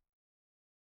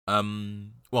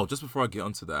 Well, just before I get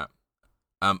onto that,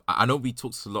 I know we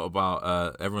talked a lot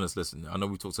about everyone that's listening. I know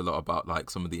we talked a lot about like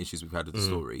some of the issues we've had with the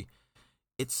story.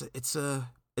 It's an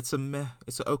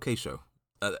okay show.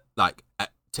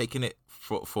 Taking it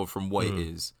from what it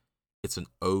is, it's an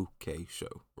okay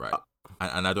show, right?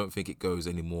 And I don't think it goes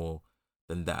any more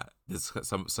than that. There's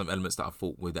some elements that I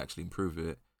thought would actually improve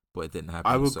it, but it didn't happen.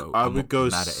 I would go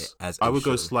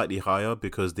slightly higher,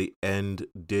 because the end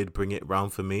did bring it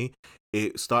round for me.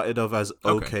 It started off as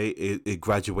okay. It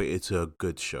graduated to a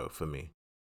good show for me.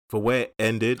 For where it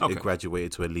ended, it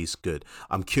graduated to at least good.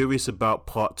 I'm curious about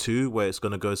part 2, where it's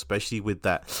going to go, especially with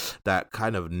that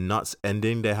kind of nuts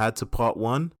ending they had to part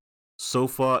 1. So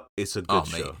far, it's a good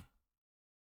show.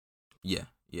 Yeah.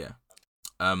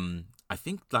 I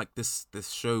think like this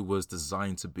show was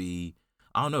designed to be,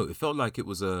 I don't know, it felt like it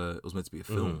was meant to be a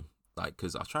film. Like,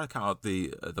 because I was trying to count out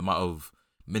the amount of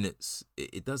minutes.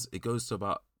 It goes to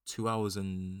about 2 hours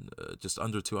and just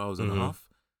under 2 hours and a half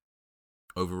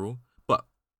overall, but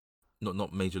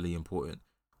not majorly important.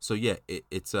 So yeah,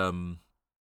 it's the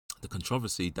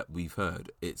controversy that we've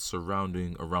heard, it's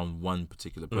surrounding around one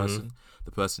particular person.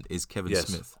 The person is Kevin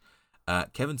Smith.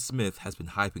 Kevin Smith has been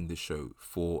hyping this show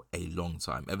for a long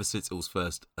time, ever since it was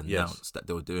first announced that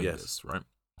they were doing this, right?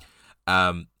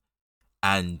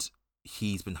 And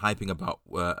he's been hyping about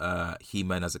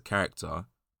He-Man as a character,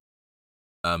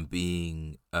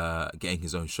 getting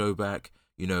his own show back.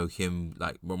 You know, him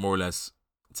like more or less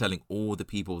telling all the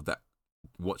people that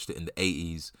watched it in the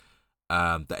 80s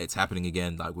that it's happening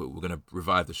again. Like we're gonna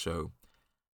revive the show,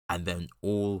 and then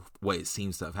all what it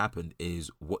seems to have happened is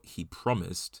what he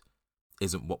promised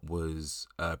isn't what was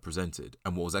presented,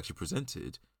 and what was actually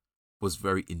presented was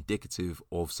very indicative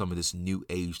of some of this new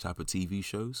age type of TV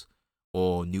shows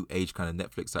or new age kind of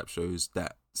Netflix type shows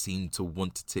that seem to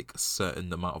want to tick a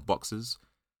certain amount of boxes,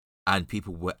 and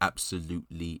people were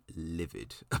absolutely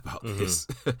livid about this.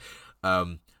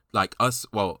 Like us,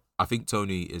 well, I think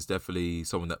Tony is definitely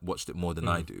someone that watched it more than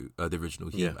I do, the original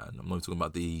He-Man. I'm not talking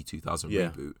about the 2000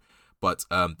 reboot, but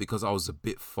because I was a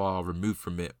bit far removed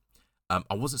from it,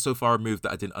 I wasn't so far removed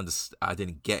that I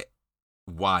didn't get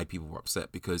why people were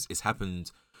upset, because it's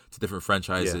happened to different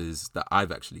franchises that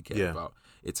I've actually cared about.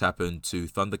 It's happened to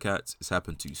Thundercats. It's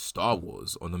happened to Star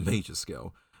Wars on a major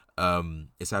scale.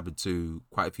 It's happened to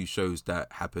quite a few shows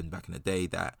that happened back in the day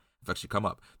that have actually come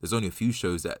up. There's only a few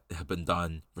shows that have been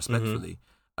done respectfully.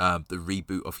 The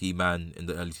reboot of He-Man in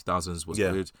the early 2000s was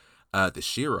good. The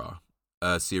She-Ra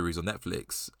series on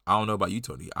Netflix, I don't know about you,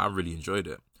 Tony, I really enjoyed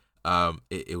it.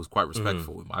 It was quite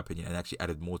respectful in my opinion, and actually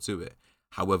added more to it.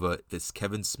 However, this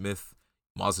Kevin Smith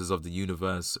Masters of the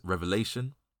Universe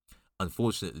revelation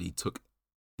unfortunately took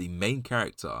the main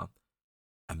character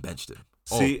and benched him.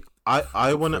 See,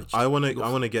 I want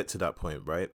to get to that point,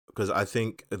 right? Because I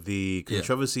think the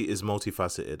controversy is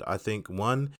multifaceted. I think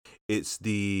one, it's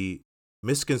the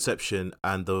misconception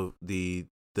and the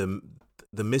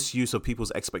the misuse of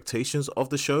people's expectations of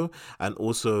the show, and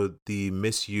also the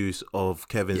misuse of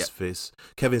Kevin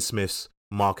Smith's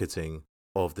marketing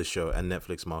of the show and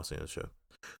Netflix marketing of the show.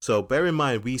 So bear in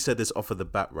mind, we said this off of the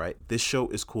bat, right? This show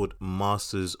is called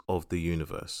Masters of the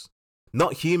Universe.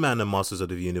 Not He-Man and Masters of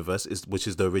the Universe, which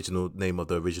is the original name of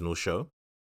the original show.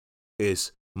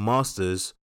 It's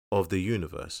Masters of the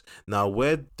Universe. Now,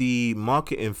 where the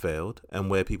marketing failed and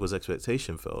where people's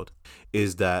expectation failed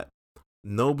is that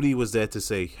nobody was there to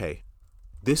say, hey,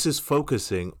 this is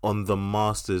focusing on the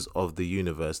Masters of the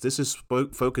Universe. This is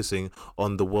focusing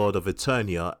on the world of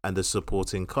Eternia and the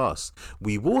supporting cast.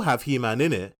 We will have He-Man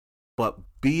in it, but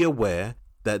be aware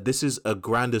that this is a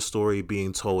grander story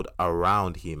being told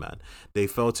around He-Man. They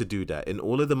failed to do that. In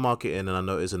all of the marketing, and I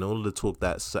noticed in all of the talk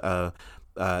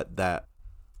that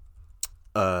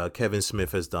Kevin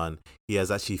Smith has done, he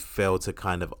has actually failed to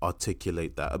kind of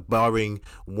articulate that, barring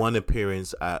one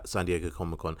appearance at San Diego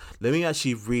Comic-Con. Let me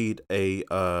actually read a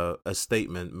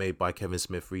statement made by Kevin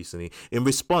Smith recently in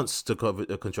response to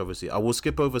controversy. I will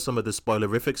skip over some of the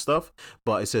spoilerific stuff,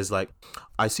 but it says, like,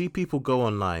 I see people go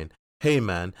online, hey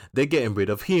man, they're getting rid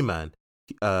of He-Man,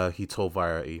 he told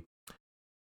Variety.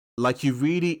 Like, you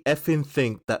really effing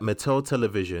think that Mattel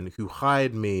Television, who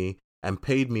hired me and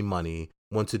paid me money,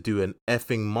 want to do an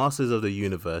effing Masters of the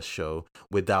Universe show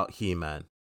without He-Man?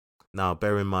 Now,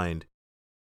 bear in mind,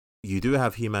 you do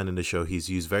have He-Man in the show. He's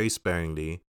used very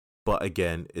sparingly, but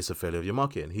again, it's a failure of your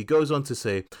marketing. He goes on to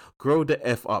say, grow the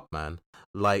F up, man.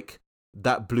 Like,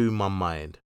 that blew my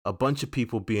mind. A bunch of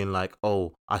people being like,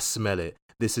 oh, I smell it.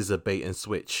 This is a bait and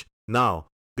switch. Now,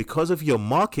 because of your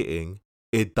marketing,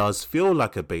 it does feel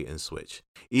like a bait and switch,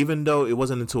 even though it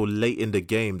wasn't until late in the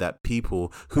game that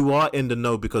people who are in the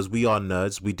know, because we are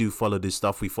nerds, we do follow this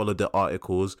stuff, we follow the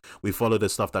articles, we follow the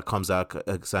stuff that comes out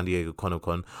at San Diego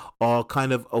Comic-Con, are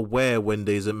kind of aware when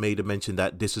there's made a mention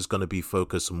that this is going to be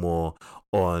focused more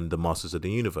on the Masters of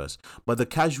the Universe. But the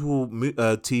casual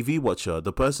TV watcher,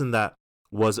 the person that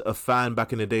was a fan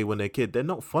back in the day when they're a kid, they're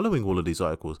not following all of these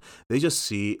articles. They just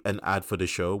see an ad for the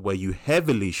show where you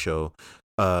heavily show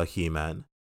He-Man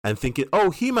and thinking,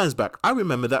 oh, He-Man's back. I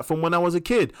remember that from when I was a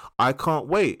kid. I can't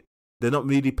wait. They're not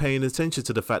really paying attention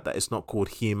to the fact that it's not called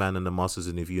He-Man and the Masters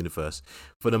of the Universe.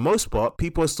 For the most part,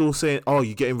 people are still saying, oh,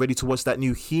 you're getting ready to watch that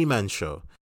new He-Man show.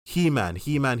 He-Man,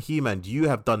 He-Man, He-Man. You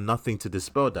have done nothing to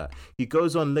dispel that. He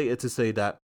goes on later to say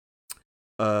that,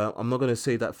 I'm not going to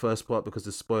say that first part because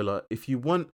it's a spoiler. If you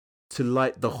want to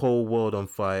light the whole world on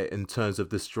fire in terms of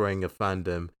destroying a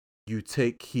fandom, you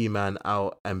take He-Man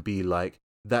out and be like,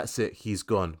 that's it, he's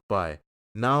gone, bye.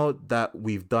 Now that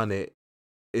we've done it,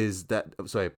 is that,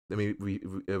 sorry, let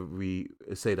me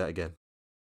say that again.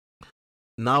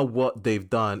 Now what they've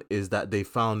done is that they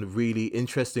found really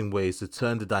interesting ways to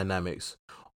turn the dynamics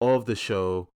of the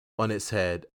show on its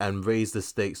head and raise the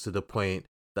stakes to the point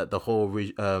that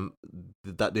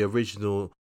that the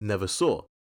original never saw.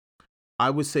 I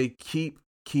would say keep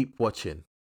watching,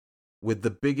 with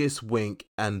the biggest wink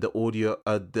and the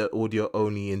audio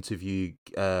only interview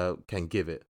can give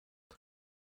it.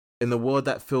 In a world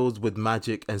that fills with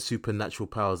magic and supernatural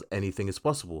powers, anything is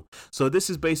possible. So this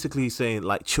is basically saying,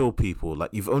 like, chill people, like,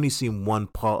 you've only seen one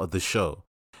part of the show.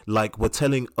 Like, we're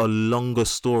telling a longer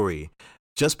story.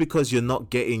 Just because you're not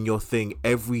getting your thing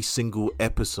every single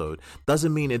episode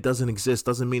doesn't mean it doesn't exist,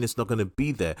 doesn't mean it's not going to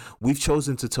be there. We've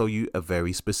chosen to tell you a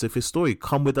very specific story.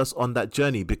 Come with us on that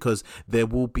journey because there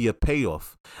will be a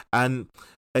payoff. And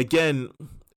again,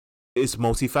 it's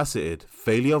multifaceted.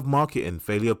 Failure of marketing,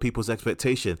 failure of people's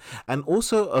expectation, and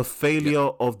also a failure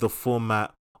of the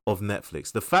format of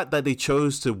Netflix. The fact that they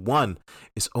chose to,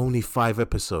 it's only 5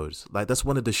 episodes. Like, that's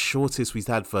one of the shortest we've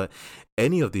had for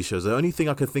any of these shows. The only thing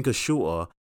I can think of shorter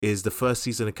is the first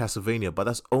season of Castlevania, but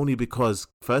that's only because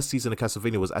first season of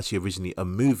Castlevania was actually originally a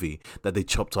movie that they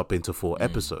chopped up into 4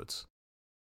 episodes.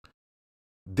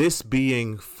 This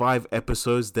being 5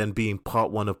 episodes, then being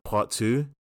part 1 of part 2,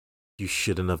 you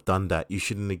shouldn't have done that. You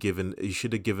should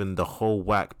have given the whole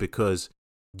whack, because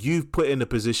you've put in a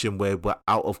position where we're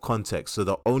out of context. So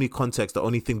the only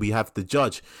thing we have to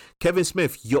judge, Kevin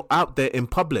Smith, you're out there in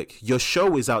public. Your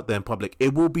show is out there in public.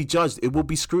 It will be judged. It will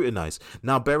be scrutinized.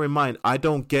 Now, bear in mind, I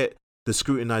don't get the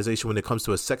scrutinization when it comes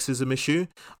to a sexism issue.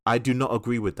 I do not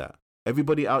agree with that.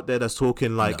 Everybody out there that's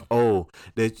talking like,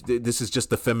 this is just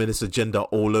the feminist agenda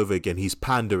all over again. He's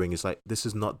pandering. It's like, this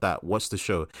is not that. Watch the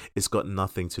show. It's got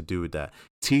nothing to do with that.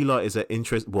 Teela is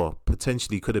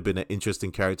potentially could have been an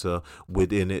interesting character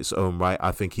within its own right.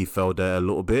 I think he fell there a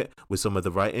little bit with some of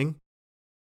the writing.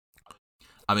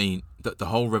 I mean, the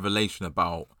whole revelation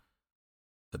about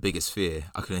the biggest fear,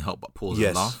 I couldn't help but pause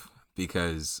and laugh,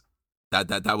 because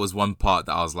that was one part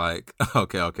that I was like,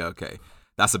 okay.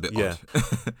 That's a bit odd.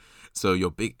 So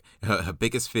her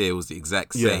biggest fear was the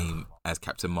exact same as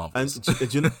Captain Marvel. And do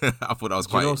you know, I thought that was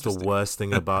quite interesting. The worst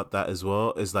thing about that as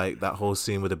well is like that whole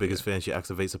scene with the biggest fear and she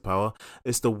activates her power.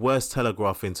 It's the worst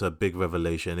telegraph into a big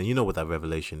revelation, and you know what that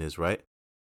revelation is, right?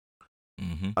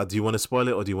 Mm-hmm. Do you want to spoil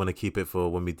it, or do you want to keep it for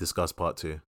when we discuss part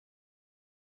 2?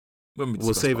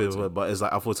 We'll save it, but it's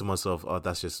like I thought to myself, "Oh,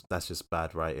 that's just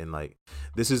bad writing." Like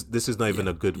this is not even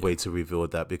a good way to reveal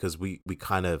that, because we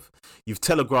kind of you've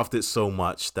telegraphed it so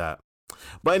much that.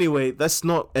 But anyway, let's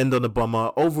not end on a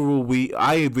bummer. Overall,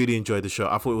 I really enjoyed the show.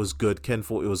 I thought it was good. Ken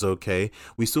thought it was okay.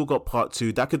 We still got part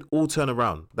 2. That could all turn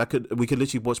around. We could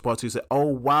literally watch part 2 and say, "Oh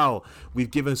wow,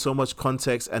 we've given so much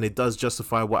context, and it does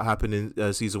justify what happened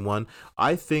in season 1."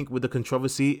 I think with the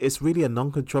controversy, it's really a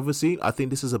non-controversy. I think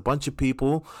this is a bunch of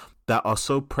people that are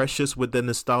so precious with their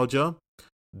nostalgia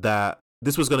that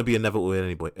this was going to be inevitable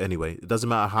anyway. It doesn't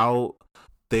matter how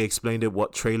they explained it,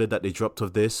 what trailer that they dropped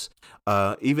of this.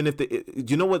 Even if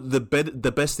you know what,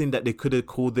 the best thing that they could have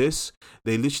called this,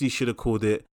 they literally should have called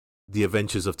it The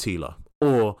Adventures of Teela,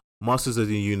 or Masters of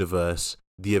the Universe,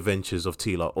 The Adventures of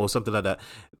Teela, or something like that.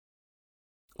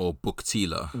 Or Book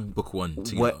Teela, Book 1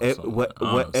 Teela.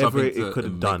 Whatever it could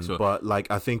have done, but like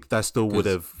I think that still would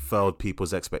have failed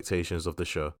people's expectations of the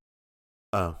show.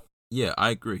 Yeah, I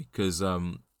agree, because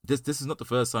this is not the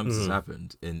first time this has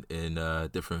happened in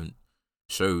different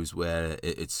shows where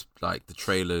it's like the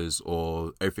trailers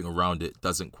or everything around it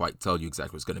doesn't quite tell you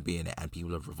exactly what's going to be in it, and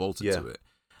people have revolted to it,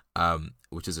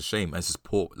 which is a shame. And it's just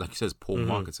poor, like you said, poor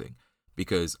marketing.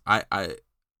 Because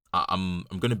I'm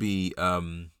going to be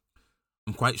I'm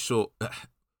quite sure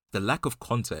the lack of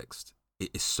context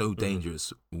is so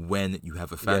dangerous when you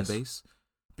have a fan base,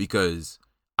 because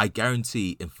I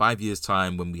guarantee in 5 years'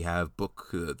 time, when we have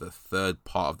the third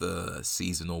part of the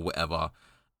season or whatever,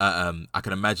 I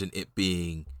can imagine it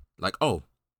being like, oh,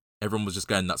 everyone was just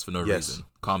going nuts for no reason.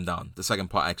 Calm down. The second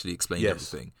part actually explained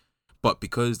everything. But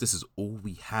because this is all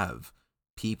we have,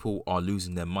 people are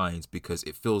losing their minds, because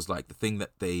it feels like the thing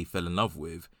that they fell in love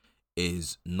with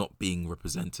is not being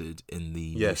represented in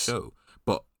the show.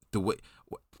 But the way,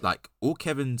 like, all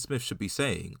Kevin Smith should be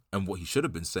saying, and what he should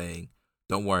have been saying,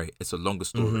 don't worry, it's a longer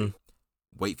story.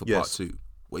 Wait for part 2.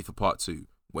 Wait for part 2.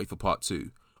 Wait for part 2.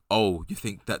 Oh, you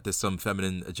think that there's some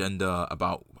feminine agenda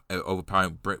about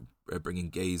overpowering, bringing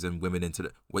gays and women into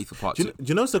the... Wait for part 2. Do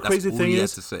you know what's the crazy thing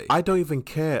is? I don't even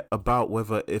care about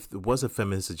whether if there was a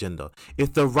feminist agenda.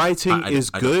 If the writing is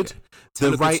good,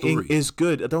 the writing is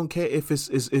good. I don't care if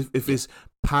it's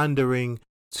pandering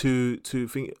to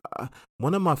think.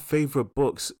 One of my favorite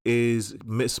books is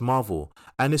Miss Marvel,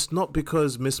 and it's not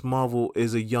because Miss Marvel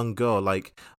is a young girl.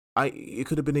 Like, it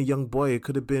could have been a young boy. It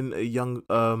could have been a young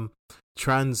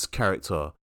trans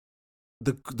character.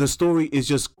 The story is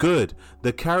just good.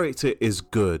 The character is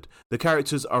good. The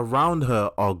characters around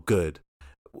her are good.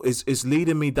 It's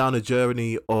leading me down a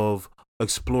journey of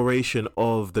exploration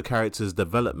of the character's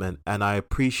development, and I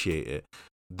appreciate it.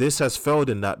 This has failed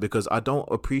in that because I don't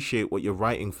appreciate what you're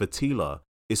writing for Teela.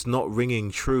 It's not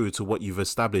ringing true to what you've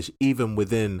established, even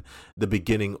within the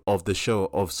beginning of the show,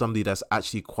 of somebody that's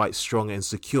actually quite strong and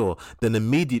secure. Then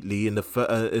immediately in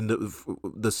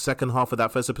the second half of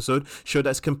that first episode, show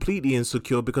that's completely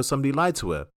insecure because somebody lied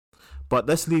to her. But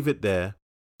let's leave it there,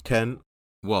 Ken.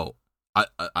 Well,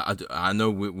 I know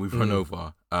we've run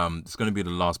over. It's going to be the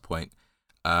last point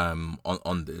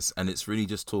on this, and it's really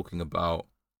just talking about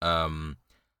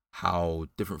how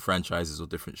different franchises or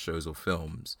different shows or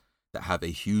films that have a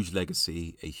huge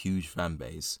legacy, a huge fan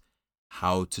base,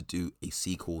 how to do a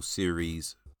sequel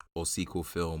series or sequel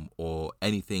film or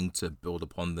anything to build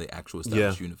upon the actual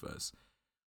established universe.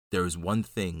 There is one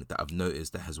thing that I've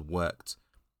noticed that has worked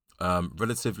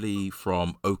relatively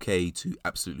from okay to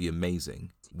absolutely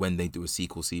amazing when they do a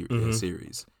sequel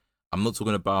series. I'm not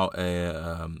talking about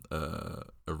a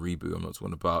reboot. I'm not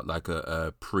talking about like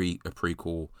a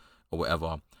prequel or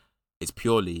whatever. It's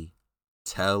purely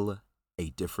tell a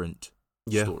different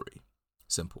story.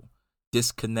 Simple.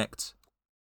 Disconnect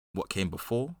what came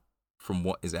before from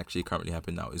what is actually currently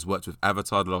happening now. It's worked with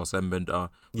Avatar: The Last Airbender,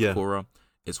 Korra.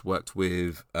 It's worked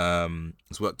with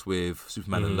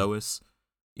Superman and Lois.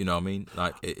 You know what I mean?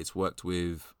 Like it's worked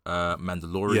with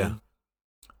Mandalorian. Yeah.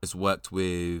 It's worked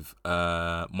with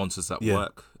Monsters at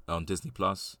Work on Disney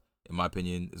Plus. In my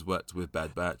opinion, it's worked with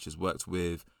Bad Batch. It's worked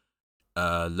with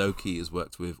Loki. It's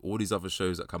worked with all these other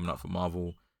shows that are coming out for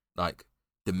Marvel. Like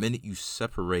the minute you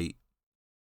separate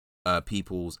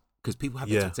people's, because people have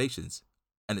expectations,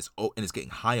 and it's getting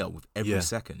higher with every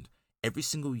second. Every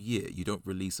single year, you don't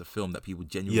release a film that people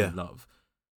genuinely love.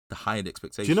 the higher the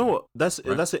expectation. Do you know what? That's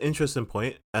an interesting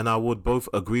point, and I would both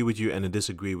agree with you and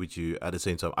disagree with you at the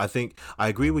same time. I think I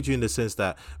agree with you in the sense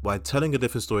that by telling a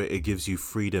different story, it gives you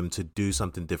freedom to do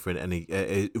something different, and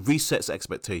it resets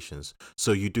expectations.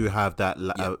 So you do have that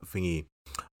thingy,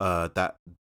 that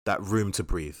room to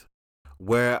breathe.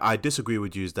 Where I disagree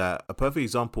with you is that a perfect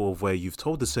example of where you've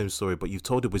told the same story, but you've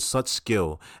told it with such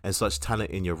skill and such talent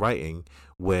in your writing,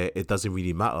 where it doesn't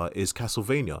really matter, is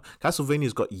Castlevania.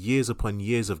 Castlevania's got years upon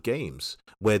years of games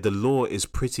where the lore is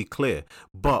pretty clear.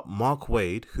 But Mark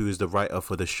Waid, who is the writer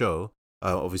for the show,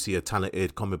 obviously a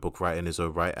talented comic book writer in his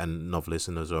own right and novelist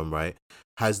in his own right,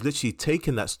 has literally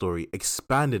taken that story,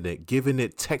 expanded it, given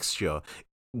it texture,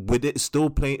 with it still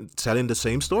telling the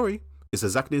same story. It's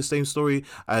exactly the same story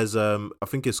as I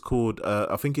think it's called.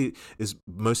 I think it is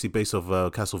mostly based off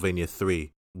Castlevania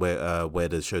 3, where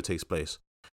the show takes place,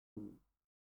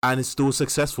 and it's still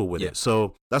successful with it.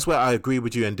 So that's where I agree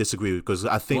with you and disagree, because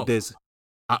I think there's.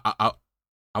 I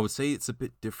would say it's a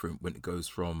bit different when it goes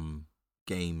from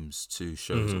games to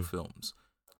shows or films,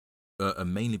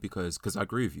 mainly because I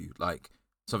agree with you. Like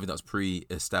something that's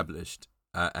pre-established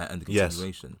and the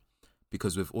continuation,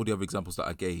 because with all the other examples that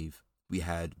I gave, we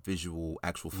had visual,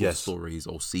 actual full stories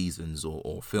or seasons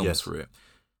or films for it.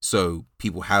 So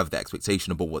people have the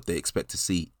expectation about what they expect to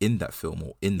see in that film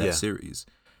or in that series.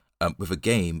 With a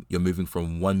game, you're moving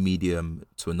from one medium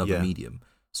to another medium.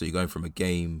 So you're going from a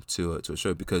game to a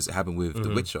show, because it happened with The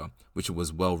Witcher. Witcher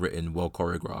was well written, well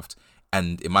choreographed.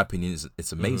 And in my opinion,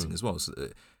 it's amazing as well. So,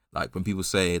 like when people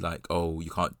say like, oh,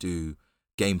 you can't do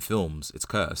game films, it's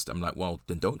cursed. I'm like, well,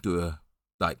 then don't do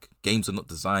like, games are not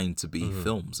designed to be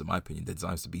films, in my opinion. They're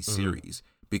designed to be series.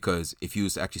 Because if you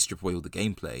was to actually strip away all the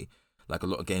gameplay, like a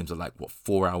lot of games are like,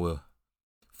 4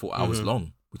 hours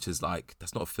long, which is like,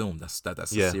 that's not a film, that's a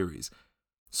series.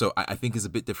 So I think it's a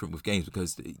bit different with games,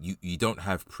 because you don't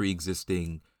have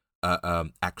pre-existing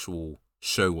actual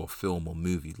show or film or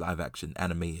movie, live action,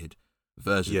 animated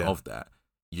version of that.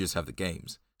 You just have the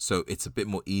games. So it's a bit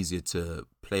more easier to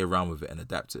play around with it and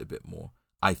adapt it a bit more,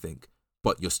 I think.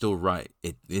 But you're still right.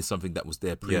 It is something that was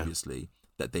there previously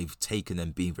that they've taken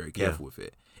and being very careful with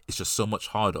it. It's just so much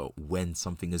harder when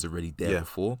something is already there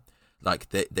before. Like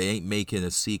they ain't making a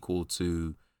sequel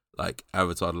to like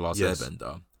Avatar: The Last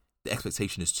Airbender. The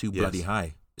expectation is too bloody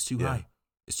high. It's too high.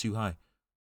 It's too high.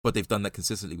 But they've done that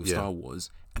consistently with Star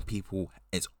Wars, and people,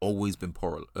 it's always been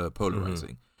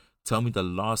polarizing. Tell me the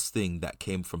last thing that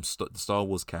came from the Star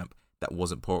Wars camp that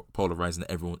wasn't polarizing, that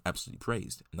everyone absolutely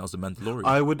praised, and that was The Mandalorian.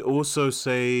 I would also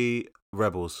say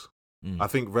Rebels. I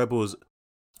think Rebels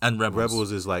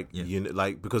is like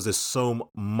like, because there's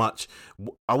so much.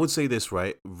 I would say this,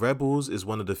 right? Rebels is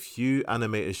one of the few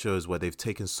animated shows where they've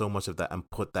taken so much of that and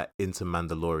put that into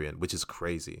Mandalorian, which is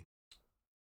crazy.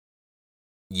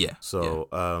 Yeah. So,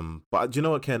 but do you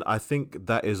know what, Ken? I think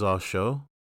that is our show.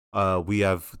 We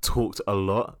have talked a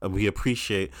lot, and we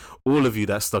appreciate all of you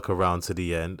that stuck around to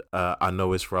the end. I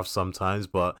know it's rough sometimes,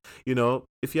 but you know,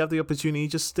 if you have the opportunity,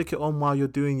 just stick it on while you're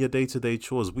doing your day-to-day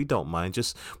chores. We don't mind.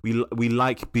 Just we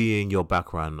like being your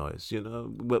background noise. You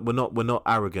know, we're not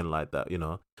arrogant like that. You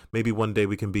know, maybe one day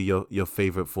we can be your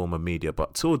favorite form of media.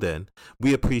 But till then,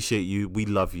 we appreciate you. We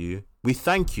love you. We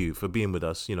thank you for being with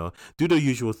us. You know, do the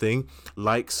usual thing: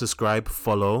 like, subscribe,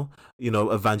 follow. You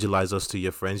know, evangelize us to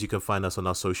your friends. You can find us on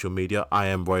our social media. I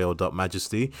am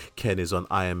Royal.Majesty. Ken is on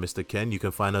I am Mr. Ken. You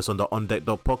can find us on the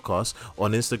OnDeck.podcast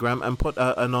on Instagram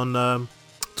and on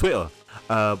Twitter.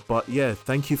 But yeah,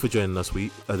 thank you for joining us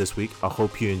this week. I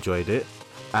hope you enjoyed it,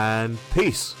 and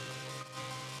peace.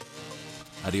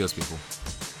 Adios, people.